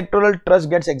 Electoral trust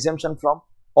gets exemption from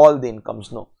all the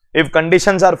incomes. No. If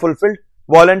conditions are fulfilled,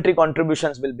 voluntary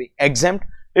contributions will be exempt.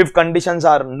 If conditions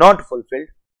are not fulfilled,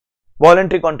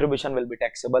 voluntary contribution will be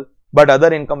taxable, but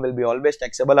other income will be always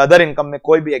taxable. Other income में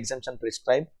कोई भी exemption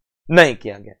prescribed नहीं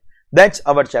किया गया. That's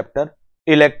our chapter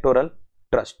electoral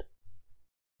trust.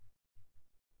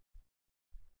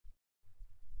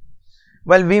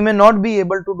 Well, we may not be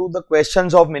able to do the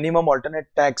questions of minimum alternate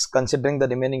tax considering the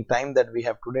remaining time that we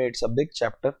have today. It's a big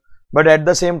chapter, but at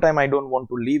the same time I don't want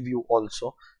to leave you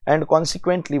also, and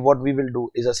consequently what we will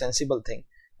do is a sensible thing.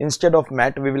 Instead of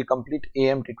MAT, we will complete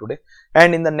AMT today,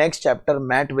 and in the next chapter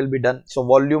MAT will be done. So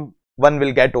volume 1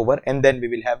 will get over, and then we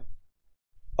will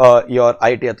have your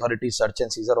IT authority, search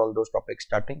and seizure, all those topics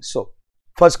starting. So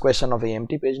first question of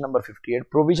AMT, page number 58.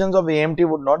 Provisions of AMT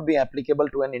would not be applicable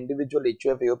to an individual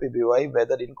HUF, AOP, BOI,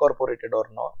 whether incorporated or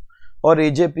not, or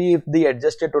AJP if the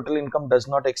adjusted total income does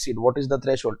not exceed. What is the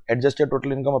threshold? Adjusted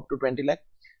total income up to 20 lakh.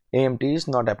 AMT is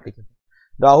not applicable.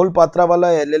 Rahul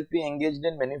Patrawala LLP engaged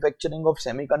in manufacturing of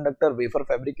semiconductor wafer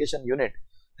fabrication unit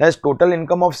has total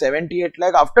income of 78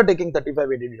 lakh after taking 35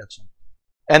 AD deduction.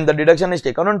 And the deduction is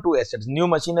taken on 2 assets. New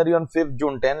machinery on 5th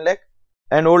June 10 lakh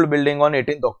and old building on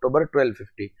 18th October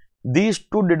 1250. These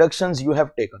 2 deductions you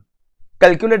have taken.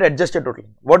 Calculate adjusted total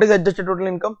income. What is adjusted total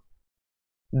income?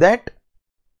 That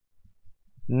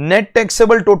net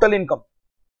taxable total income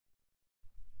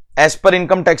as per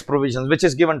income tax provisions which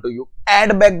is given to you,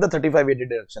 add back the 35 AD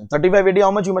deduction. 35 AD,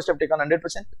 how much you must have taken? 100%.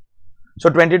 So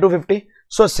 2250.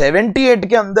 So 78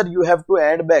 ke andar you have to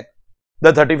add back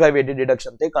the 35 AD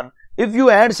deduction taken. If you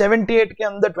add 78 ke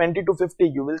andar 2250,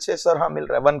 you will say, sir, haan mil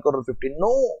raha 1 crore 50.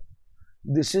 No,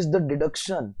 this is the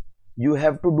deduction. You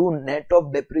have to do net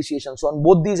of depreciation. So on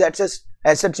both these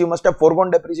assets you must have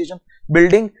foregone depreciation.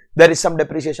 Building, there is some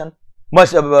depreciation.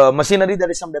 Machinery,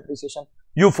 there is some depreciation.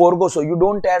 You forego, so you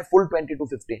don't add full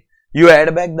 2250. You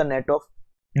add back the net of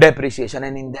depreciation,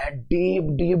 and in that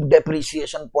deep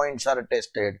depreciation points are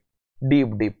tested.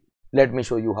 Deep. Let me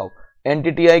show you how.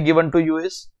 NTTI given to you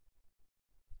is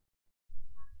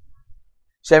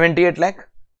 78 lakh.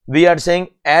 We are saying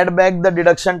add back the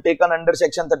deduction taken under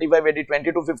section 35 AD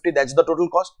 2250. That's the total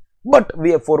cost, but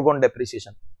we have foregone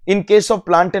depreciation. In case of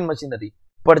plant and machinery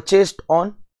purchased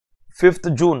on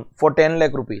 5th June for 10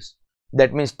 lakh rupees,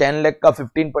 that means 10 lakh ka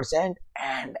 15%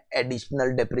 and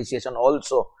additional depreciation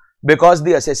also, because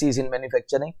the assessee is in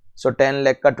manufacturing, so 10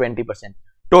 lakh ka 20%.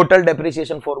 Total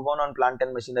depreciation foregone on plant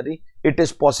and machinery. It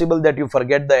is possible that you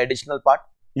forget the additional part,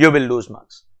 you will lose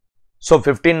marks. So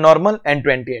 15 normal and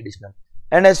 20 additional.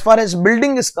 And as far as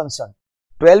building is concerned,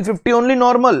 1250 only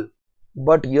normal,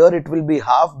 but here it will be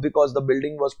half because the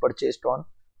building was purchased on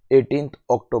 18th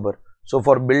October. So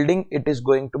for building, it is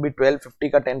going to be 1250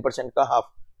 ka 10% ka half,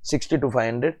 60 to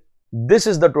 500. This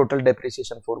is the total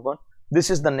depreciation foregone. This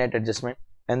is the net adjustment,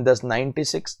 and thus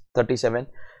 96, 37,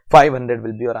 500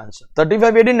 will be your answer.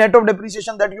 3580 net of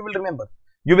depreciation, that you will remember.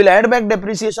 You will add back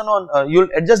depreciation on, you will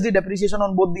adjust the depreciation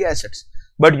on both the assets,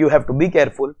 but you have to be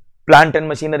careful. Plant and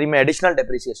machinery में additional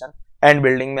depreciation and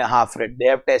building में half rate. They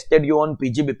have tested you on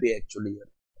PGBP actually here.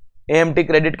 AMT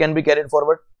credit can be carried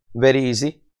forward, very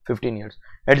easy, 15 years.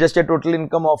 Adjusted total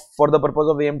income of for the purpose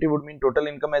of AMT would mean total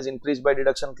income has increased by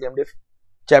deduction claimed if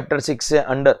chapter 6 से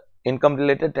under income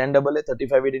related 10 AA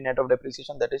 3580 net of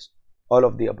depreciation, that is all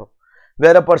of the above.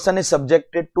 Where a person is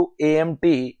subjected to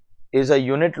AMT is a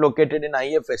unit located in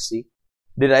IFSC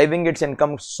deriving its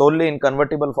income solely in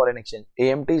convertible foreign exchange.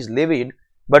 AMT is levied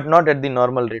but not at the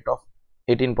normal rate of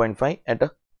 18.5 at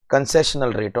a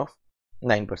concessional rate of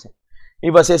 9%.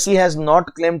 If assessee has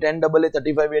not claimed 10 AA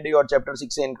 3580 or chapter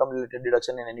 6 income related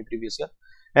deduction in any previous year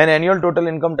and annual total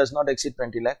income does not exceed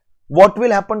 20 lakh, what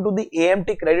will happen to the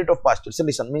AMT credit of past year? So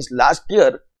listen, means last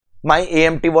year my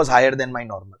AMT was higher than my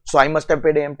normal, so I must have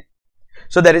paid AMT.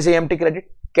 So there is AMT credit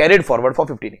carried forward for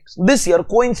 15 years. This year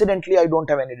coincidentally I don't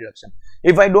have any deduction.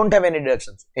 If I don't have any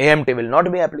deductions, AMT will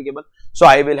not be applicable, so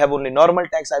I will have only normal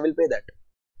tax, I will pay that.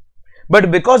 But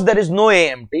because there is no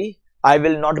AMT, I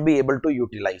will not be able to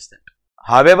utilize that.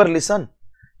 However, listen,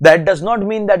 that does not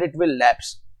mean that it will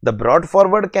lapse. The brought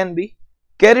forward can be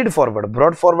carried forward,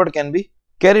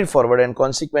 and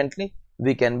consequently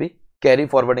we can be carrying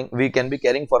forward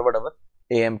our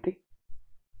AMT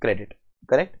credit.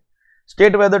 Correct?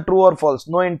 State whether true or false.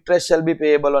 No interest shall be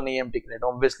payable on AMT credit.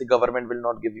 Obviously, government will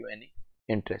not give you any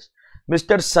interest.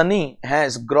 Mr. Sunny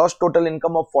has gross total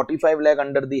income of 45 lakh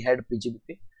under the head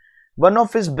PGBP. One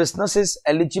of his businesses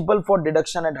eligible for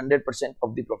deduction at 100%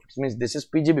 of the profits. Means this is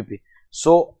PGBP.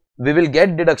 So we will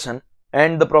get deduction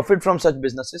and the profit from such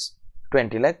businesses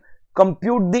 20 lakh.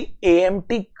 Compute the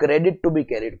AMT credit to be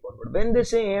carried forward. When they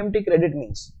say AMT credit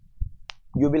means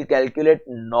you will calculate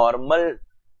normal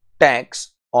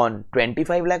tax on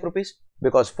 25 lakh rupees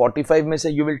because 45 may say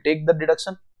you will take the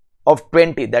deduction of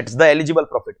 20, that's the eligible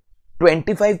profit.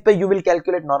 25 pay you will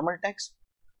calculate normal tax.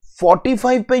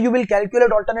 45 pay you will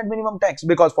calculate alternate minimum tax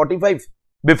because 45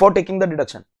 before taking the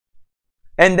deduction.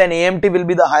 And then AMT will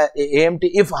be the higher, AMT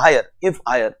if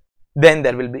higher, then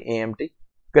there will be AMT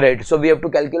credit. So we have to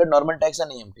calculate normal tax and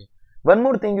AMT. One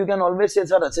more thing, you can always say,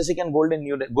 sir, assessee can go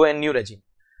in new regime.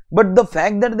 But the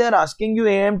fact that they are asking you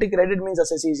AMT credit means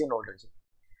assessee is in old regime.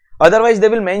 Otherwise, they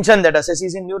will mention that assessee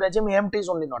is in new regime, AMT is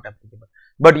only not applicable.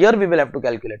 But here we will have to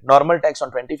calculate normal tax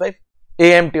on 25,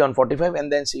 AMT on 45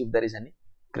 and then see if there is any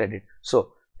credit.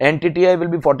 So, NTTI will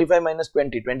be 45 minus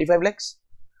 20, 25 lakhs.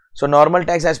 So, normal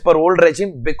tax as per old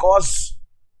regime because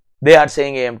they are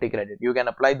saying AMT credit. You can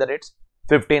apply the rates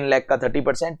 15 lakh ka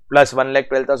 30% plus 1 lakh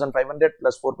 12,500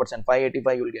 plus 4%,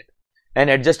 585 you will get.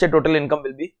 And adjusted total income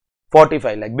will be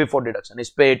 45 lakh before deduction. Is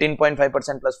pay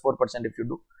 18.5% plus 4% if you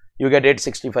do, you get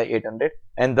 865,800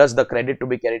 and thus the credit to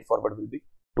be carried forward will be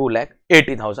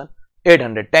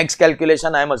 2,80,800. Tax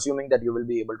calculation I am assuming that you will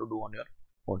be able to do on your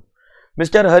own.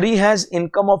 Mr. Hari has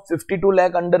income of 52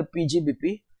 lakh under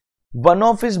PGBP. One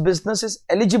of his business is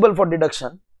eligible for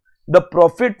deduction. The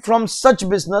profit from such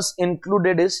business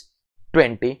included is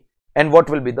 20 and what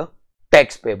will be the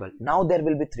tax payable? Now there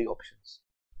will be three options.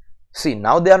 See,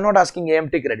 now they are not asking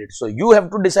AMT credit. So you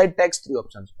have to decide tax three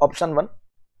options. Option 1,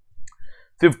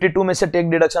 52 may say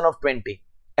take deduction of 20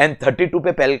 and 32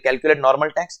 pay calculate normal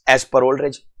tax as per old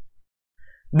regime.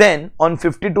 Then on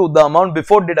 52, the amount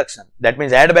before deduction, that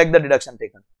means add back the deduction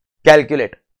taken,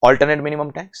 calculate alternate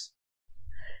minimum tax.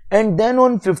 And then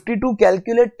on 52,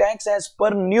 calculate tax as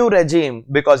per new regime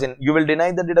because you will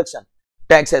deny the deduction,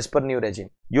 tax as per new regime.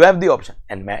 You have the option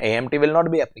and AMT will not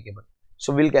be applicable.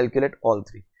 So we will calculate all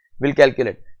three. We will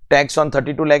calculate tax on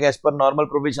 32 lakh as per normal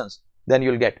provisions. Then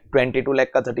you will get 22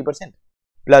 lakh ka 30%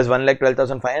 plus 1 lakh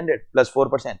 12,500 plus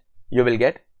 4%. You will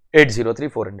get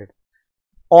 803,400.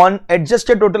 On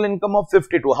adjusted total income of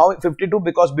 52. How 52?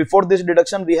 Because before this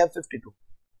deduction we have 52.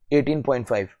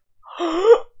 18.5.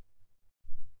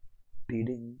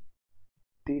 Teeding.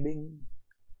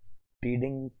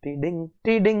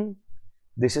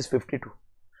 This is 52.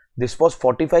 This was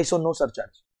 45, so no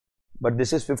surcharge. But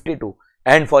this is 52.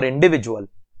 And for individual,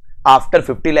 after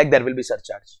 50 lakh there will be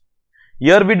surcharge.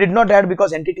 Here we did not add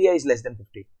because NTTI is less than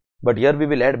 50. But here we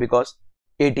will add because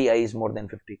ATI is more than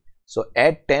 50. So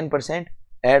add 10%,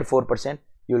 add 4%,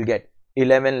 you will get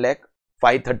 11 lakh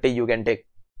 530. You can take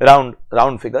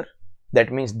round figure.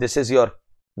 That means this is your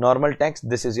normal tax,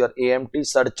 this is your AMT,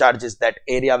 surcharge is that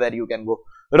area where you can go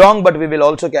wrong. But we will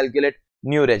also calculate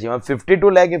new regime. 52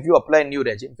 lakh if you apply new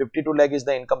regime, 52 lakh is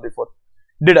the income before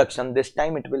deduction. This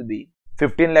time it will be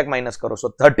 15 lakh minus karo.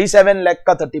 So 37 lakh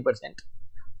ka 30%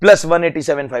 plus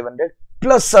 187,500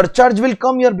 plus surcharge will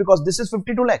come here because this is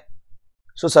 52 lakh.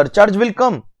 So surcharge will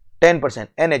come 10%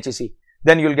 and HEC.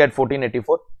 Then you will get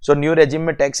 1484. So new regime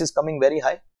mein tax is coming very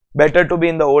high. Better to be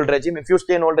in the old regime. If you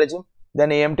stay in old regime, then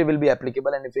AMT will be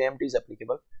applicable, and if AMT is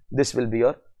applicable, this will be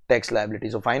your tax liability.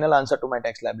 So final answer to my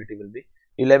tax liability will be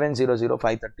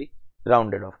 11,00530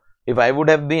 rounded off. If I would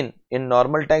have been in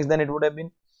normal tax, then it would have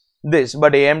been this,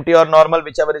 but AMT or normal,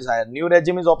 whichever is higher. New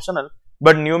regime is optional,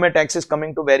 but new mein tax is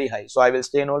coming to very high. So I will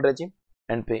stay in old regime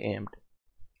and pay AMT.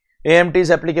 AMT is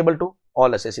applicable to all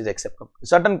assessees except company.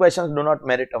 Certain questions do not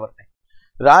merit our time.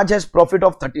 Raj has profit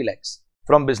of 30 lakhs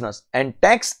from business and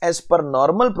tax as per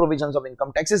normal provisions of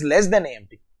income tax is less than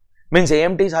AMT. Means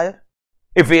AMT is higher.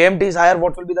 If AMT is higher,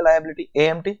 what will be the liability?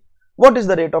 AMT. What is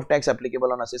the rate of tax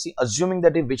applicable on assessee? Assuming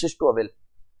that he wishes to avail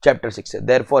chapter 6.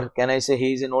 Therefore, can I say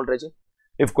he is in old regime?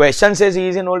 If question says he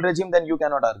is in old regime, then you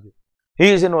cannot argue. He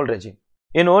is in old regime.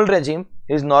 In old regime,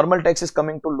 his normal tax is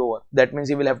coming to lower. That means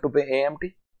he will have to pay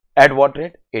AMT. At what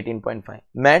rate? 18.5.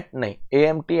 MAT? Nahi.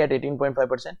 AMT at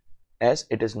 18.5% as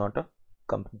it is not a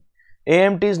company.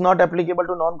 AMT is not applicable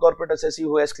to non-corporate assessee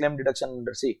who has claimed deduction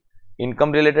under C.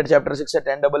 Income related chapter 6 at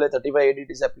 10 AA 35 AD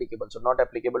is applicable. So not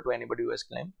applicable to anybody who has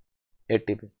claimed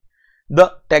 80p.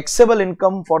 The taxable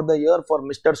income for the year for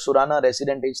Mr. Surana,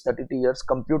 resident age 32 years,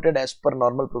 computed as per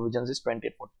normal provisions is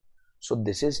 2840. So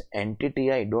this is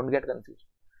NTTI, don't get confused.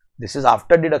 This is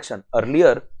after deduction.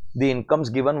 Earlier, the incomes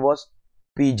given was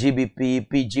PGBP,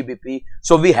 PGBP.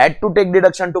 So we had to take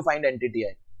deduction to find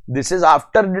NTTI. This is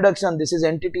after deduction, this is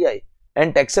NTTI.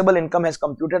 And taxable income has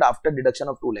computed after deduction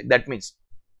of 2 lakh. That means,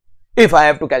 if I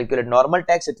have to calculate normal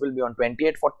tax, it will be on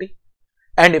 2840.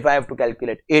 And if I have to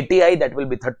calculate ATI, that will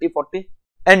be 3040.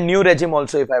 And new regime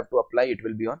also, if I have to apply, it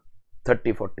will be on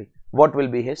 3040. What will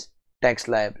be his tax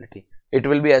liability? It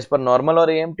will be as per normal or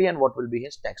AMT, and what will be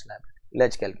his tax liability?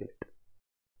 Let's calculate.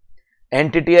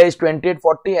 NTTI is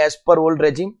 2840 as per old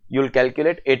regime. You will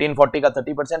calculate 1840 ka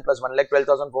 30% plus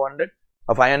 1,12,400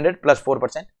 or 500 plus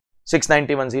 4%,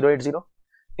 691,080.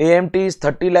 AMT is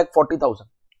 30,40,000.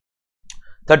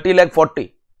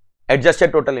 30,40,000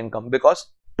 adjusted total income,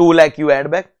 because 2 lakh you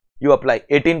add back, you apply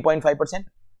 18.5%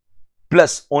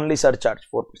 plus only surcharge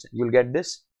 4%. You will get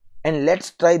this. And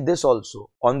let's try this also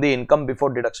on the income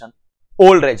before deduction.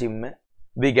 Old regime mein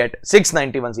we get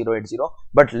 691,080,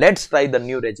 but let's try the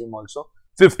new regime also.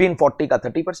 1540 ka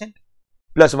 30%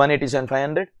 plus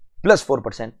 187,500 plus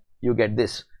 4%. You get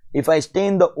this. If I stay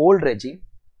in the old regime,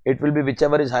 it will be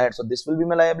whichever is higher. So this will be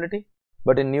my liability.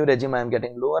 But in new regime, I am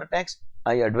getting lower tax.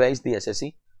 I advise the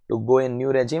assessee to go in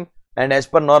new regime and as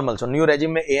per normal. So new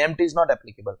regime mein AMT is not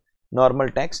applicable. Normal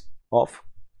tax of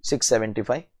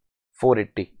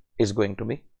 675,480 is going to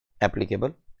be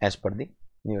applicable as per the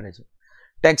new regime.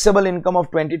 Taxable income of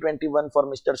 2021 for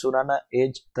Mr. Surana,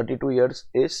 age 32 years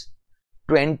is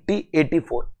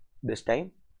 2084 this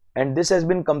time, and this has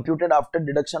been computed after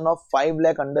deduction of 5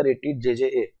 lakh under 80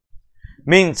 JJA.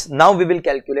 Means now we will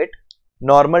calculate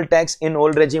normal tax in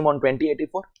old regime on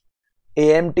 2084,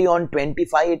 AMT on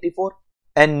 2584,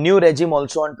 and new regime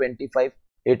also on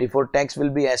 2584. Tax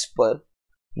will be as per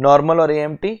normal or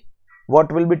AMT.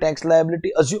 What will be tax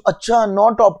liability? Assume, acha,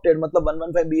 not opted, matlab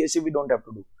 115 BAC we don't have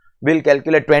to do. We'll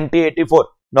calculate 2084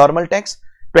 normal tax,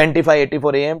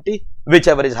 2584 AMT,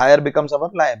 whichever is higher becomes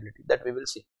our liability. That we will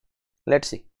see. Let's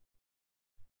see.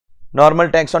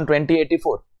 Normal tax on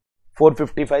 2084,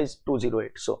 455 is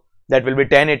 208. So that will be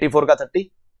 1084 ka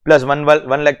 30 plus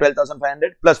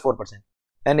 1,12,500 plus 4%.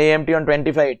 And AMT on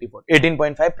 2584,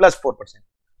 18.5 plus 4%.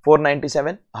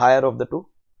 497, higher of the two.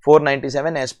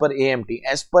 497 as per AMT.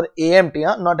 As per AMT,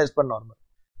 not as per normal.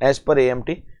 As per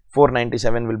AMT,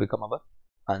 497 will become our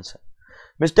answer.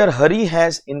 Mr. Hari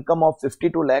has income of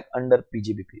 52 lakh under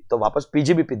PGBP. तो वापस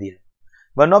PGBP दिया है.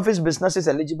 One of his business is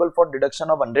eligible for deduction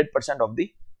of 100% of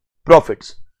the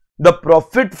profits. The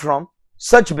profit from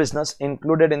such business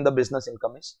included in the business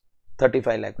income is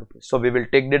 35 lakh rupees. So we will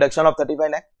take deduction of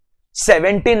 35 lakh.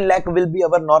 17 lakh will be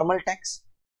our normal tax.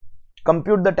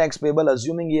 Compute the tax payable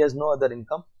assuming he has no other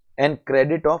income and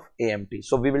credit of AMT.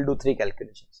 So we will do 3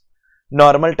 calculations.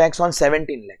 Normal tax on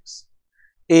 17 lakhs.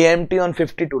 AMT on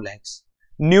 52 lakhs.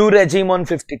 New regime on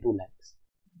 52 lakhs.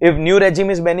 If new regime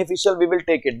is beneficial, we will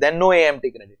take it. Then no AMT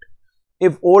credit.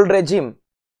 If old regime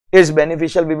is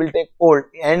beneficial, we will take old,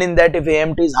 and in that if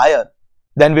AMT is higher,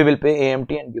 then we will pay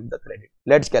AMT and give the credit.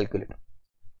 Let's calculate.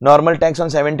 Normal tax on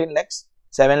 17 lakhs,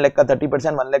 7 lakh ka 30%,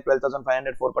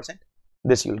 1,12,500, 4%.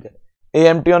 This you will get.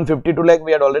 AMT on 52 lakh,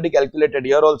 we had already calculated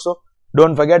here also.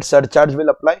 Don't forget, surcharge will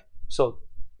apply. So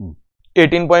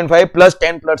 18.5 plus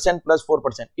 10% plus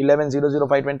 4%,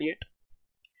 11,00528.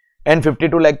 And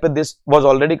 52 lakh, this was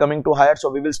already coming to higher, so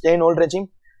we will stay in old regime.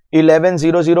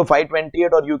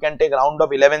 11,00528, or you can take round of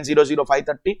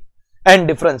 11,00530, and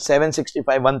difference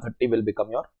 765,130 will become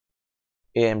your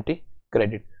AMT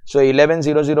credit. So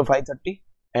 11,00530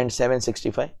 and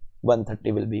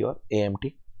 765,130 will be your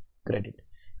AMT credit.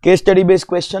 Case study based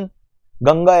question.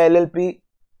 Ganga LLP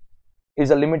is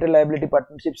a limited liability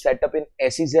partnership set up in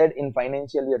SEZ in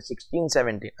financial year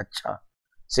 16-17. Acha,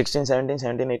 16-17,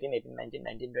 17-18, 18-19,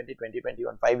 19-20,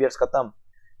 20-21. 5 years khatam.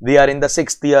 We are in the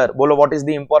 6th year. Bolo, what is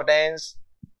the importance?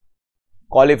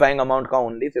 Qualifying amount ka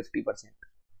only 50%.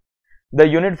 The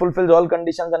unit fulfills all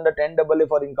conditions under 10AA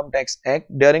for Income Tax Act.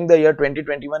 During the year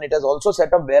 2021, it has also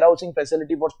set up warehousing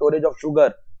facility for storage of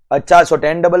sugar. अच्छा, so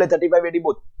 10AA 35AD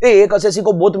both. एक assessee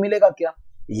को both मिलेगा क्या?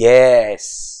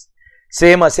 Yes.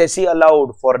 Same assessee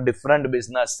allowed for different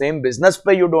business. Same business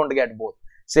पे you don't get both.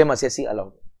 Same assessee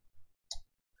allowed.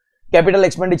 Capital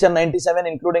expenditure 97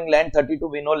 including land 32.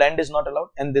 We know land is not allowed,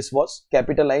 and this was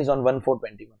capitalized on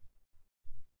 1/4/21.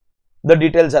 The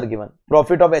details are given.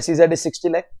 Profit of SEZ is 60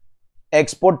 lakh.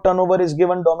 Export turnover is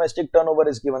given. Domestic turnover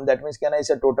is given. That means can I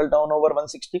say total turnover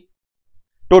 160?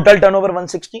 Total turnover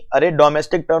 160. Array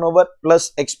domestic turnover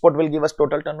plus export will give us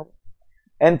total turnover.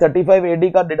 And 35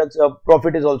 AD ka deduction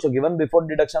profit is also given before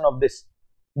deduction of this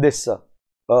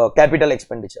capital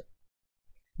expenditure.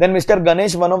 Then Mr.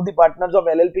 Ganesh, one of the partners of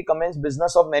LLP, commenced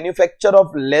business of manufacture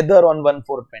of leather on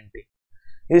 1/4/20.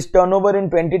 His turnover in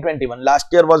 2021 last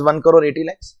year was 1 crore 80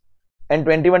 lakhs, and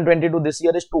 21-22 this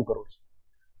year is 2 crores.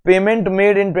 Payment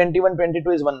made in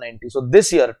 21-22 is 190. So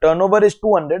this year turnover is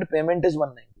 200, payment is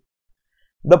 190.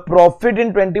 The profit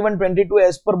in 21-22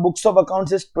 as per books of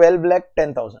accounts is 12 lakh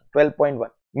 10,000,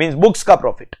 12.1 means books का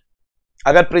profit.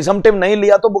 अगर presumptive नहीं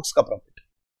लिया तो books का profit.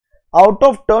 Out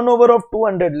of turnover of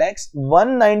 200 lakhs,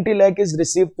 190 lakh is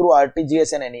received through RTGS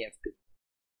and NEFT.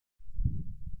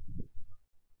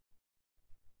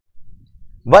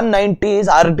 190 is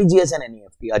RTGS and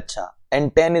NEFT. अच्छा,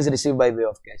 and 10 is received by way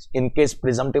of cash. In case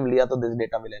presumptive लिया तो this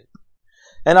data will help.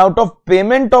 And out of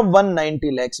payment of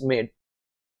 190 lakhs made,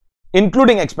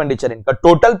 including expenditure income,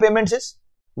 total payments is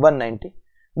 190.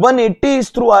 180 is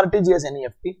through RTGS and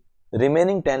NEFT.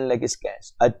 Remaining 10 lakh is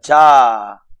cash. अच्छा,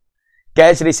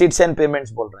 cash receipts and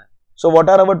payments बोल रहे हैं. So what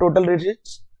are our total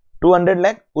receipts? 200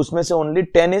 lakh. उसमें से only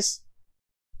 10 is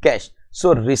cash.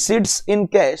 So receipts in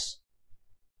cash,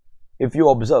 if you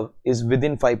observe, is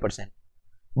within 5%.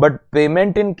 But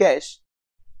payment in cash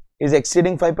is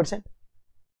exceeding 5%.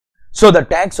 So the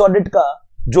tax audit का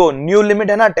जो new limit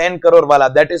है ना 10 करोड़ वाला,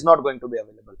 that is not going to be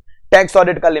available. Tax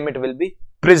audit का limit will be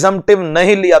presumptive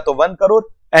नहीं लिया तो 1 crore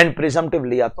and presumptive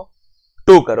लिया तो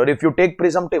 2 crore. If you take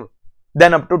presumptive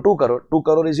then up to 2 crore. 2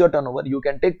 crore is your turnover. You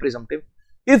can take presumptive.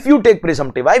 If you take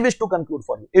presumptive, I wish to conclude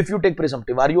for you. If you take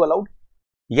presumptive, are you allowed?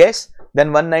 Yes.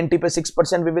 Then 190 पे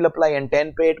 6% we will apply and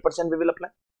 10 पे 8% we will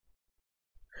apply.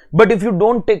 But if you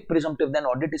don't take presumptive, then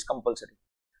audit is compulsory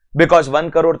because 1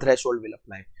 crore threshold will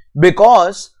apply.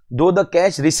 Because though the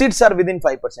cash receipts are within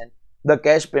 5%, the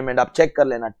cash payment, आप check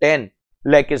कर लेना, 10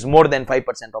 lakh is more than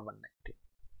 5% of 190.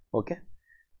 Okay.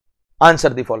 Answer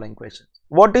the following questions.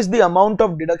 What is the amount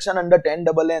of deduction under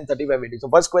 10AA and 35AD? So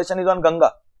first question is on Ganga,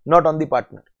 not on the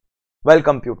partner. While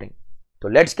computing,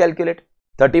 so let's calculate.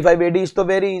 35AD is तो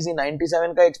very easy.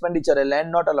 97 का expenditure है,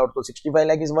 land not allowed, तो 65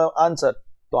 lakh is answer.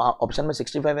 तो option में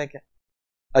 65 है क्या?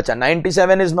 अच्छा,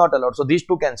 97 is not allowed, so these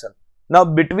two cancel. Now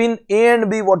between A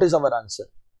and B, what is our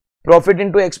answer? Profit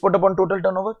into export upon total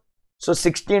turnover. So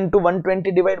 60 into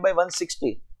 120 divided by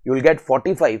 160, you will get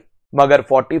 45. मगर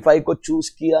 45 को choose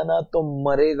किया ना तो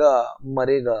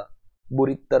मरेगा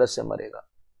बुरी तरह से मरेगा.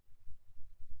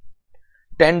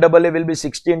 10AA will be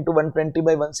 60 into 120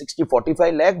 by 160,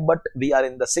 45 lakh, but we are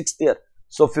in the 6th year,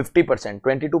 so 50%,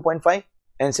 22.5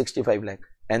 and 65 lakh,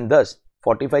 and thus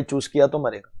 45 choose किया तो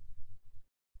मरेगा,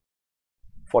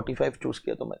 45 चूज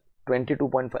किया तो मरेगा,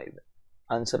 22.5.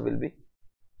 Answer will be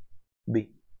B,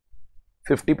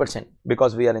 50%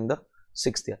 because we are in the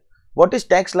 6th year. What is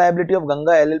tax liability of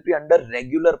Ganga LLP under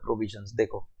regular provisions?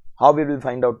 देखो, how we will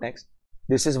find out next.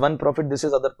 This is one profit, this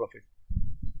is other profit.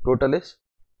 Total is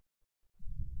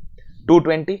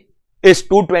 220. Is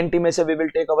 220 में से we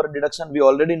will take our deduction. We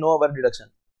already know our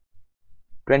deduction.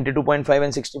 22.5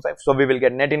 and 65. So we will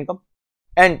get net income.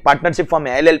 And partnership form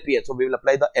है LLP है, so we will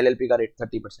apply the LLP का rate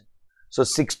 30%. So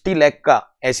 60 lakh का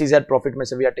SEZ profit में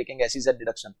से we are taking SEZ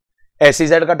deduction,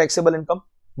 SEZ का taxable income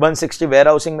 160 where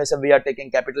housing में से we are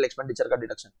taking capital expenditure का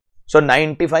डिडक्शन. सो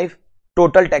 95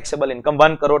 total taxable income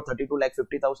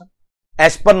 1,32,50,000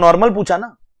 as per normal पूछा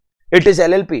ना, it is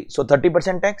LLP. So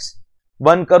 30% tax,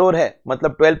 1 crore है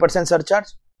मतलब 12%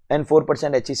 surcharge and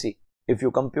 4% HEC. If you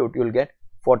compute you will get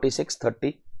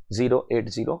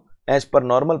 46,30,080. As per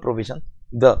normal provision,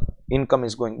 the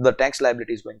tax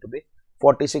liability is going to be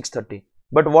 4630.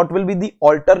 But what will be the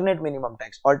alternate minimum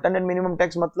tax? Alternate minimum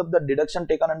tax matlab the deduction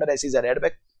taken under SEZ add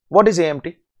back. What is AMT?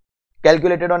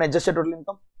 Calculated on adjusted total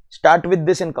income. Start with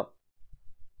this income.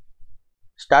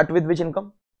 Start with which income?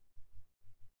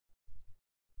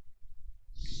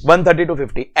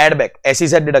 13250. Add back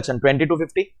SEZ deduction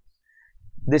 2250.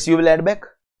 This you will add back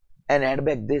and add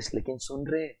back this. लेकिन सुन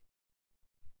रहे,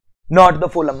 not the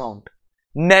full amount,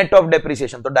 net of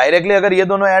depreciation. तो directly अगर ये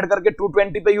दोनों add करके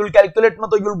 220 पे you'll calculate ना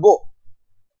तो यूल गो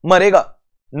मरेगा.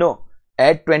 No,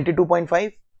 add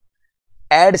 22.5,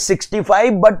 add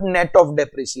 65 but net of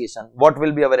depreciation. What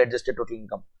will be our adjusted total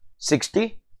income? 60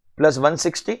 plus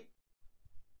 160,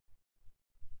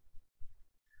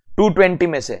 220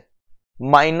 में से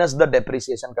माइनस द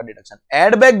डेप्रिसिएशन का deduction.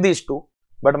 Add back this to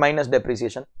but minus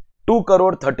depreciation.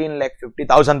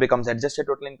 2,13,50,000 becomes adjusted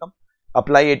total income.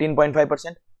 Apply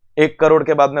 18.5%. 1 crore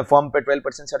के बाद में form पे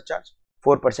 12% surcharge,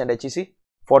 4% HEC.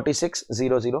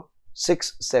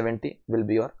 46,00,670 will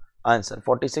be your answer.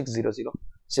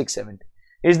 46,00,670.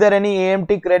 Is there any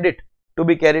AMT credit to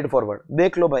be carried forward?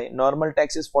 देख लो भाई, normal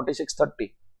tax is 4630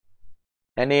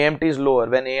 and AMT is lower.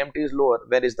 When AMT is lower,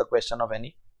 where is the question of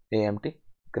any AMT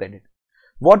credit?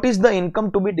 What is the income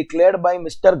to be declared by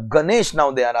Mr. Ganesh? Now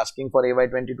they are asking for AY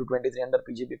 22-23 under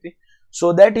PGBP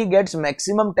so that he gets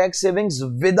maximum tax savings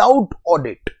without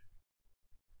audit.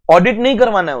 Audit नहीं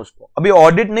करवाना है उसको. अभी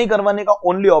audit नहीं करवाने का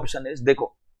only option is, देखो,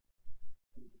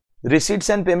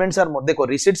 receipts and payments are more. देखो,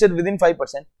 receipts is within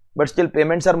 5% but still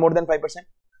payments are more than 5%.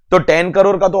 तो 10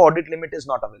 करोड़ का तो audit limit is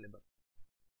not available.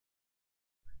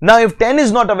 Now if 10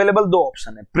 is not available, दो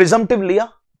option है. Presumptive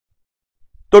लिया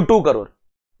तो 2 करोड़,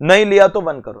 नहीं लिया तो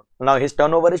 1 crore. Now his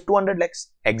turnover is 200 lakhs.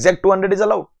 Exact 200 is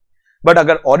allowed, but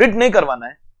अगर ऑडिट नहीं करवाना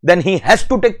है then he has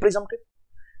to take presumptive.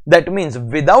 That means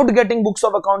without getting books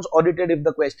of accounts audited, if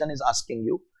the question is asking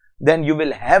you, then you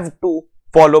will have to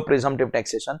follow presumptive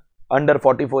taxation under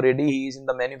 44 AD. He is in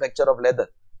the manufacture of leather,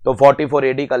 तो 44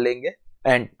 AD का लेंगे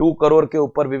and 2 crore के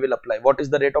ऊपर we will apply. What is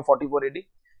the rate of 44 AD?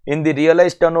 In the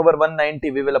realised turnover 190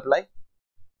 we will apply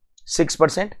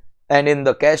 6% and in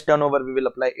the cash turnover we will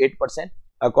apply 8%.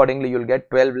 Accordingly you will get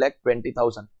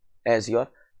 12,20,000 as your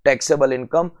taxable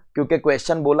income. क्योंकि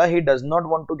question बोला he does not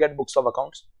want to get books of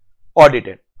accounts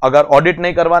audited. अगर audit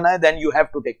नहीं करवाना है then you have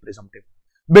to take presumptive,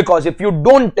 because if you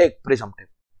don't take presumptive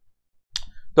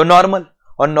तो normal,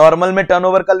 और normal में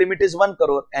turnover का limit is 1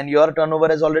 crore and your turnover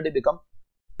has already become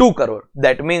 2 crore.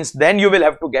 That means then you will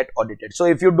have to get audited. So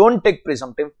if you don't take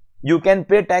presumptive, you can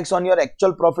pay tax on your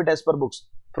actual profit as per books.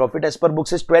 Profit as per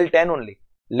books is 1210 only,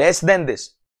 less than this.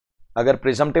 अगर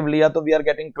presumptive लिया तो we are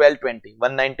getting 1220.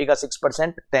 190 का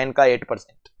 6%, 10 का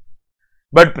 8%.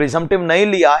 But presumptive नहीं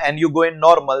लिया and you go in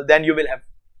normal, then you will have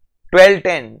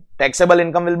 1210. Taxable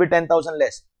income will be 10,000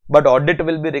 less, but audit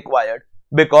will be required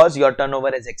because your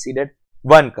turnover has exceeded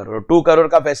 1 crore. 2 crore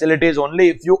का facility is only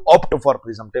if you opt for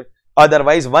presumptive.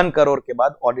 Otherwise 1 crore के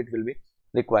बाद audit will be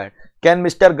required. Can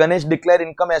Mr. Ganesh declare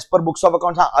income as per books of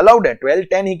accounts? हाँ, allowed है.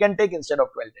 1210 he can take instead of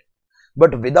 1210.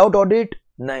 But without audit,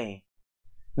 नहीं.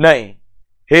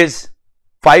 His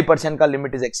 5% का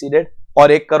limit is exceeded और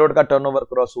 1 crore का turnover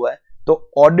cross हुआ है, तो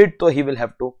audit तो he will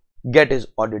have to get his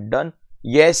audit done.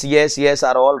 Yes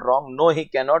are all wrong. No, he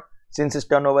cannot, since his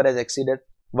turnover has exceeded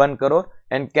 1 crore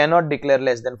and cannot declare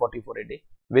less than 44 AD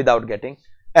without getting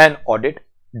an audit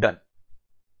done.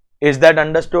 Is that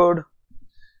understood?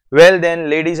 Well then,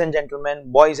 ladies and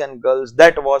gentlemen, boys and girls,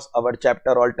 that was our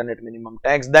chapter alternate minimum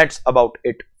tax. That's about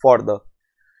it for the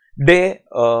day.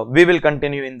 We will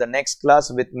continue in the next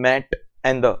class with MAT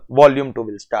and the volume 2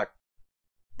 will start.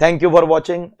 Thank you for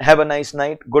watching. Have a nice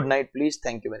night. Good night, please.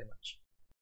 Thank you very much.